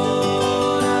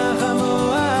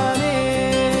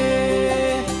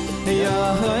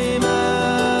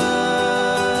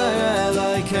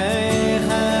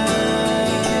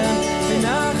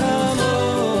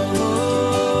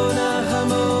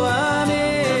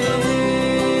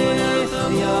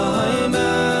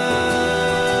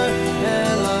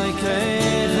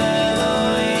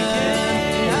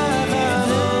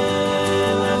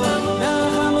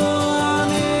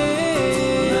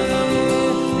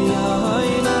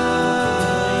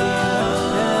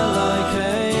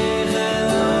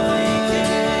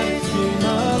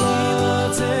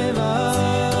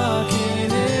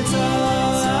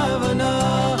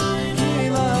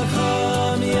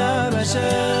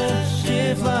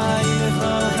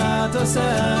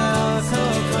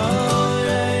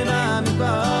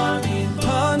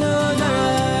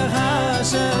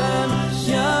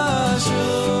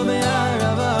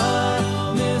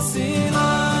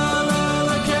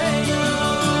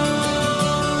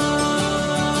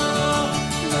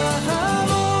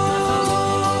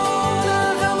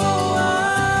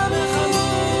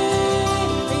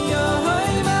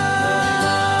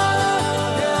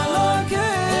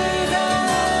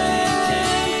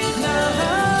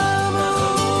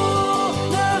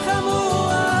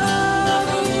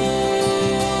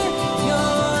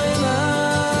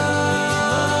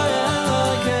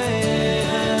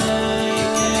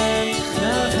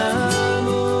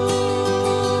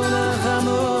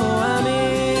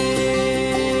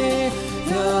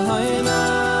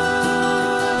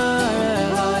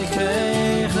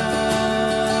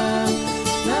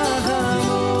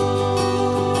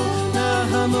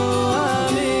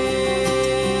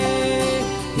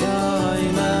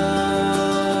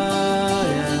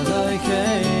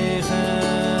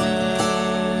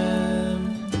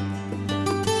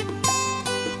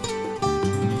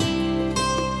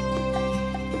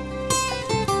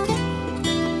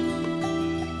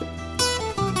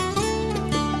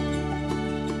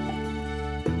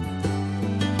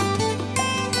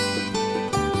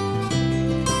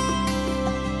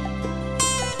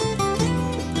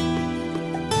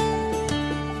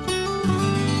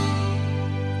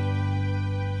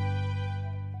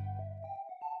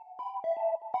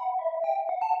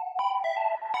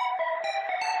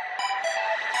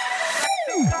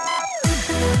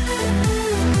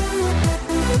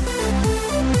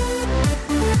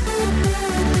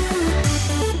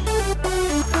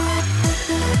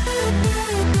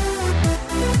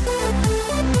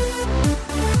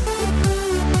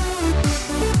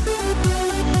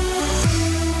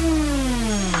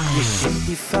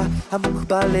שאיפה עמוק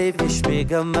בלב יש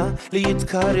מגמה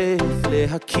להתקרב,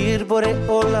 להכיר בורא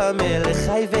עולם מלך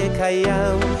חי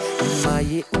וקיים. מה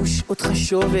ייאוש אותך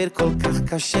שובר כל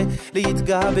כך קשה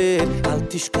להתגבר, אל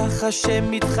תשכח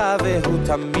השם איתך והוא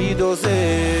תמיד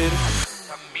עוזר,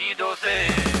 תמיד עוזר.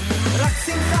 רק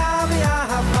שמחה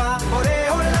ואהבה, בורא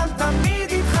עולם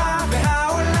תמיד איתך,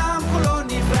 והעולם כולו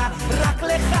נברא רק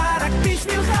לך, רק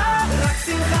בשבילך. רק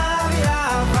שמחה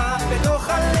ואהבה, בתוך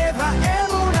הלב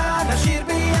האמונה, נשיר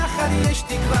ביחד יש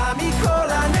תקווה מכל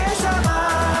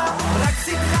הנשמה. רק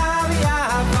שמחה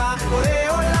ואהבה, בורא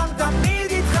עולם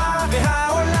תמיד איתך,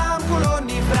 והעולם כולו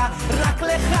נברא רק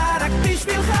לך, רק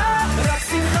בשבילך. רק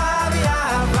שמחה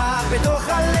ואהבה, בתוך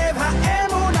הלב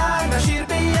האמונה, נשיר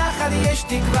ביחד יש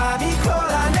תקווה מכל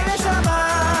הנשמה.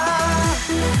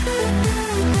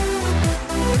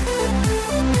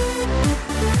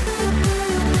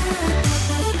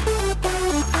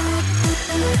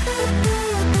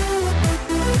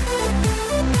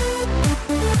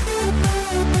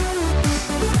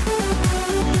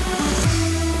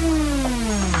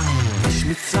 יש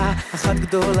מצווה אחת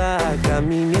גדולה,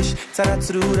 גם אם יש צרה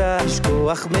צרורה,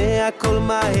 שכוח מהכל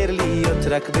מהר להיות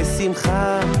רק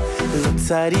בשמחה. לא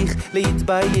צריך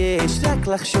להתבייש, רק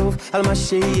לחשוב על מה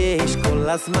שיש, כל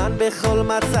הזמן בכל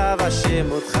מצב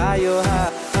השם אותך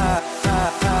יאהב.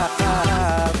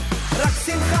 רק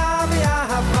שמחה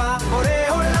ואהבה, בורא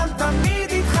עולם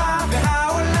תמיד איתך,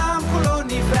 והעולם כולו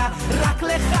נברא רק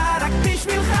לך, רק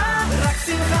בשבילך. רק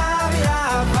שמחה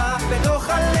ואהבה, בתוך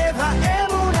הלב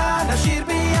האמונה, נשיר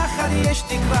ביחד יש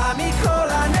תקווה מכל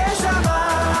הנשמה.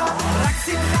 רק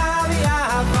שמחה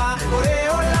ואהבה, בורא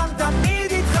עולם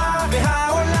תמיד איתך,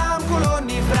 והעולם כולו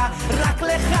נברא רק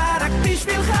לך, רק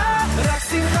בשבילך. רק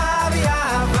שמחה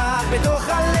ואהבה, בתוך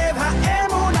הלב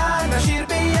האמונה, נשיר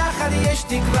ביחד יש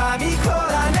תקווה מכל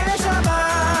הנשמה.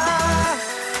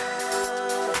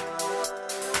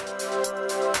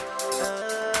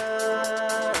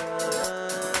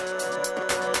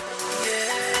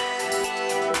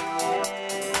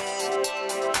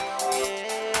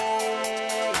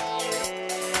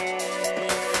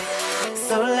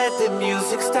 So let the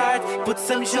music start, put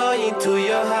some joy into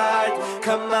your heart.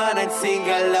 Come on and sing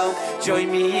along, join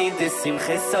me in this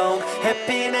Simcha song.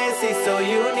 Happiness is all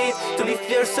you need to lift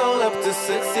your soul up to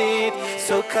succeed.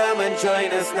 So come and join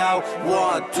us now,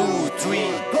 1, 2,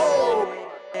 3, go!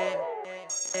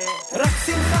 רק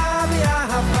שמחה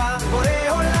ואהבה, בורא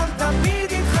עולם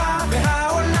תמיד איתך,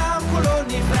 והעולם כולו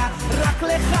נברא רק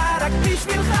לך, רק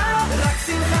בשבילך. רק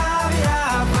שמחה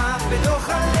ואהבה, בתוך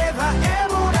הלב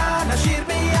האמונה, נשיר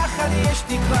ביחד יש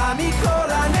תקווה מכל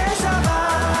הנשמה.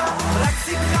 רק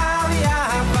שמחה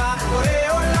ואהבה,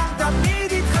 בורא עולם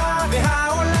תמיד איתך,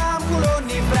 והעולם כולו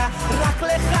נברא רק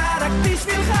לך, רק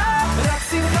בשבילך. רק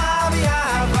שמחה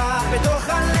ואהבה, בתוך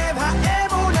הלב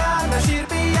האמונה, נשיר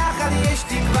ביחד יש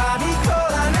תקווה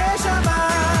מכל הנשמה.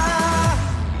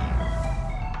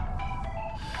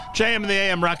 JM in the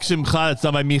AM, Rock Simcha. It's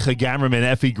done by Micha Gamerman.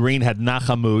 Effie Green had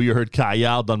Nachamu. You heard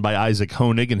Kayal, done by Isaac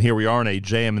Honig. And here we are on a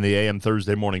JM in the AM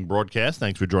Thursday morning broadcast.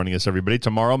 Thanks for joining us, everybody.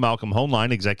 Tomorrow, Malcolm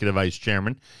Hoenlein, Executive Vice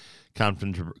Chairman,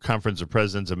 Conference of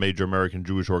Presidents of Major American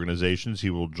Jewish Organizations. He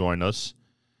will join us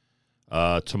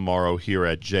tomorrow here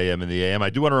at JM in the AM.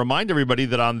 I do want to remind everybody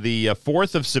that on the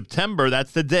 4th of September,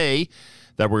 that's the day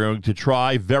that we're going to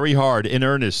try very hard, in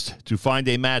earnest, to find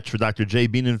a match for Dr. Jay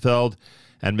Bienenfeld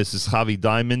and Mrs. Chavi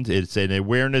Diamond. It's an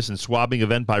awareness and swabbing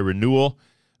event by Renewal.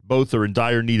 Both are in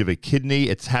dire need of a kidney.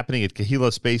 It's happening at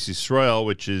Kehila Space Yisrael,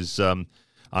 which is on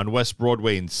West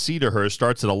Broadway in Cedarhurst.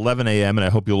 Starts at 11 a.m., and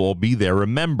I hope you'll all be there.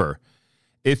 Remember,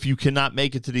 if you cannot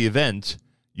make it to the event,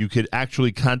 you could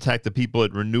actually contact the people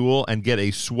at Renewal and get a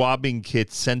swabbing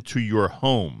kit sent to your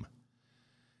home.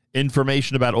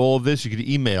 Information about all of this, you can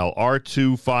email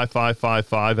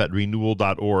r25555 at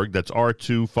renewal.org. That's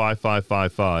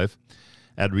r25555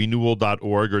 at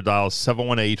renewal.org, or dial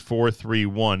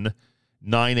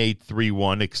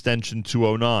 718-431-9831, extension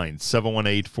 209,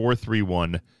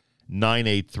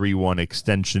 718-431-9831,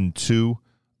 extension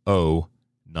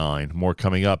 209. More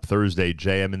coming up Thursday,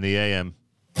 JM in the AM.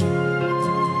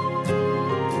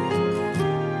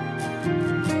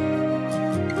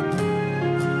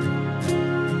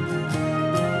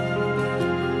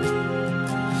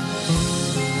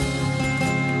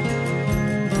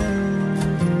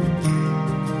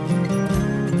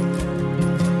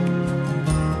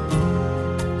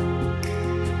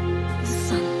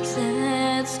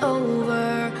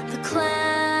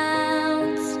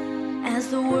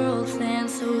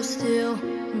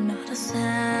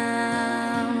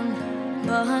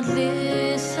 But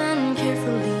listen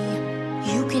carefully,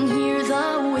 you can hear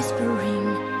the whispering,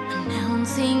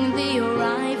 announcing the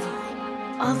arrival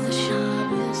of the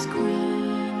Shabbos.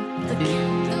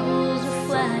 candles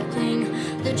reflecting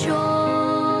the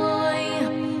joy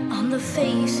on the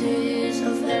faces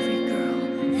of every girl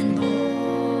and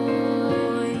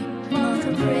boy.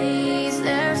 Mother prays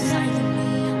there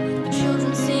silently, the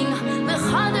children sing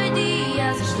Bechadadi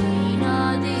as the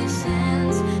Shekhinah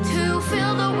descends to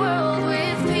fill the world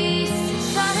with peace.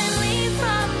 Suddenly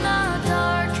from the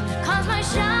dark comes my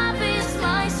Shabbos,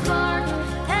 my spark,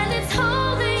 and its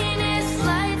holiness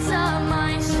lights up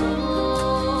my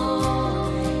soul.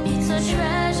 It's a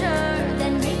treasure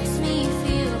that makes me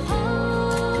feel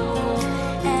whole,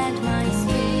 and my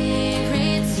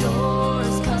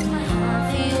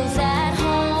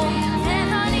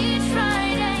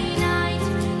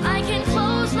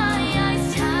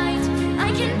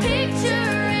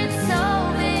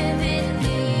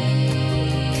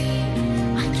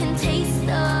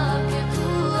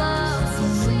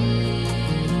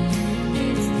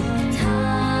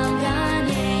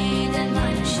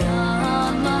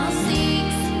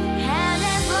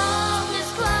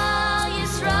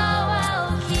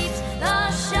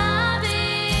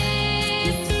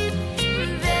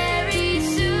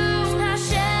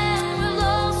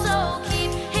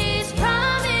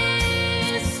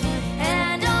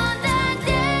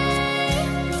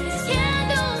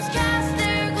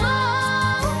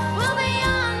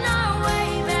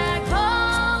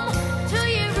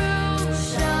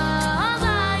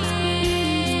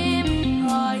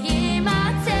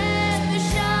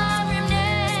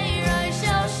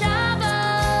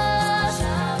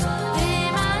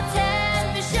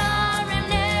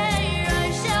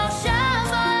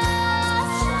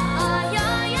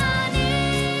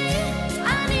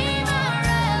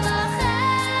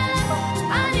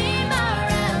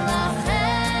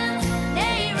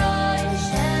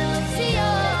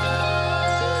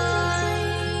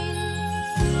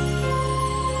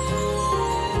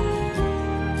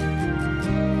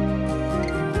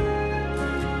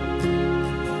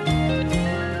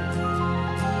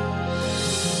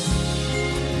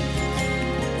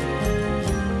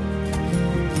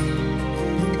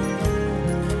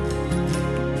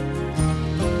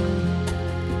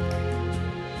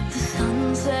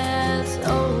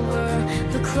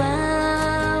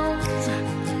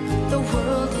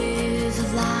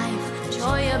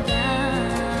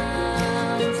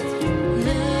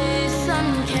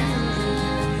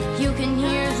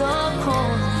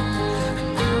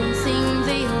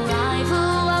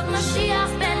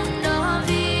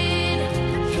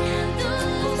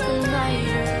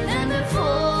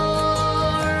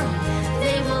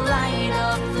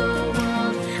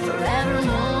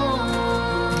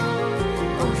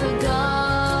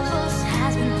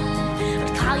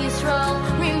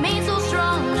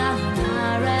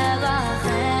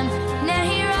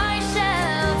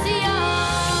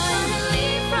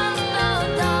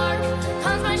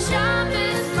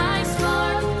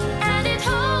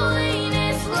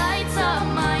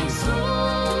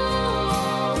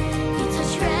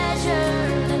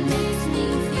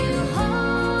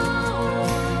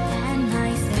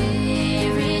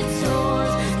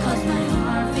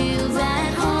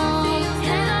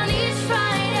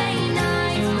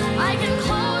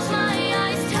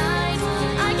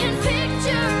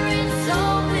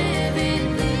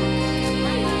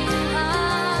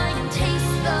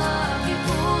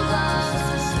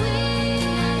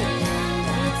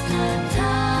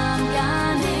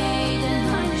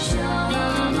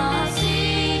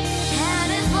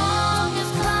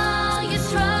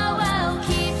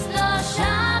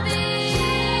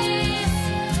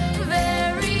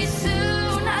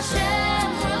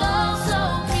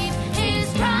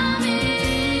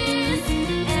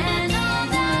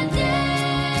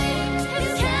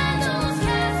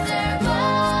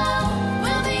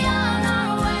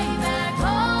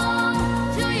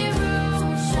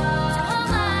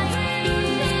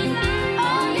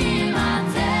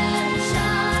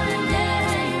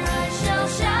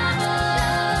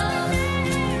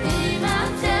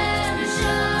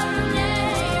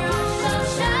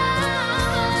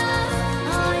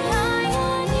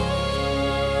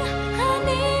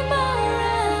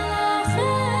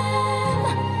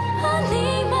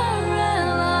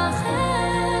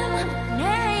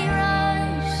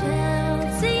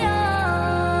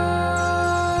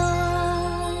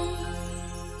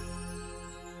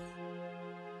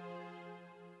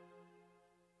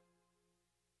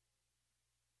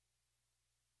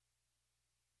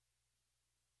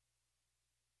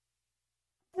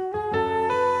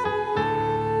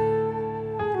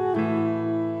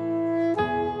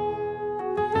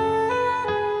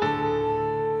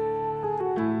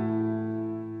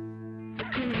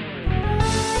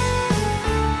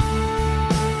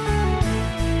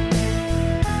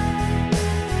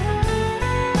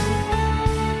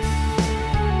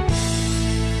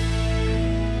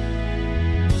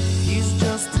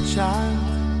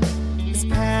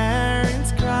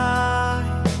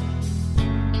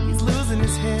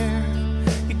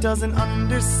doesn't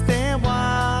understand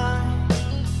why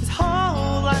his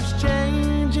whole life's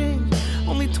changing.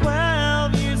 Only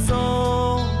 12 years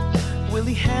old. Will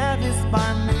he have his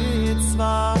bar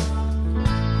mitzvah?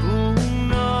 Who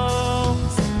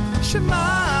knows?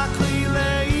 Shema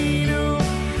Klileinu,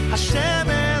 Hashem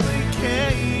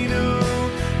Elokeinu,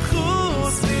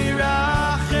 Chus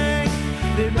Virachim,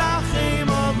 Virachim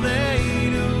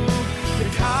Aleinu,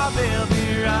 V'kabel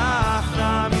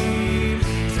Virachim,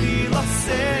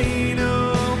 Tfiloseinu,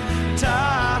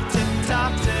 Tate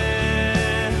Tate,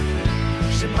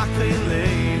 Shema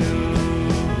Klileinu.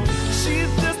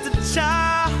 She's just a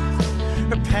child,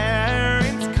 her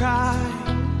parents cry.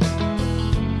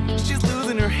 She's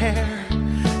losing her hair,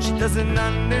 she doesn't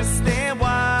understand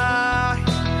why.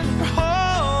 Her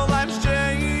whole life's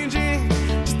changing,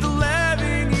 just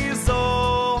 11 years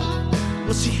old.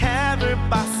 Will she have her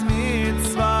bas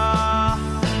mitzvah?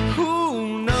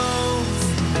 Who knows?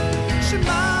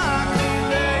 Shema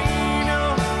Klileinu,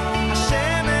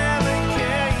 Hashem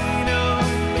Elokeinu,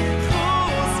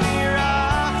 Chus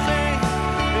Virachim,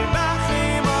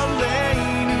 Virachim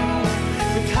Aleinu,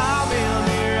 V'kabel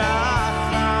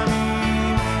Virachim,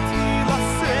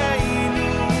 Tfiloseinu,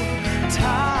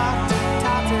 Tate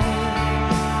Tate,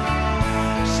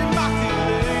 Shema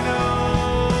Klileinu.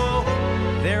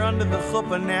 They're under the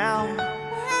chuppah now,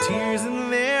 tears in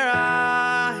their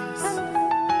eyes,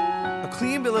 a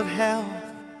clean bill of health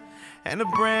and a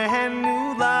brand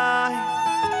new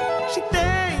life. She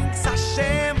thanks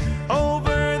Hashem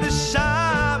over the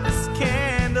Shabbos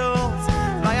candles.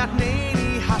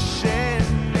 Vayatnei Hashem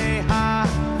neha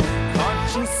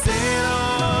konchinseno.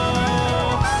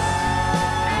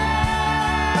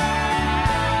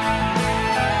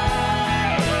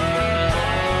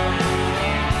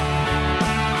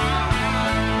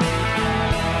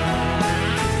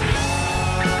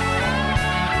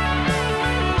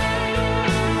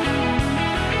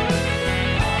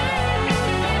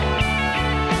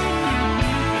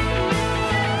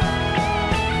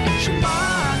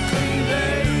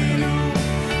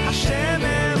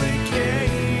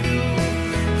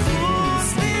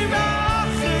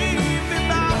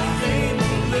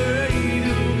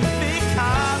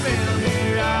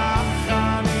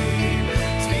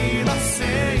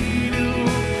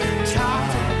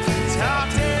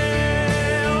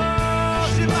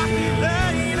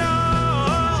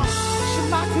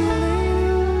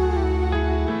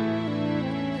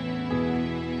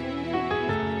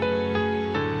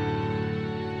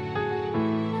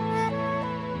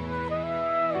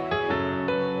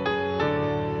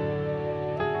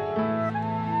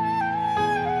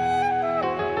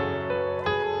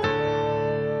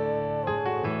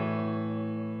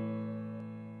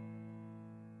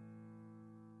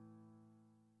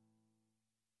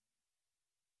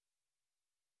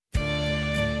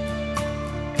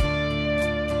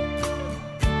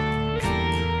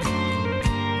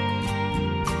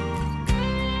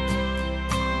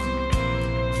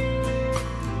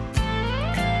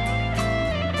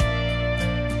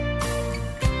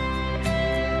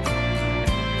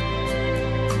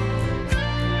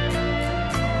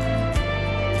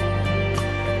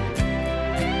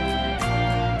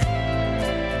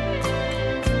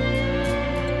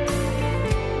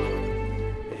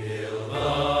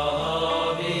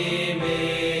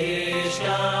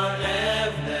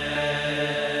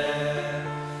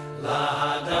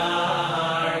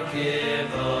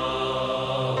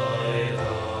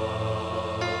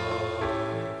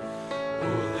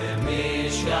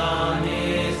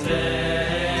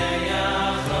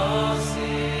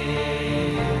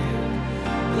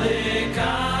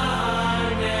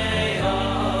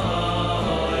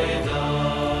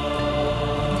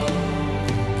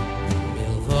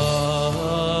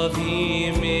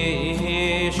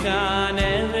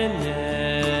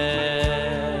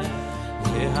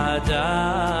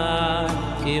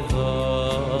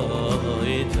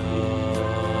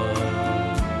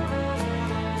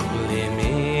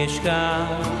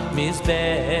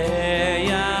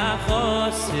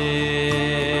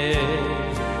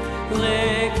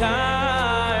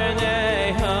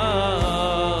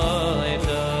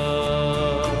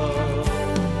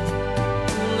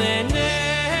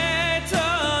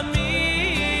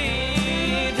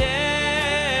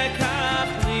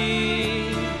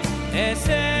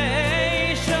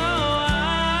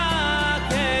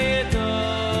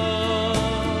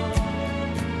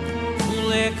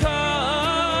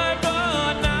 Lekar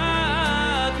bona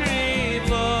kri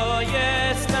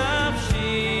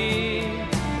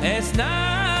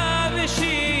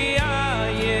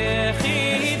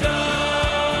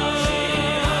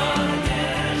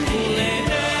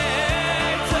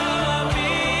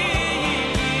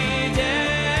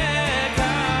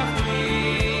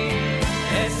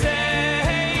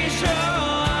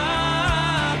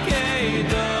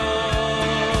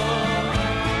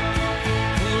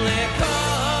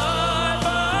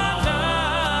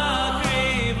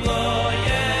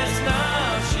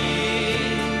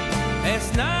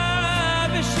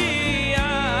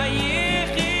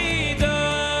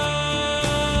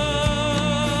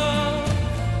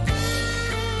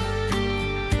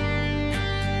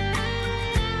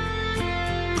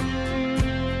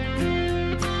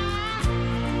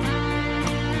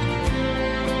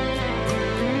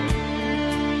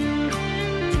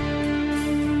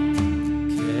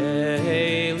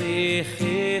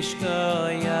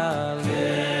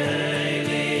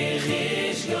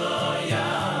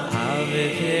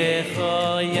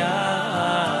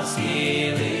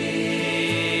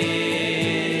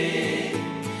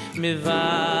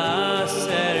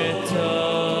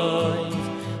Mivasertoi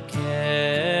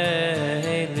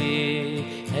Keili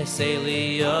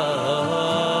Eselio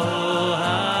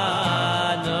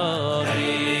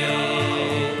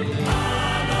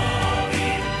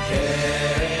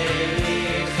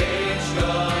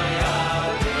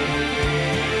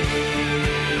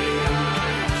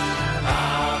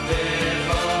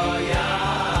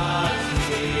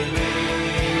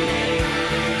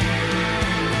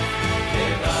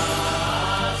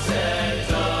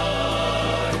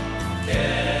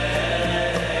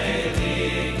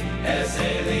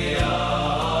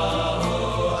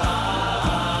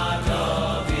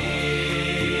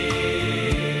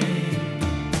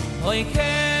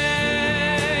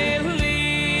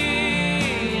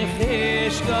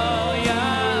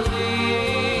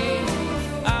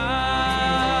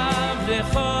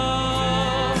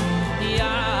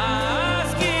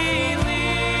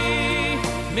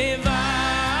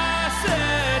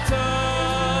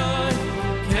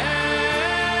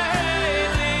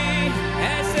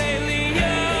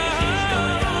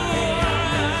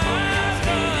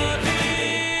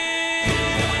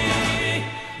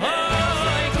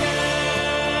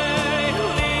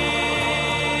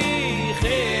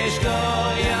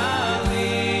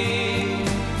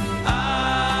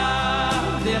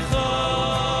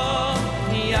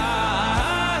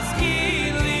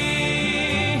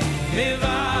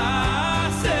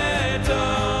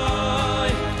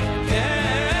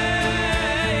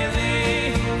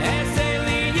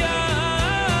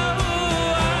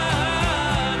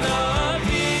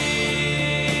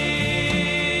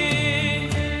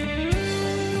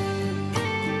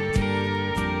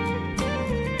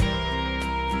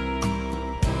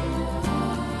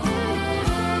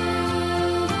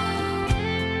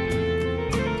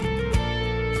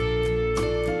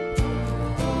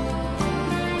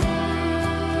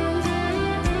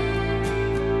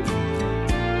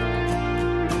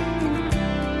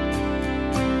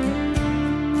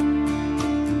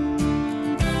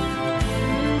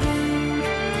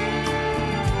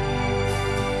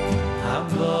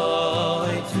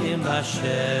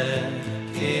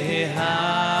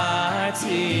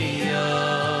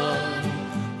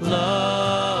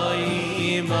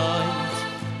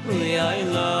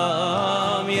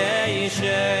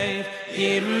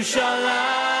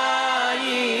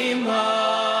Yerushalayim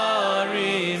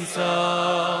harim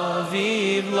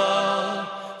saviv lo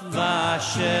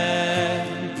v'Hashem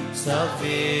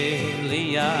saviv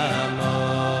liyamo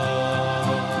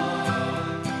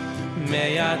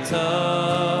meyato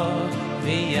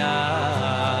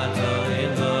v'yado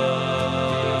elo.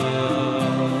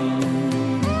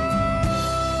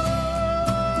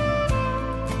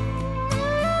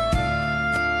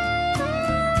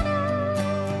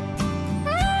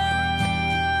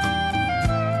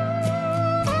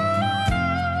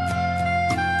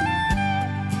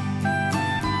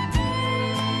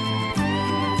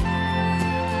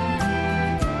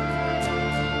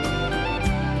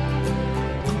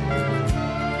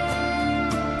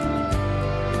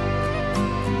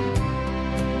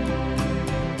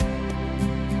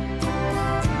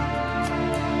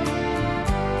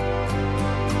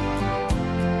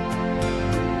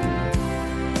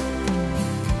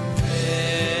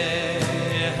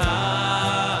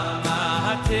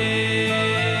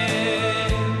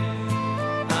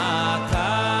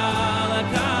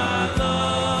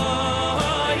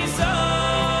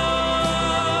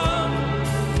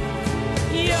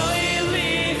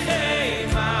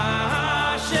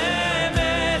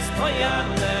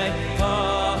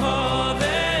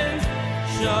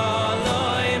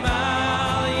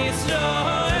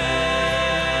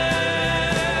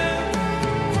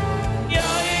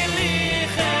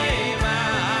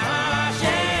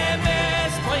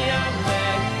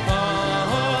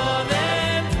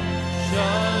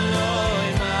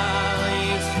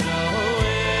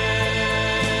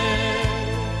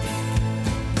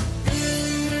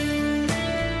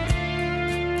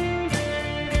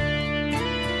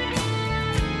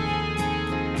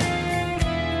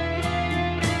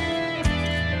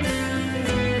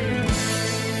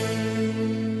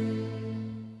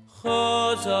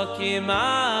 Zokim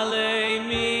alei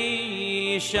mi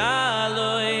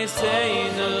shaloi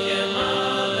seinu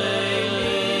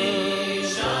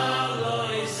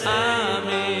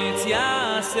Amit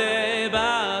yase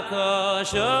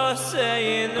bakosho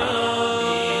seinu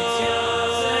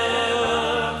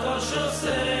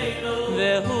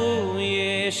Vehu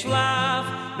yishlach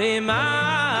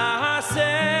b'maaseh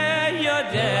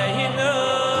yodeinu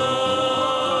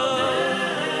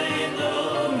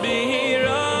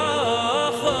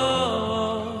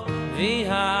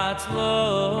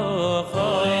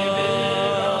V'hatzlocho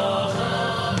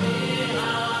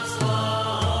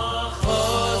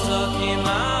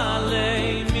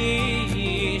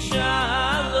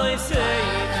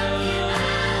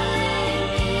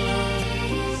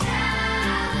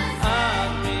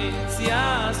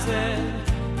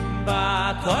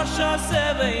Bakosha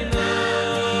Seveinu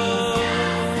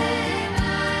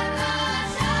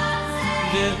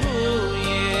Dehu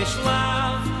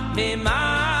Yishlav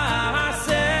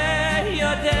B'maase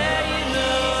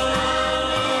Yodeinu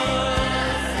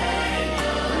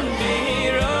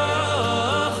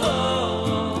B'hirocho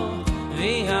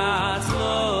V'hatzlocho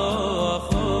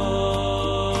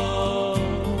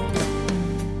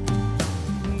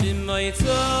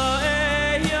B'moitzo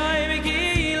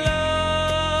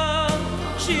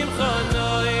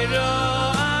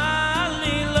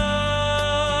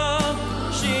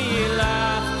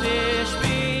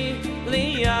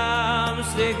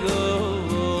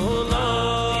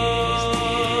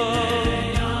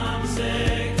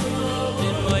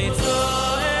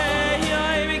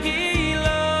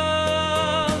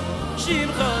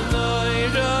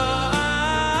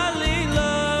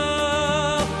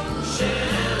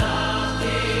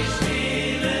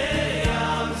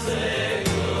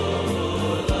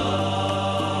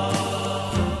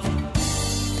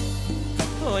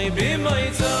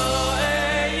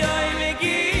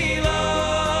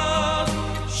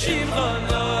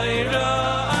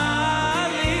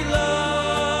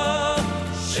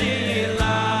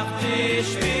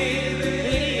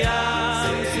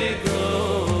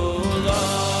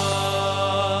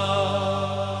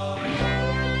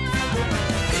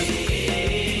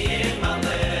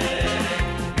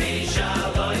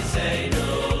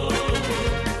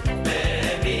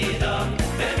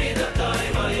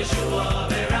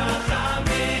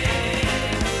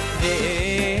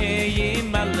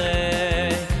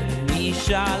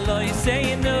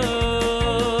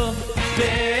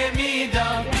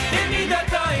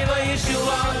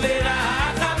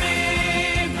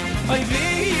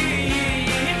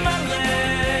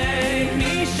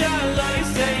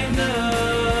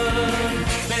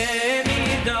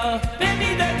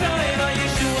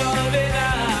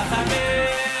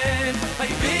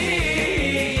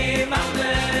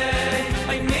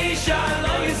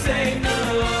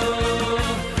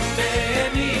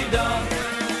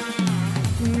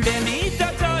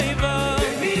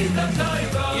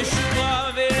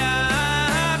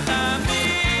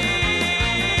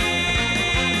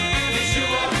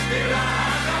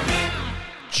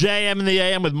JM in the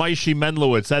AM with Maishi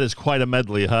Menlowitz. That is quite a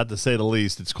medley, to say the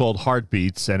least. It's called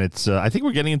Heartbeats, and it's I think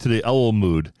we're getting into the Elul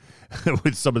mood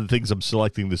with some of the things I'm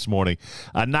selecting this morning.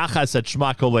 Nachas at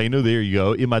Shema Koleinu, there you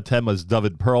go. Imatema's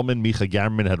David Perlman. Micha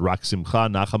Gamerman had Rak Simcha.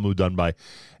 Nachamu done by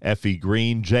Effie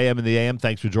Green. JM in the AM,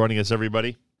 thanks for joining us,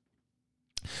 everybody.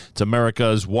 It's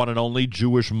America's one and only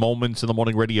Jewish Moments in the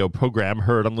Morning radio program,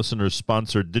 heard on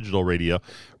listeners-sponsored digital radio.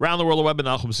 Around the world, the web at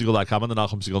NachumSegal.com, on the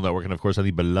Nachum Segal Network, and, of course, on the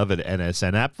beloved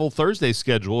NSN app. Full Thursday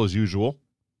schedule, as usual,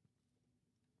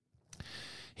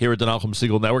 here at the Nachum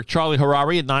Segal Network. Charlie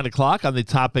Harari at 9 o'clock on the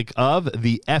topic of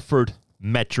the effort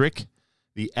metric.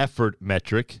 The effort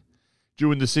metric.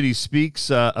 Jew in the City speaks.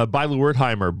 Bailu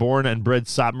Wertheimer, born and bred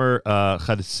Satmar,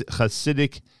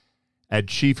 Hasidic, and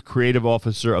Chief Creative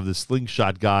Officer of the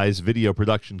Slingshot Guys video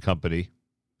production company.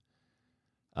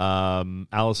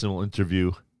 Allison will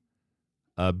interview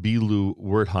Bailu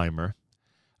Wertheimer.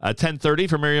 10:30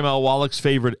 for Miriam L. Wallach's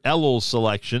favorite Elul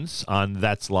selections on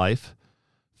That's Life.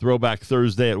 Throwback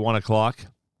Thursday at 1 o'clock,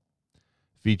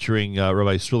 featuring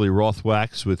Rabbi Srilly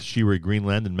Rothwax with Shira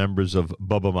Greenland and members of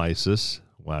Bubba Mises.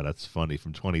 Wow, that's funny,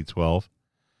 from 2012.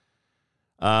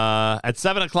 At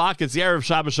 7 o'clock, it's the Erev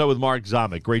Shabbos Show with Mark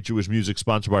Zamek. Great Jewish music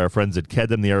sponsored by our friends at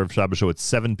Kedem. The Erev Shabbos Show at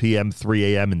 7 p.m.,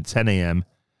 3 a.m., and 10 a.m.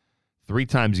 3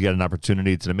 times you get an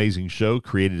opportunity. It's an amazing show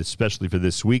created especially for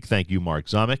this week. Thank you, Mark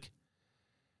Zamek.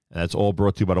 And that's all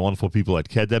brought to you by the wonderful people at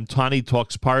Kedem. Tani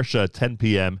Talks Parsha at 10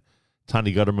 p.m.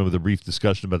 Tani Gutterman with a brief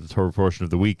discussion about the Torah portion of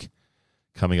the week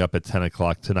coming up at 10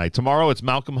 o'clock tonight. Tomorrow, it's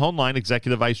Malcolm Hoenlein,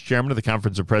 Executive Vice Chairman of the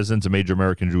Conference of Presidents of Major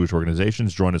American Jewish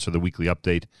Organizations. Join us for the weekly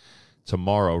update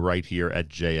tomorrow right here at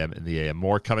JM in the AM.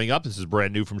 More coming up. This is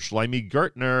brand new from Shlomi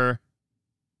Gertner.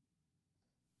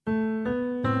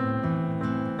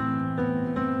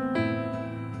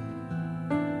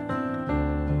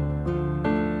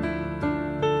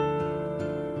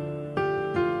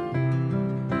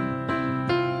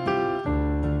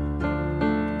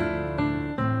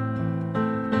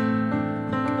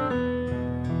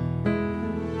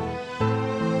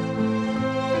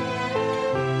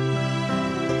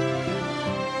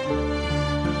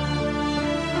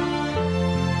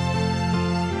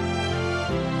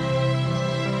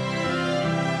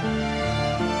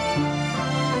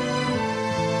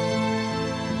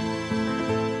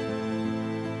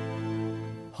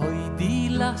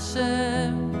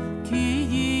 Hashem,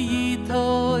 ki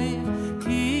yitoiv,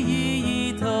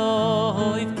 ki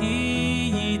yitoiv, ki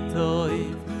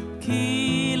yitoiv,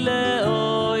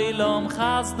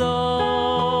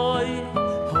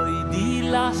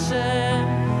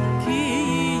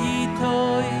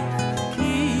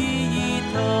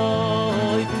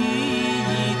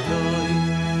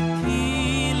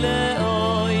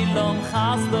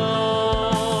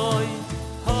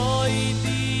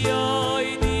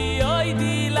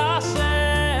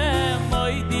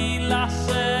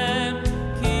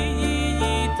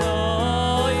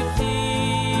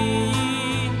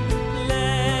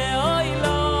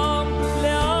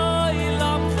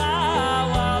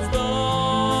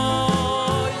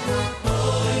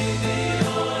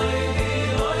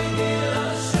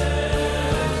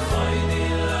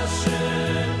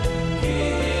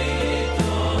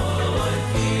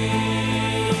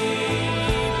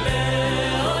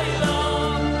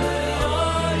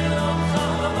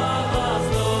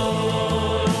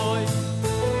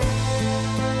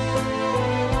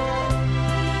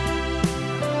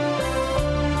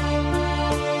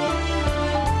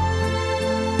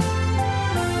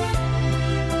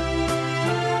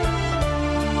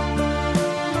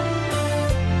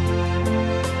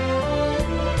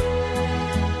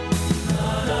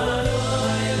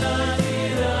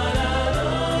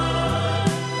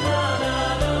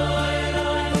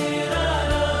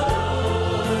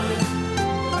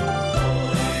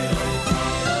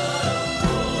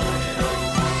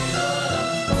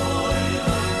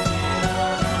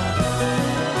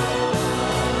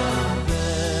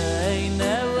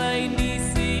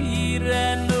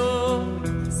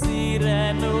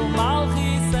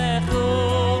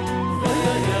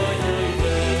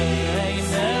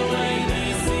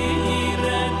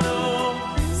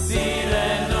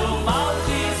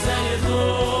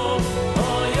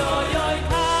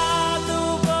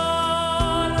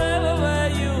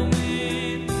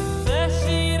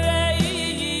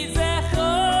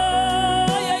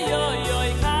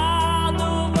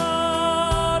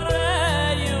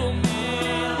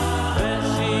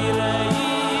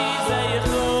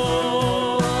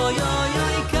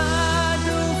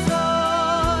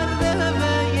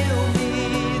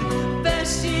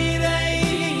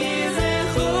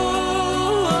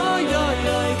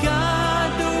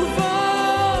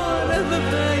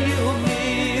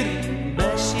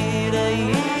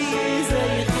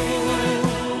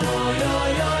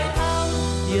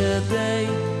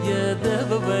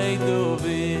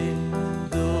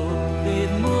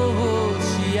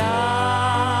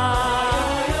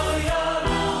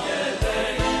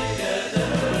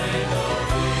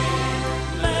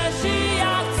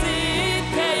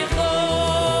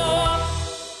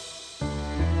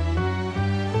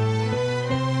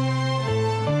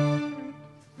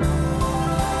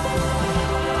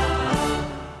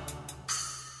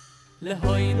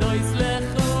 Lehoy dois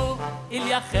lecho il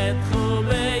yachetchu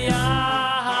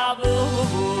beyavu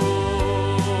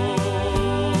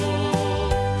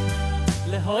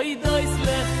Lehoy dois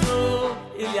lecho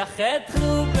il yachetchu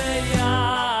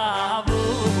beyavu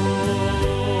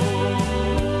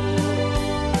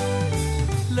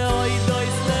Lehoy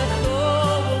dois lecho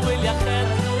il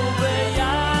yachetchu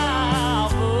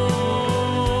beyavu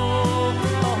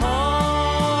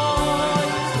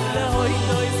Lehoy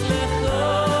dois lecho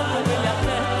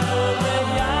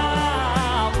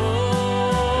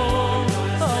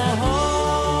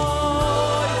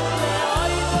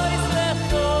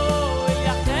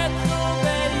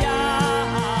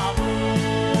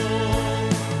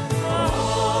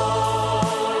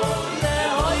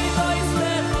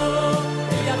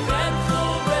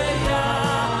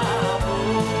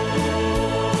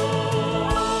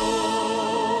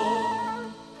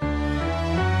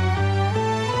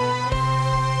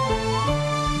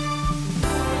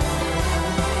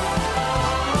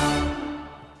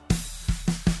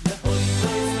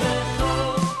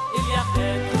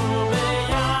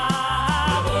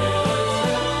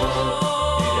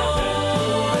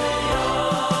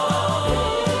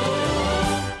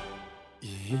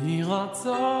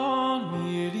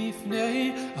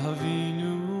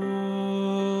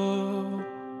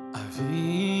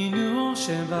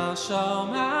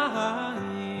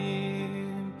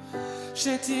בשמיים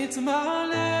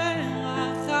שתתמלא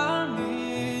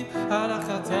רחמים על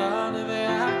החתן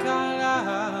והכלה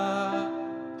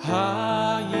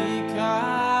היקרים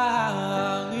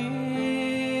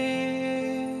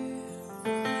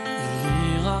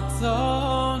יהי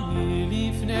רצון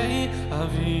לפני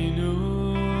אבינו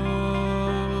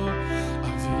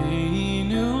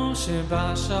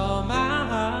שבשמיים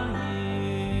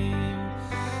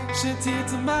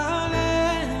שתתמלא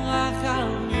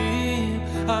רחמים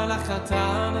על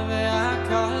החתן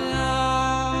והכלה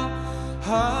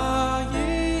היקרים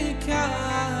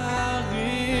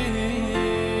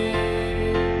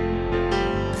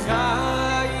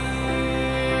חיים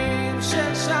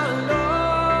של שלום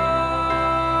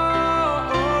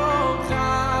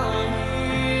חיים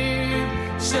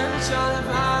של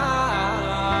שלווה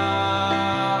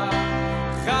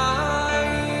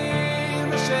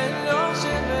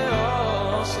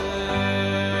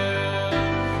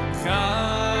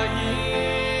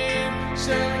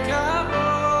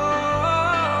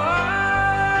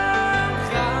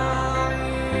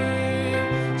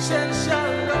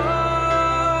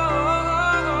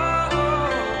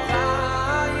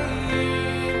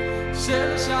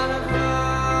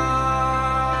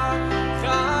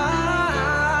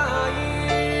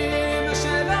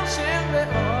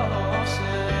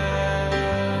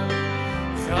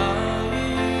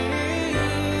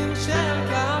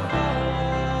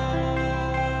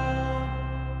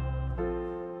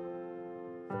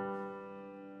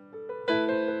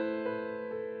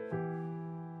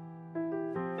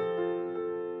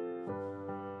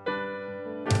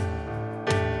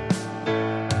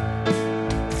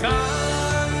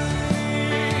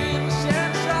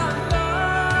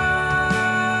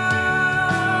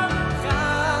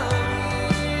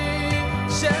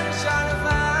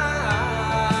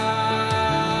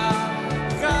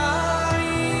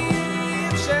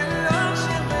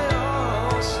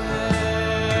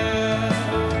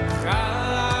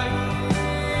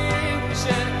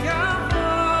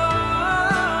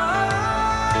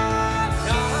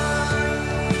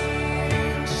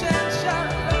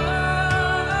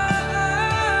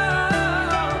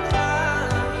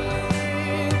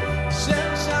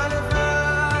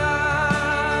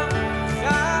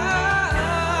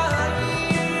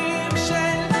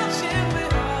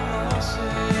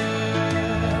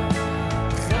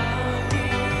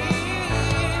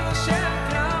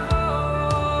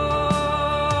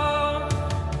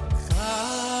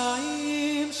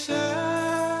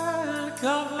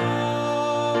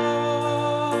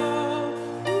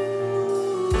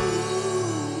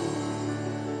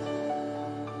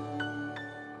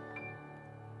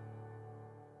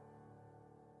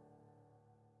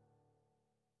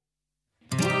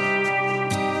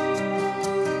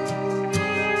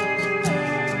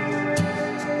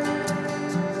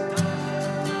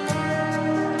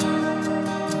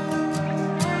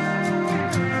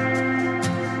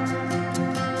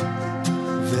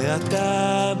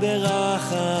ואתה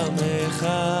ברחמך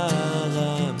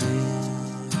רבים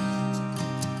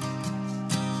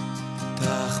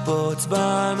תחפוץ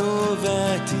בנו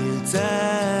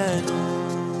ותרצנו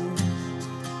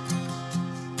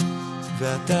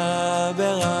ואתה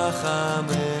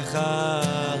ברחמך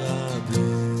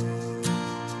רבים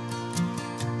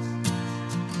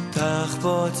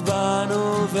תחפוץ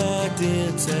בנו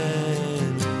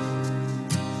ותרצנו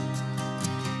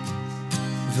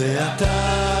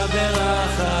ואתה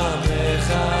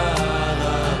ברחמך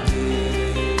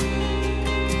רבים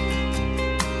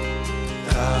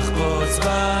תחפוץ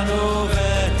בנו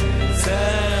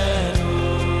ותרצנו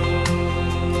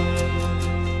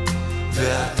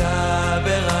ואתה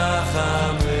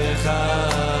ברחמך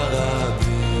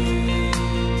רבים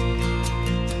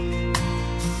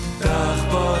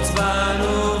תחפוץ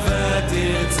בנו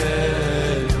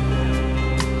ותרצנו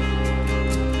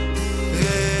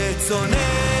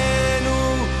רצוננו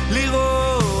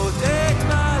לראות את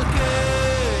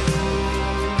מלכנו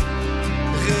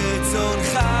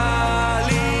רצונך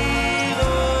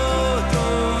לראות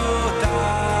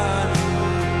אותנו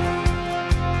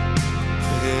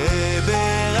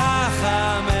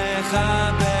ברחמך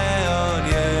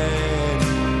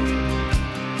בעוניינו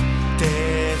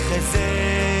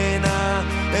תחזינה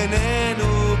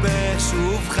עינינו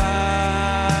בשובך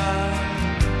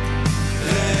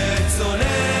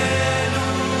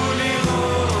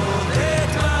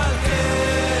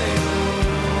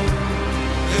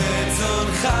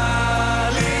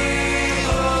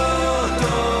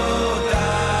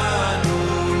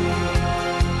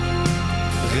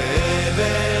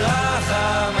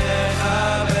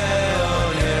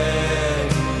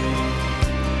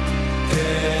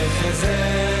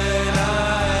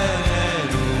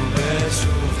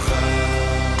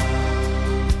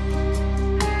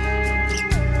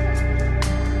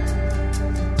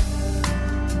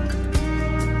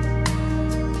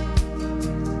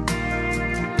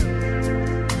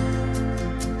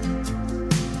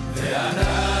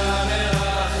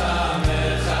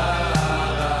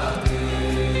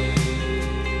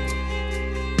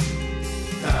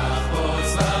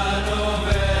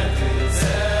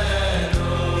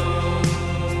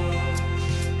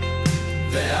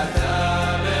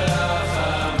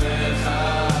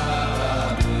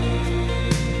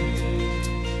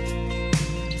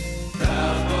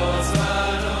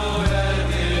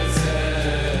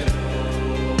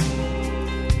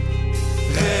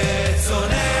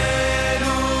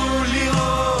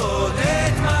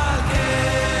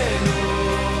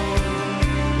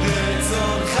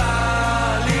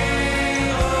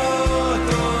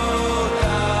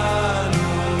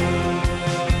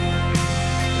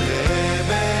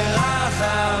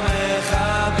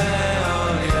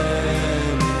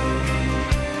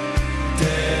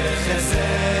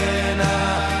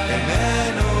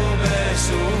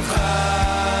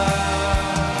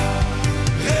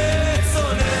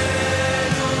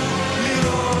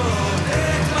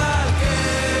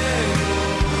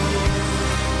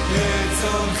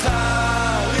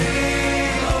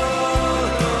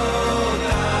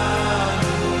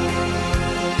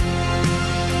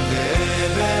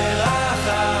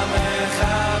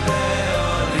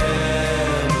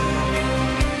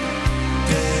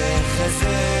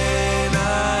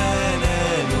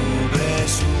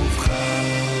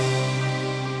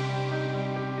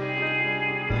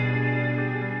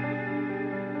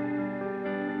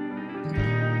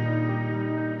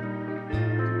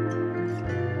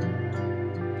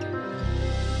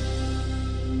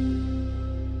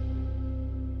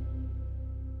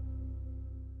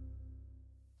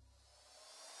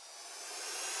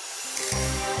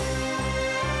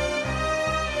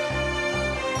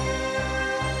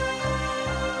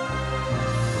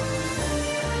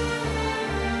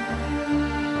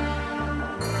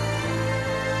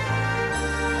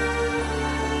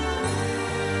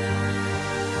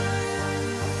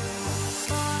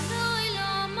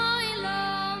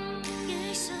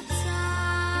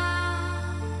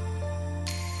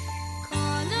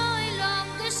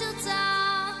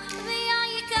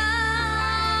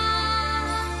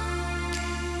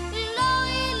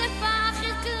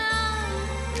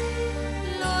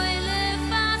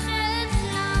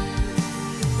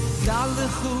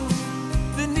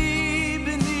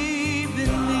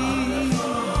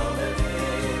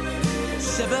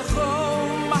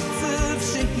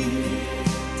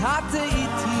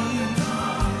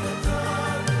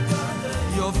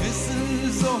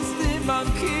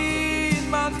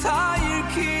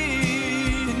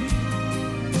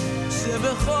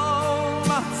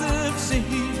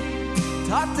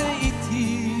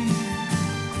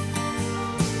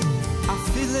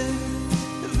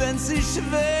wenn sie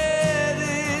schwer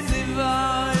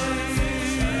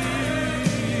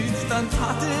dann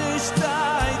tat ich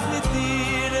Zeit mit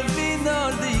dir wie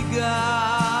nur die Geist.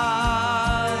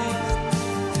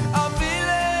 Am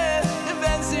Wille,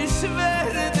 wenn sie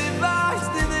schwer, die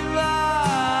weißt, die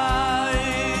weiß.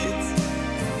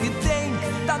 Gedenk,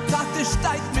 dann tat ich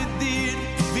Zeit mit dir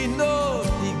wie nur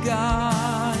die Geist.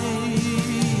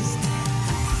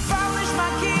 Fall ich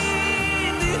mein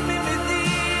Kind, ich bin mit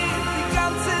dir, die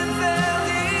ganze Welt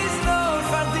ist nur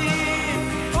für dich.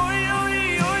 Ui, ui,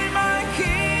 ui, mein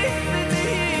Kind, bin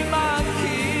ich mein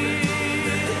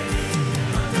Kind.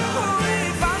 Ui,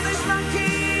 fall ich mein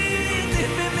Kind,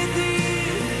 ich bin mit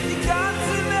dir, die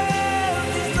ganze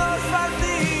Welt ist nur für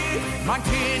dich. Mein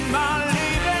Kind, mein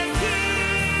liebes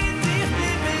Kind, ich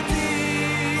bin mit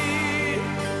dir.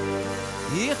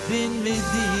 Ich bin mit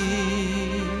dir.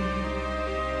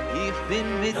 Ich bin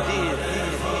mit dir.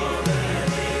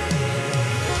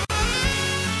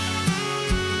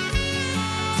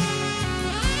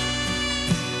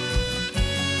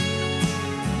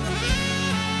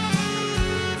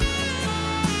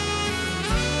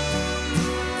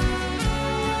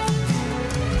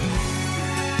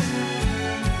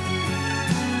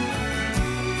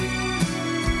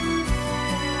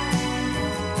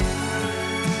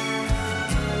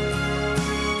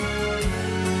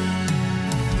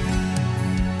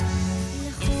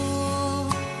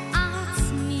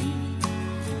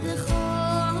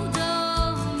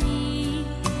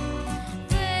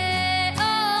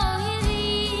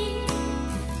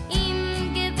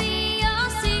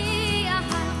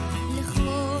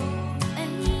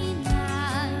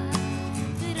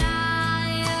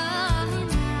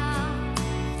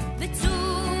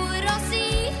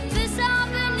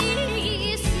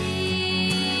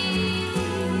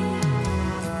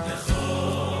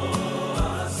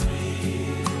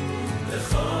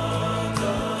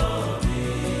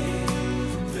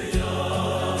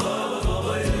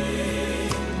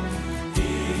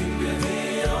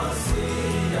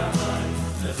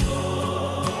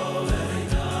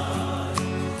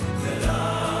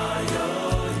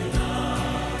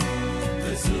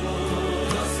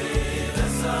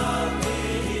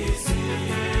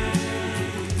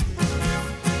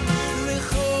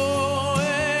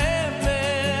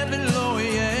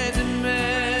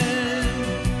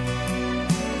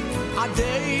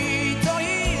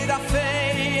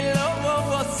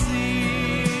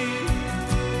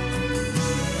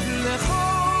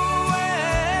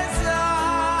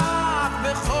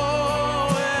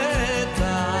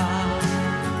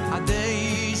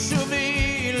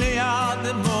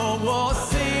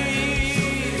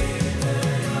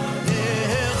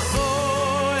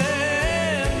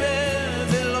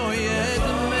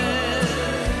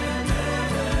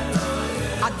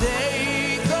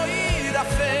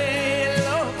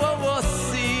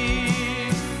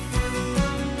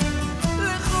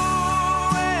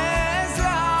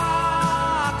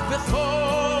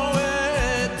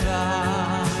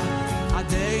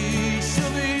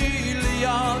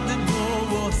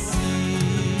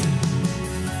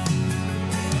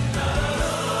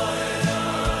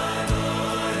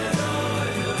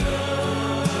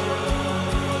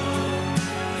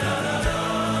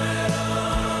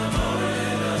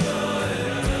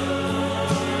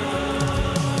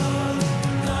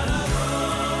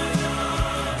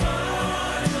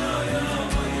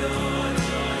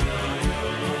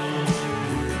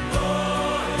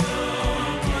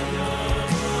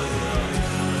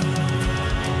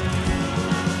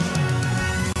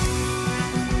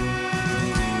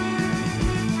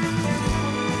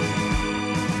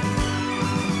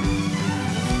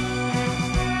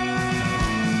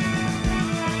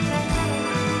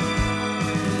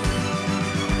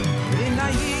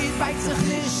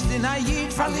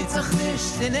 Verliert sich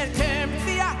nicht, denn kämpft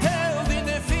wie ein Held in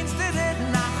der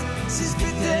finsteren Nacht. Es ist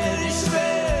bitter, ich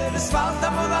schwör, es fällt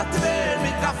einmal ein Twer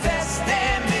mit der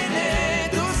festen Minne.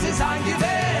 Du siehst ein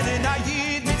Gewehr in der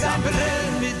Jid mit seinem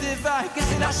Brenn, mit der Weike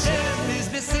in der Schirm,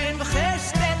 ist bis in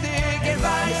beständig,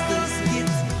 weißt du's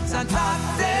gibt. Sein Tag,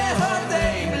 der hat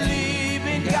dem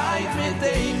Lieben, geht mit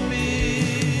dem mit.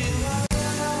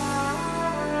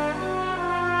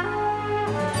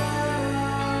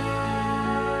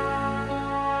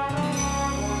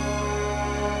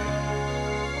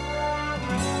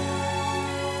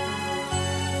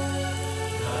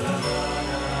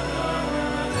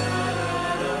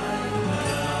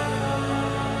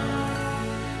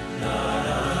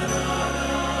 Na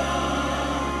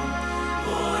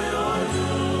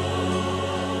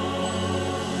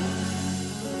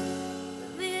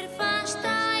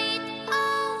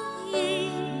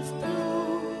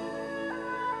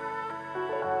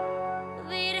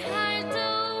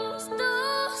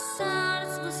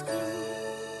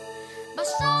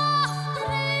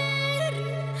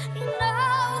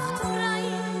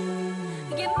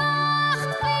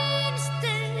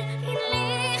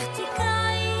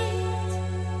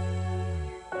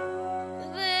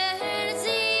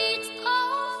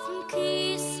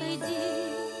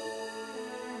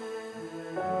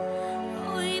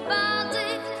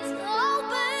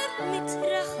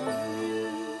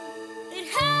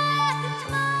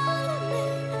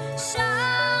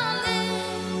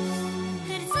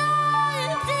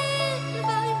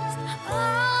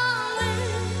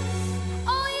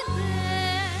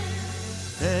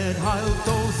halt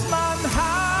aus mein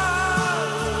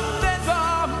Hart, wenn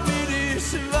war mir ist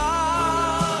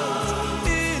schwarz,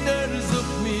 in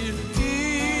sucht mir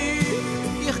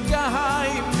ich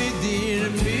geheim mit dir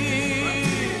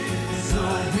mit, so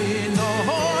wie noch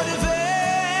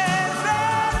wer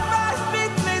weiß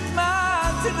mit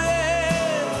Matre,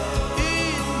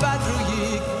 in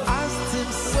Badruik, als zum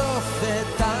Sofet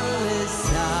alles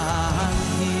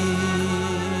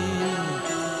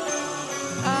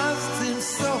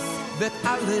wird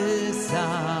alles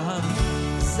am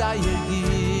sei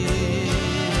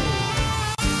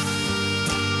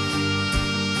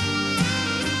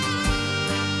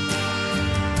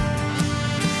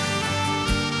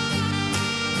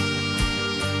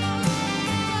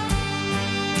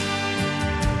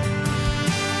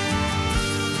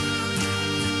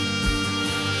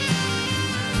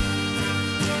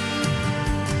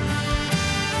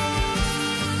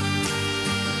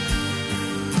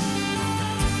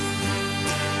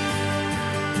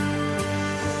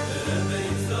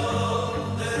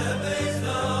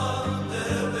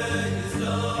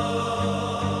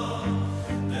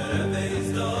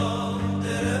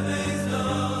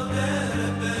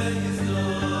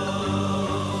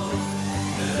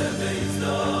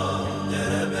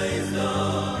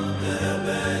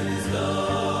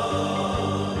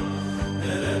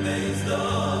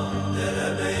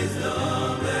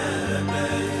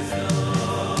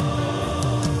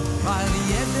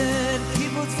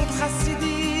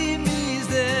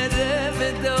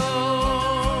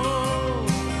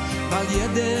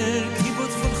jeder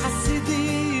Kibbutz von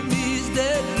Chassidim ist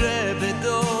der Rebbe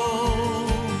do.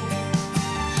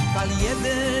 Weil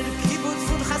jeder Kibbutz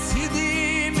von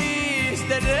Chassidim ist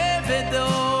der Rebbe do.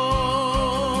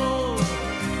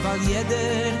 Weil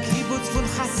jeder Kibbutz von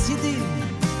Chassidim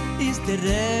ist der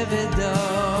Rebbe do.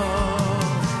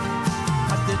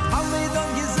 Hat der Talmud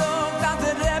dann gesagt, dass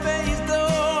der Rebbe ist do,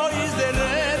 ist der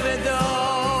Rebbe do.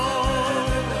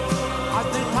 Hat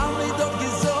der Talmud dann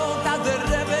gesagt, dass der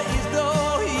Rebbe ist do,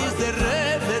 ist der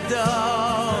Rebbe do.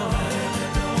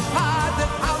 Hat der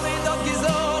Talmud dann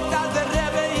gesagt, dass der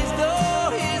Rebbe ist do,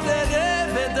 ist der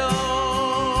Rebbe do.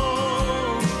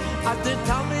 Hat der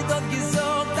Talmud dann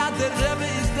gesagt, dass der Rebbe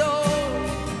ist do,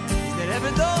 ist der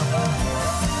Rebbe do.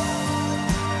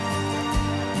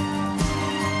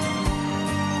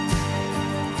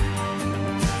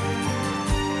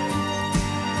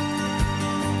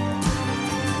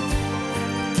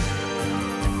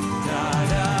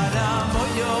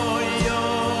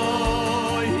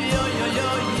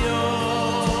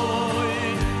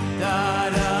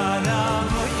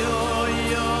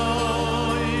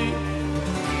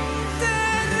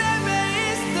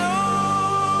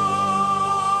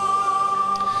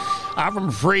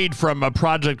 Avram Fried from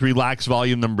Project Relax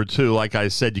Volume Number 2. Like I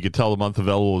said, you could tell the month of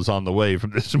Elul is on the way from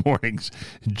this morning's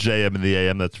JM in the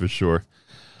AM, that's for sure.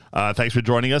 Thanks for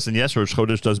joining us. And yes, Rosh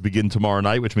Chodesh does begin tomorrow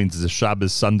night, which means it's a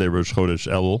Shabbos Sunday Rosh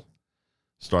Chodesh Elul.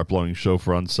 Start blowing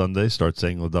shofar on Sunday. Start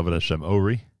saying L'David Hashem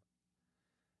Ori.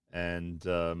 And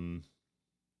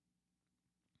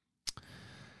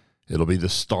it'll be the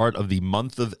start of the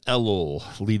month of Elul,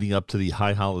 leading up to the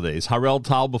high holidays. Harel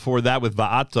Tal before that with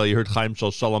Va'ata. You heard Chaim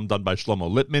Shel Shalom done by Shlomo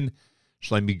Lippman.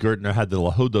 Shlomi Gertner had the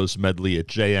Lahodos medley at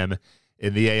JM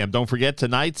in the AM. Don't forget,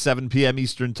 tonight, 7 p.m.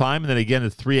 Eastern Time, and then again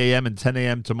at 3 a.m. and 10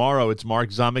 a.m. tomorrow, it's Mark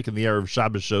Zamek and the Erev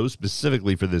Shabbos show,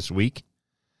 specifically for this week.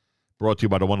 Brought to you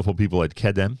by the wonderful people at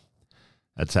Kedem.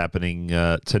 That's happening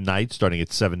tonight, starting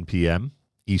at 7 p.m.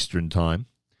 Eastern Time.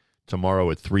 Tomorrow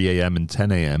at 3 a.m. and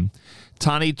 10 a.m.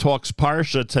 Tani talks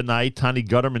Parsha tonight. Tani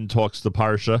Gutterman talks the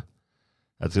Parsha.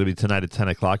 That's going to be tonight at 10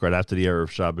 o'clock, right after the Erev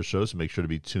Shabbos show, so make sure to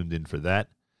be tuned in for that.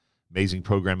 Amazing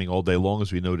programming all day long,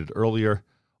 as we noted earlier,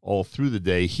 all through the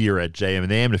day here at JM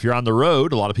and AM. And if you're on the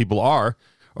road, a lot of people are,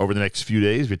 over the next few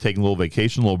days, if you're taking a little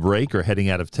vacation, a little break, or heading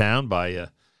out of town by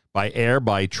air,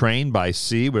 by train, by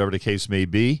sea, whatever the case may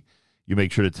be, you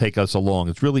make sure to take us along.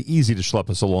 It's really easy to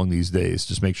schlep us along these days.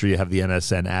 Just make sure you have the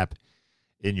NSN app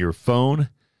in your phone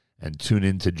and tune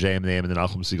in to JM and AM and the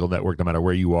Nachum Segal Network, no matter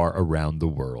where you are around the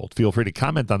world. Feel free to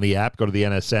comment on the app. Go to the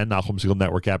NSN, Nachum Segal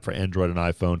Network app for Android and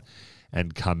iPhone,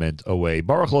 and comment away.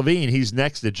 Baruch Levine, he's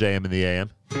next at JM and the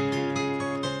AM.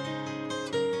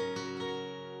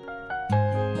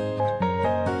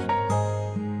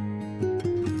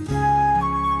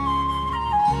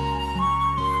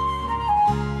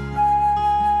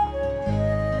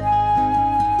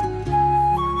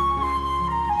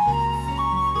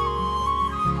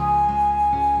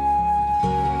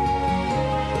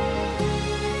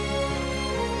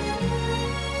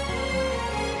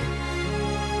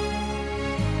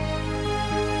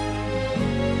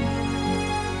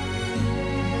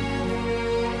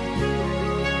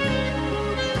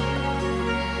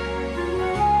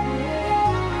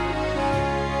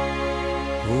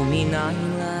 ומניין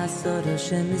לעשות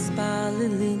השם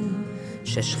מספללים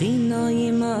ששכינה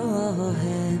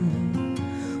עמהם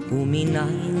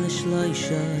ומניין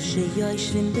לשלושה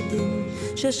שיושבים בדין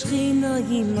ששכינה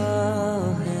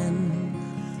עמהם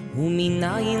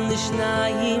ומניין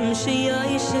לשניים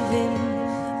שיושבים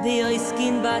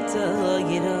ויועסקין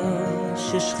בתוירה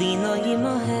ששכינה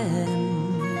עמהם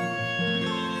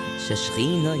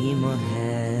ששכינה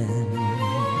עמהם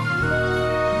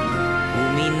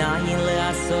ומניין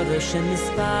לעשות השם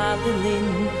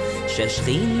מספללים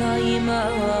ששכינה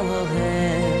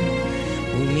עמהם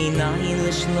ומניין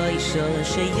לשלושה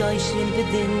שיושבים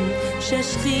בדין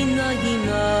ששכינה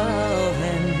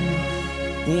עמהם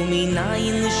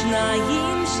ומניין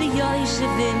לשניים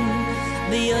שיושבים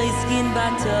ויועסקין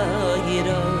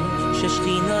בתוירה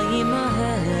ששכינה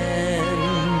עמהם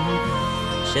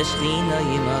ששכינה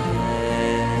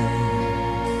עמהם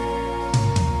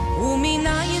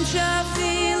ומניין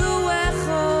שאפילו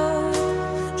אחד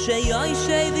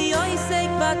שיושב ויועסק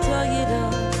בתוירה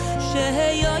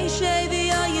שיושב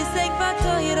ויועסק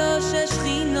בתוירה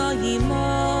ששכינה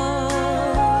עמו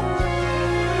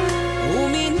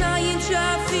ומניין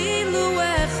שאפילו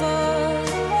אחד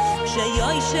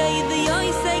שיושב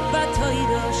ויועסק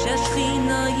בתוירה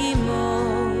ששכינה עמו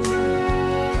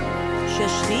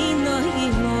ששכינה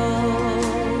עמו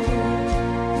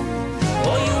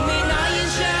אוי ומניין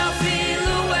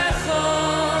שאפילו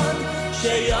אחד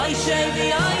שיושב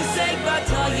ויועסק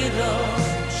בתוירה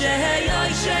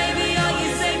שיושב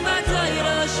ויועסק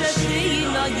בתוירה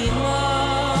ששכינה עמו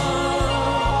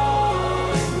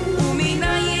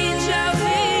ומניין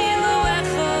שאפילו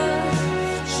אחד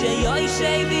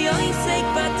שיושב ויועסק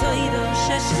בתוירה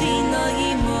ששכינה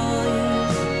עמו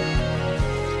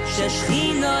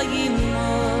ששכינה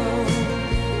עמו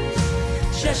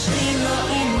ששכינה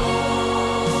עמו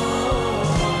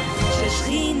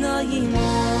ששכינה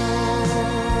עמו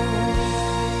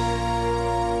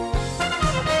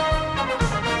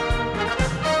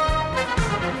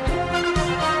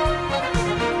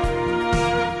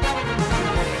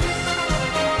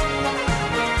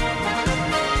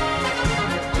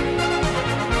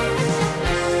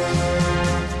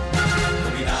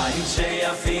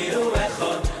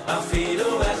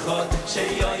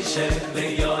שיושב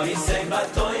ויועסק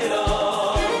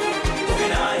בתוירה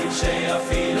וביניים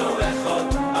שאפילו אחד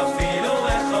אפילו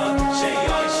אחד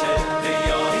שיושב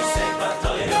ויועסק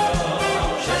בתוירה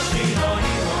ששכינה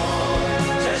עמו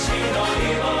ששכינה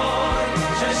עמו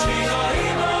ששכינה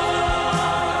עמו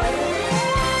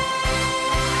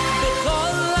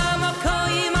בכל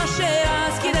המקום אשר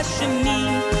אזכיר את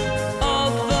שמי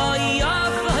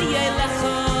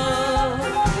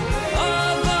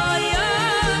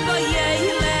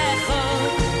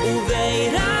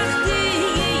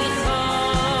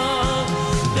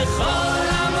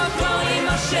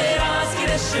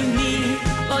שמי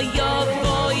אוי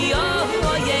אוי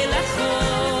אוי לך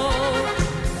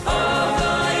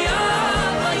אוי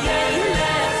אוי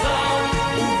לך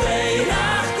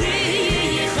וברכתי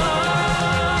לך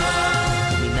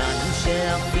מינן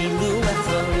שאפילו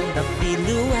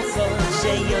אחד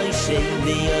שיושב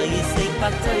ויועסק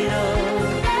בתוירה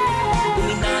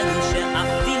ומינן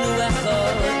שאפילו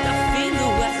אחד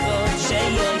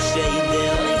שיושב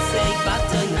ויועסק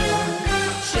בתוירה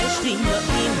ששכינה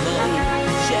עמוי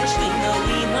ששכינה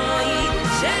עמוי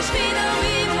ששכינה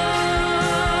עמוי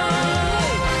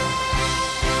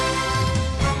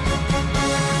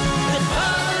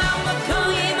בכל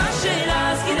המקום אשר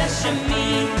אזכיר את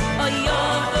שמי אוי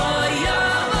אוי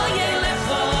אוי לך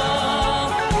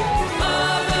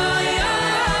אוי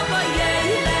אוי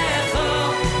לך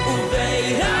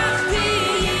וברכתי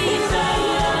לך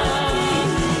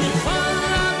בכל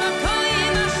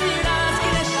המקום אשר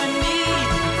אזכיר את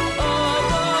שמי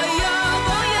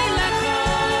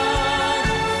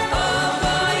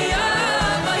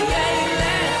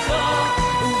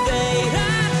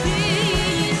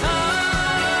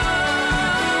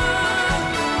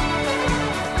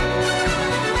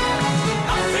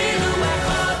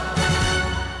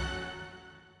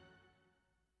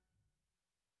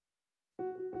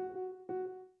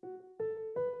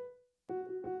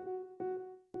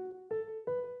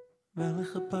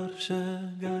Welke parsje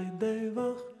gaat de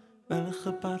wacht?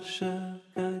 Welke parsje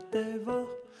gaat de wacht?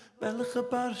 Welke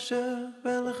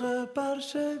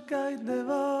parsje gaat de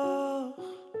wacht?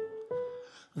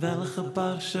 Welke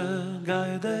parsje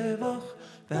gaat de wacht?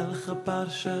 Welke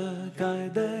parsje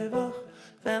gaat de wacht?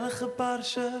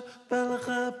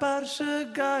 Welke parsje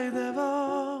gaat de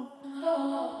wacht?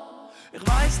 Ich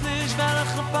weiß nicht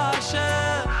welche parsje,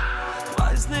 ich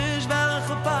weiß nicht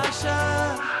welche parsje.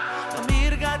 Bei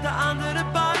mir geht der andere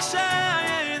Parsche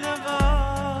jede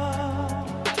Woche.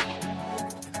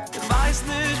 weiß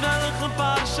nicht, welche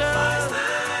Parche.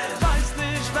 Weiß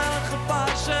nicht, welche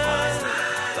Parche.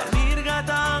 Bei mir geht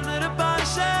andere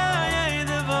Parche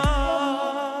jede Woche.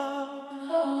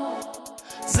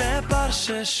 זה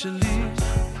פרשה שלי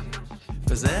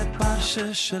וזה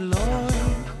פרשה שלוי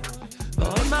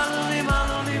ועוד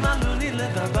מעלוני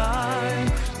לדבר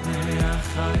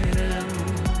מהחיירם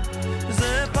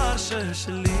זה פרשה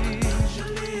שלי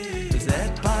וזה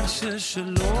פרשה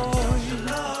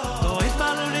שלוי ועוד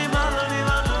מעלוני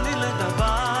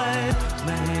לדבר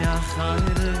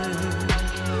מהחיירם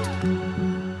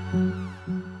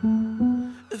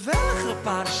ולך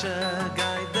פרשה גיא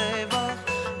דיבך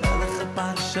ולך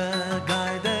פרשה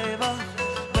גיא דיבך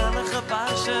ולך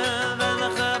פרשה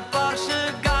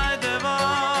גיא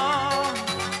דיבך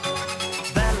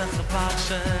ולך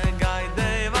פרשה גיא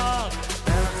דיבך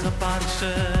ולך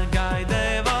פרשה גיא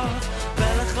דיבך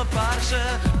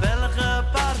ולך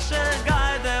פרשה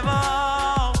גיא דיבך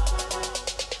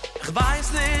ich weiß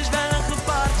nicht welche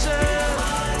Parche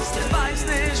ich weiß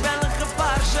nicht welche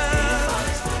Parche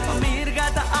von mir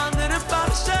geht der andere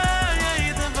Parche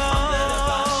jede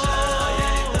Woche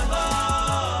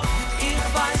ich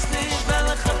weiß nicht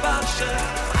welche Parche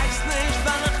weiß nicht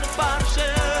welche Parche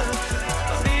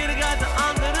von mir geht der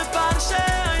andere Parche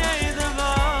jede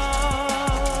Woche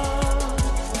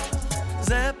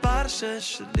זה Parche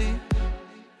שלי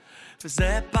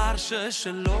וזה Parche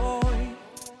שלוי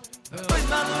אוי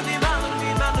מעלוני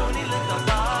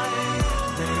לדבר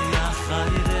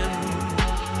ביחיירם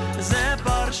זה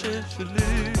פרשה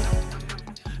שלי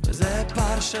וזה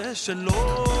פרשה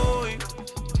שלוי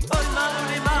אוי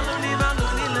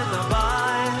מעלוני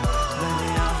לדבר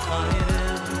ביחיירם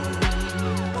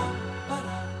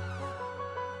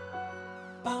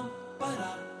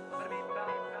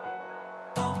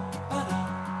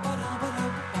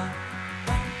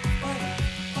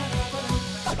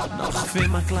Noch für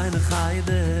mein kleine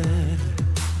Heide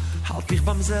halt ich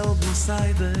beim selben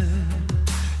Seide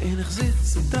und ich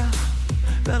sitze da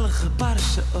welche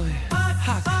Parche oi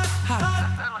hack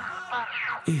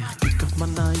ich kick auf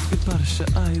mein eigene Parche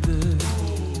Eide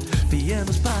wie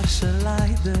jenes Parche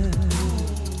Leide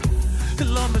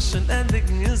lass mich schon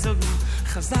endigen sagen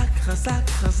Chazak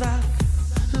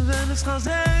wenn es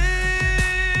Chazak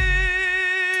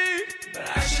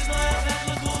Ashes no have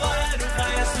no clue why I don't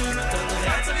know soon the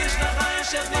lights of this night I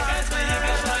shall be guys when I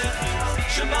get my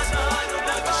Shabbat no I don't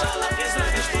know what shall I get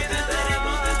like put it there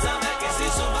but it's a make it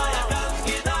so my got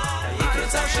get I can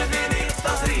tell she really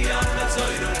that's the young that's so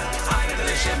you I can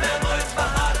let you know it's the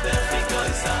heart that he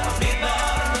goes up me no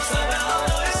so well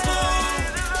it's no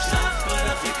shot for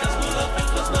the fix pull up and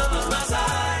close my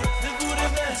side the good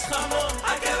best come on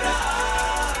I get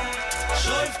right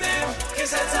show them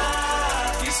kiss it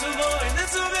so boy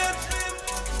that's so bad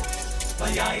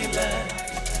Vayaile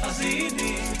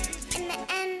azini in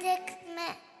endik me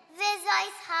wie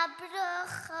soll's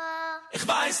habruche Ich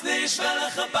weiß nicht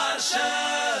welche Barsche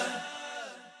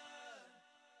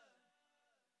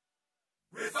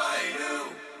Refainu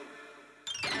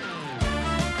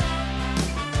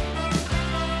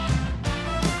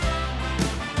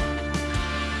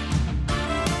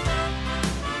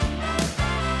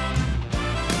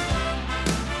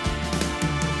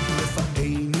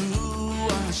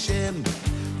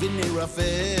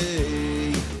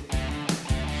Rafei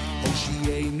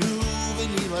Oshienu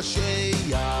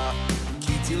v'nivasheya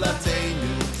Kiti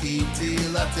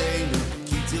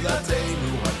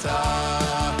latenu ata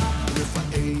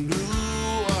Rafa'enu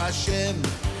Hashem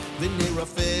v'nei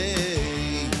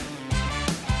Rafei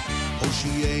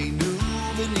Oshienu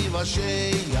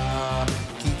v'nivasheya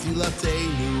Kiti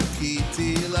latenu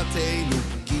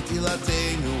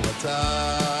ata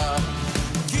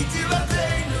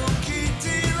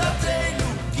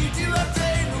Kiti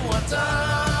latenu ata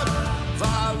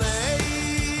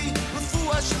V'alei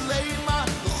Refuah shlema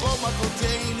L'chol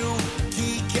makotenu Ki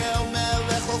kel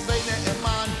melech ofei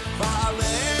ne'eman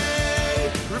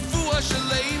V'alei Refuah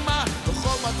shlema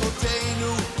L'chol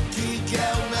makotenu Ki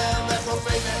kel melech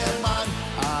ofei ne'eman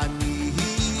Ani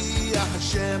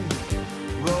Hashem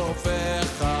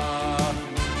rofecha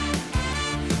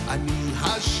Ani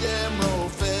Hashem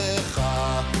rofecha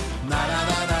Na na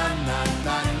na na na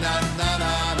na na na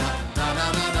na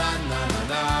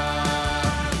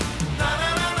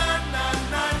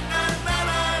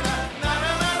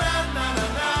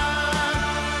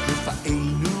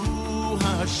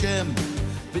Hashem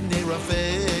b'nei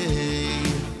Rafei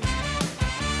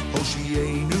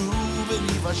Hoshienu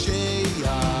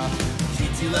v'nivasheya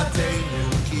Kiti latenu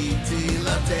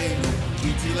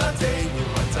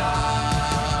ata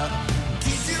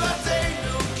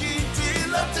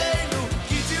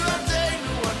Kiti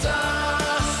latenu ata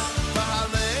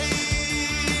V'alei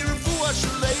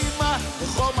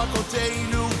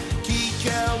תפילתנו, כי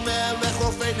כל מלך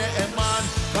רופא נאמן,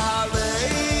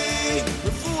 ועלי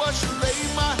רפואה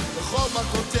שלמה בכל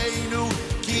מכותינו,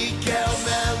 כי כל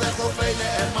מלך רופא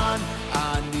נאמן,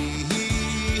 אני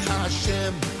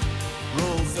השם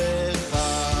רופאך,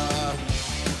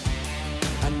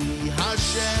 אני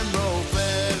השם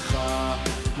רופאך,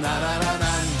 na na na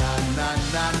na na na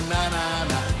na na na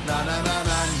na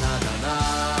na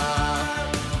na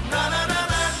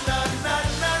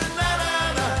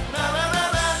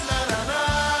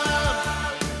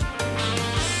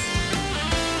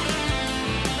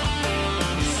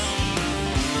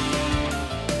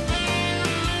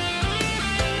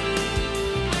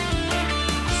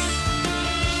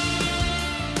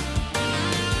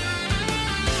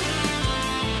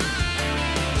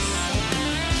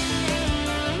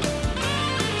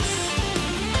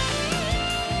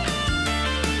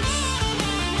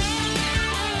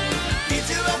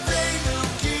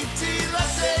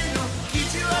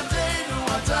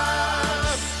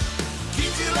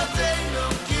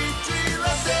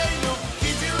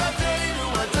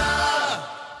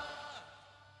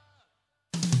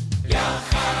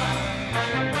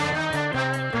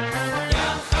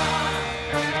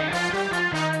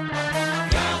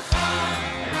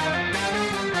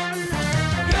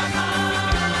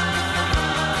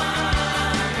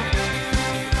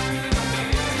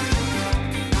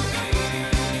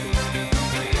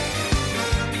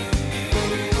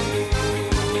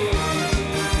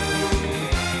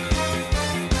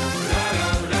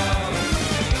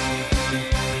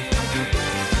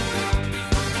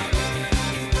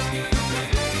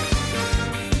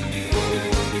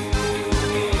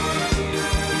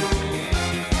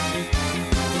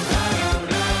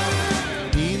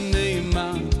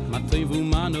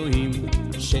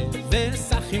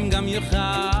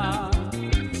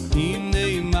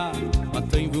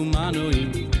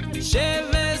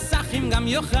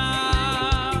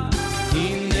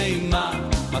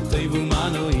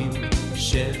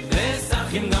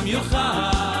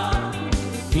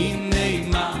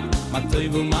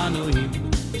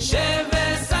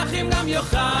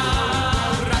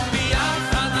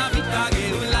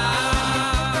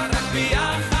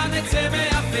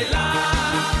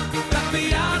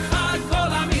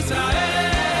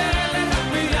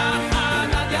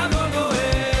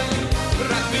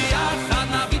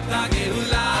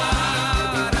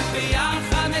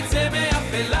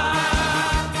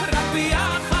רק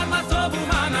ביחד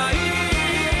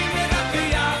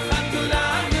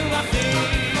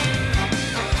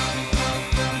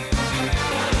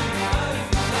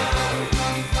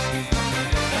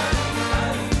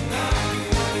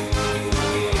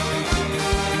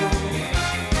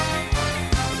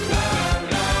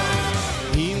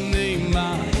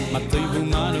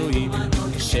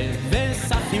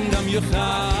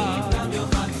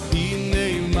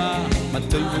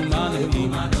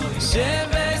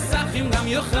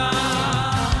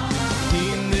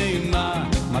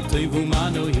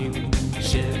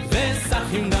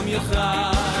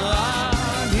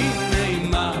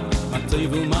מה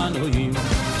טוב ומה נעים,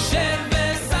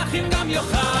 רק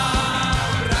ביחד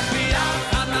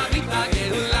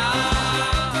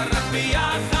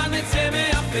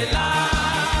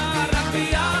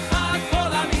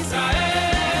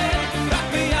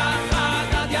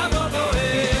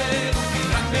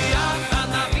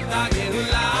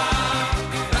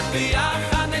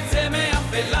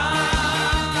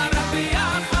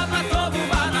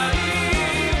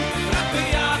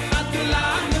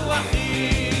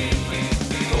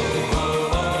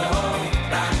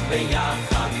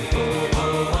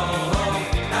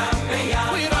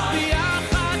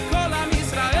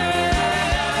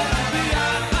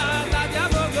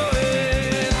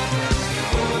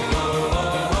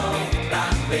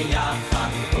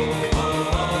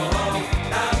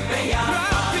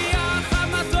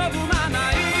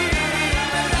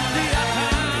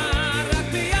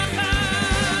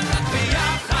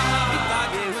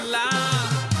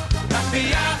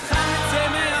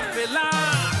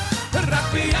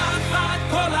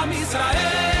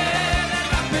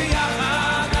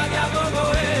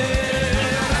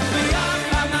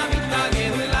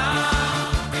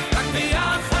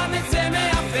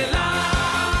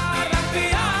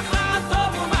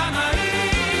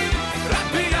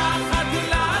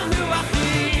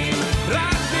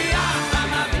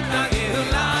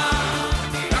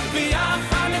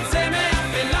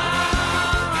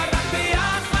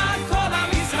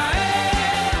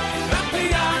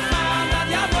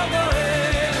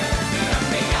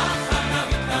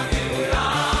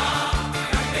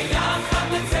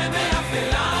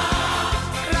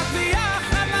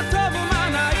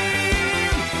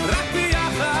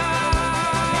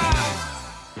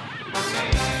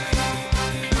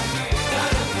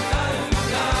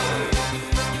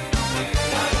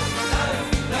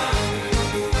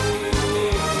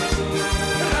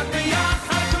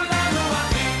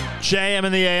JM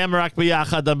in the AM, Rock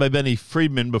B'Yachad, done by Benny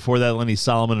Friedman. Before that, Lenny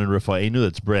Solomon and Rifa'enu.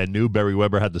 That's brand new. Barry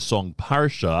Weber had the song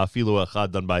Parsha. Afilu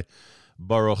Echad, done by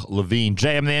Baruch Levine.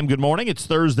 JM in the AM, good morning. It's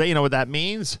Thursday. You know what that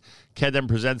means? Kedem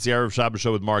presents the Erev Shabbos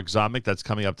Show with Mark Zamek. That's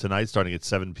coming up tonight, starting at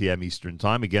 7 p.m. Eastern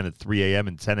Time. Again at 3 a.m.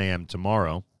 and 10 a.m.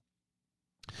 tomorrow.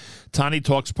 Tani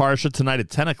talks Parsha tonight at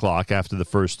 10 o'clock after the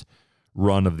first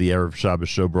run of the Erev Shabbos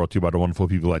Show, brought to you by the wonderful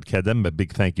people at Kedem. A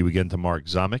big thank you again to Mark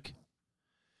Zamek.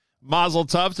 Mazel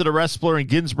tov to the Ressler and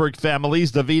Ginsburg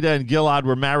families. Davida and Gilad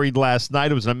were married last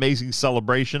night. It was an amazing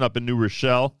celebration up in New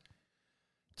Rochelle.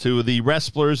 To the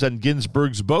Resslers and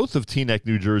Ginsburgs, both of Teaneck,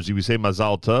 New Jersey, we say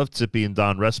Mazel tov. Tzipi and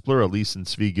Don Ressler, Elise and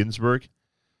Zvi Ginsburg.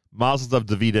 Mazel tov,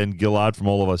 Davida and Gilad, from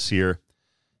all of us here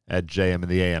at JM in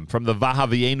the AM. From the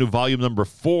Vahavienu Volume Number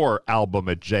 4 album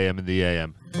at JM in the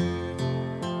AM.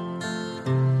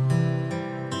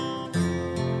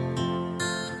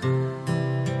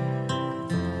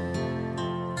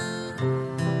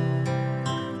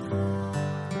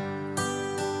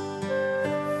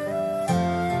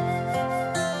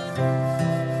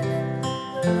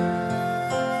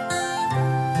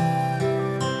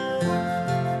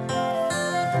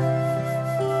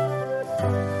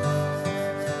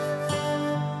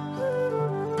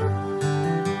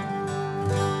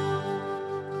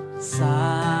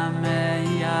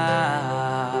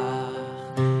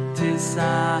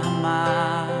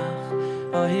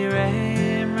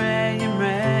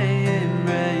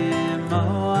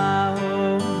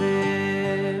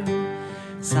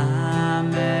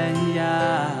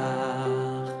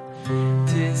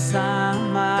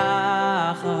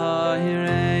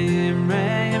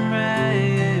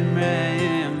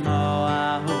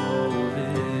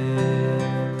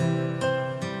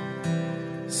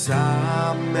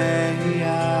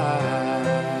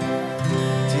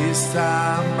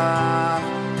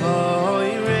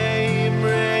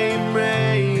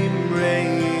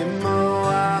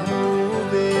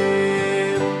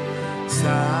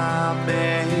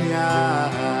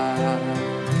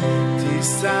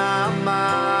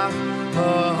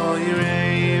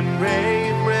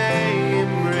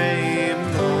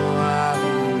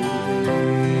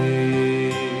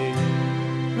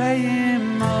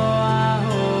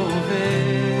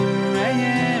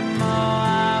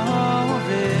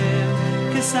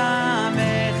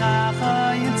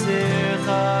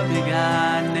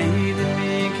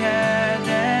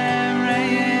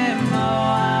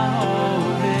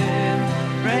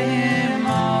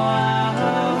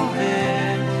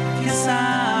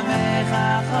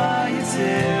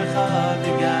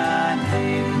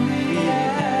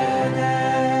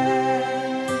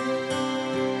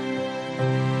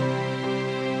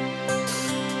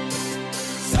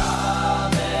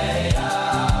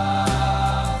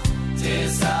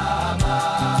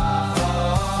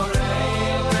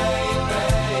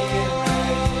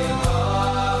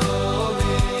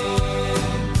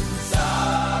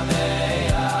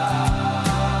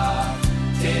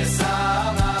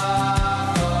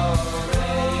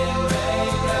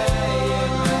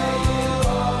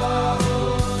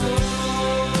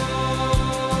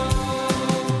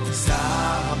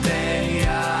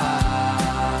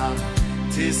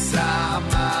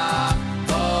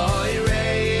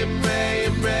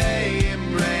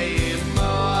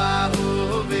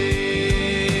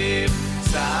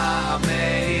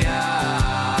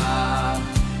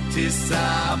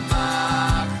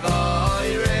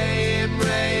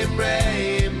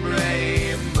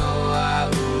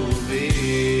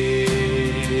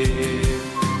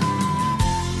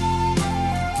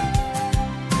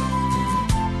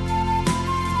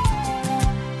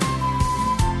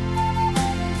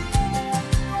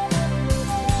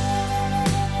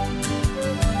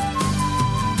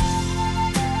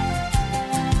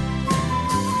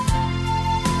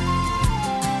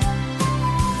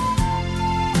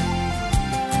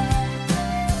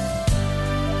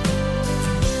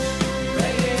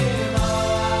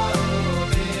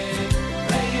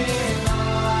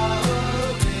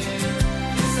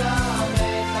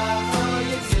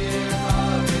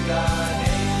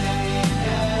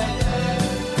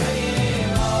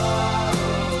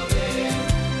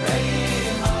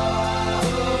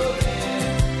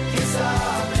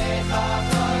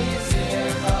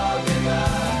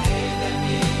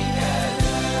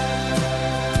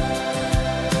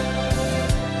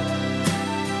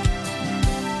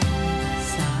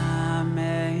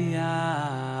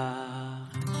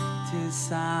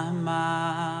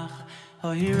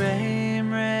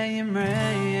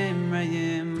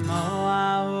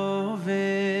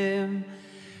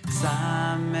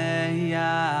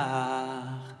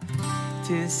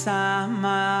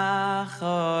 Tisamach,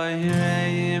 oy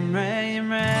reim,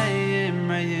 reim, reim,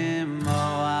 reim,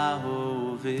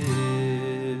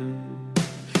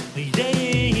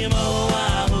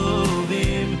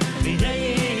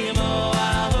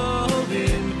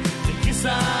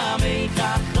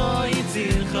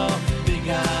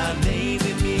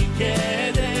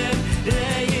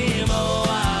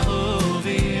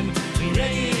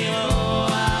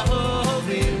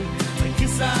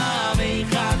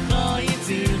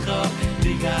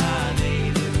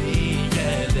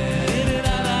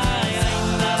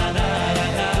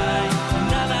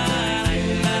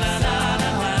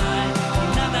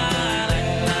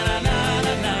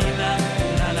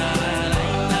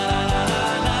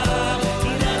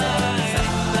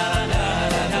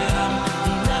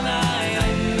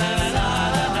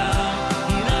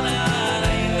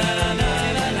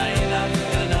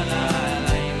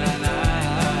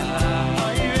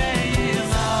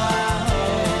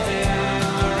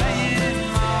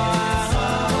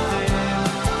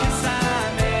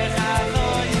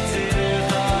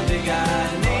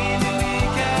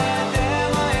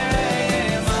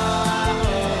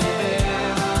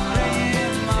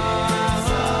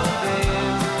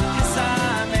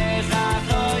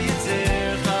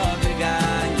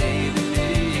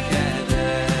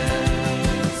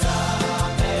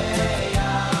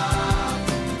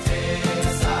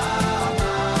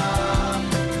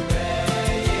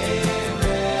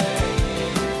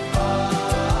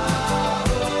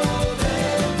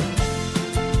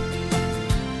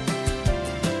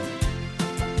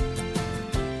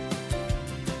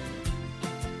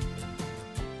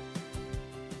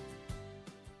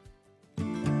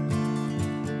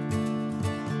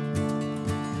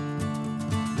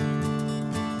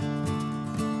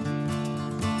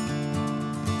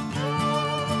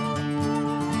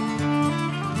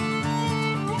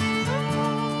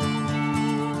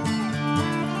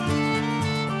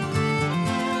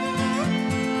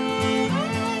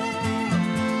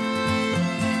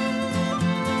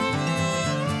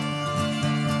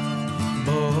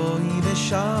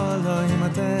 בשלום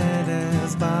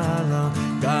התרס בעלה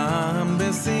גם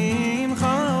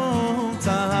בשמחה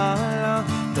וצהלה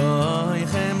תוי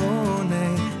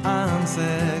חמוני עם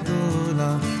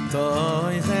סגולה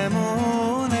תוי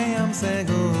חמוני עם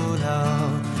סגולה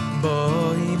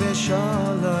בואי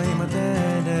בשלום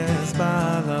התרס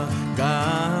בעלה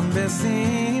גם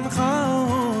בשמחה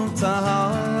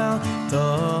וצהלה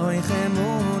תוי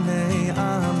חמוני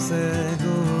עם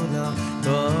סגולה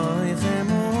תוי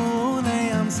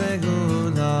חמוני עם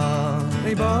סגולה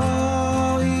בואי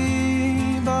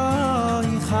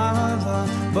בואי חלה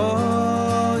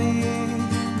בואי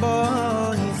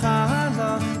בואי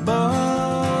חלה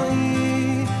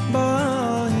בואי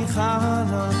בואי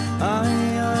חלה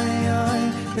איי איי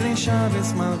איי דרישה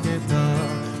בסמלכתה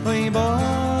בואי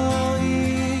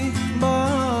בואי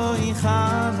בואי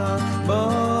חלה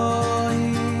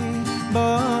בואי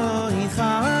בואי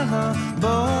חלה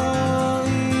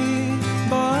בואי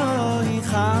בואי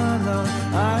חלה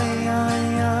איי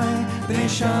איי איי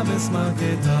דרישה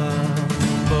בסמלכתה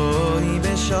בואי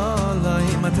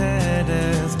בשלום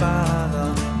התרס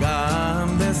בעלה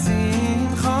גם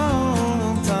בשמחה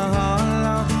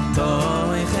וצהלה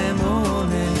תוי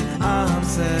חמוני עם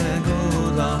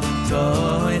סגולה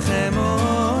תוי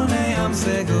חמוני עם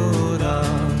סגולה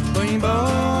בואי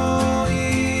בואי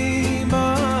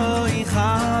בואי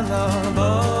חלה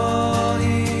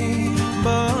בואי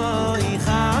בואי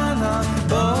חלה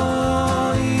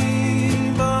בואי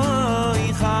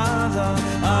בואי חלה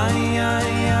איי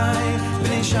איי איי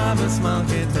בני שבס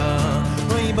מלכתה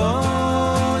בואי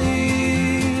בואי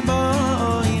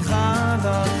בואי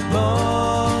חלה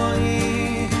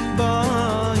בואי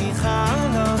בואי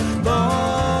חלה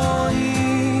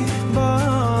בואי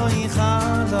בואי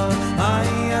חלה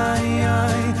איי איי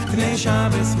איי בני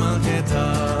שבס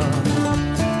מלכתה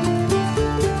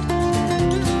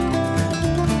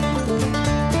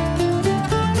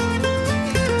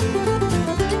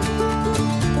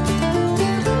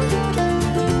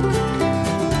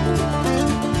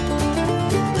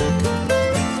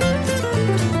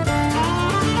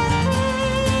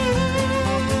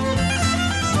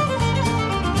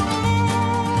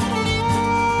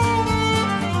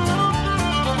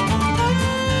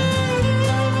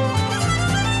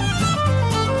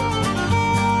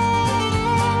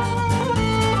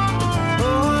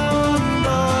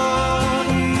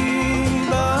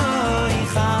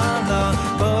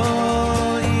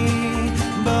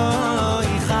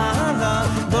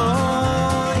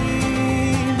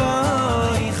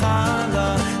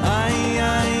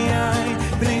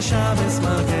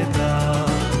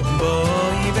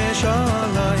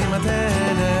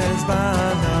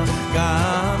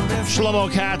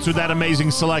Shlomo Katz with that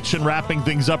amazing selection, wrapping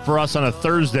things up for us on a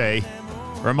Thursday.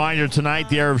 Reminder tonight,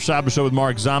 the Erev Shabbos Show with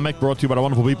Mark Zamek, brought to you by the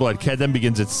wonderful people at Kedem,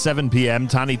 begins at 7 p.m.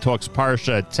 Tani talks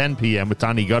Parsha at 10 p.m. with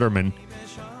Tani Gutterman.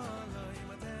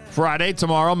 Friday,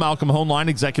 tomorrow, Malcolm Hoenlein,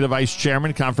 Executive Vice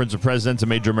Chairman, Conference of Presidents of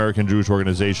Major American Jewish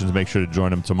Organizations. Make sure to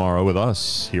join him tomorrow with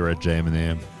us here at JM in the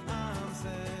AM.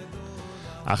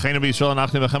 Achenu b'Yisrael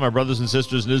Anachnu B'Chem, our brothers and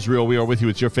sisters in Israel, we are with you.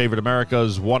 It's your favorite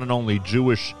America's one and only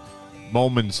Jewish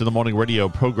Moments in the Morning radio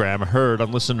program, heard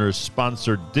on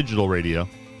listeners-sponsored digital radio.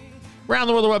 Around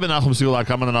the world, the web at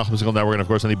NachumSegal.com, on the Nachum Segal Network, and, of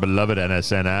course, on the beloved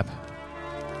NSN app.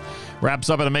 Wraps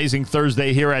up an amazing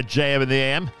Thursday here at JM in the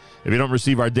AM. If you don't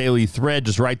receive our daily thread,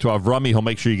 just write to Avrami. He'll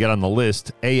make sure you get on the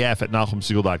list. AF at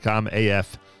NachumSegal.com,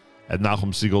 AF at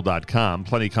NachumSegal.com.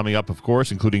 Plenty coming up, of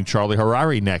course, including Charlie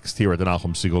Harari next here at the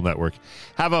Nachum Segal Network.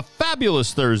 Have a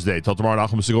fabulous Thursday. Till tomorrow,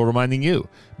 Nachum Segal reminding you,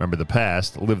 remember the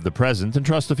past, live the present, and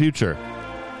trust the future.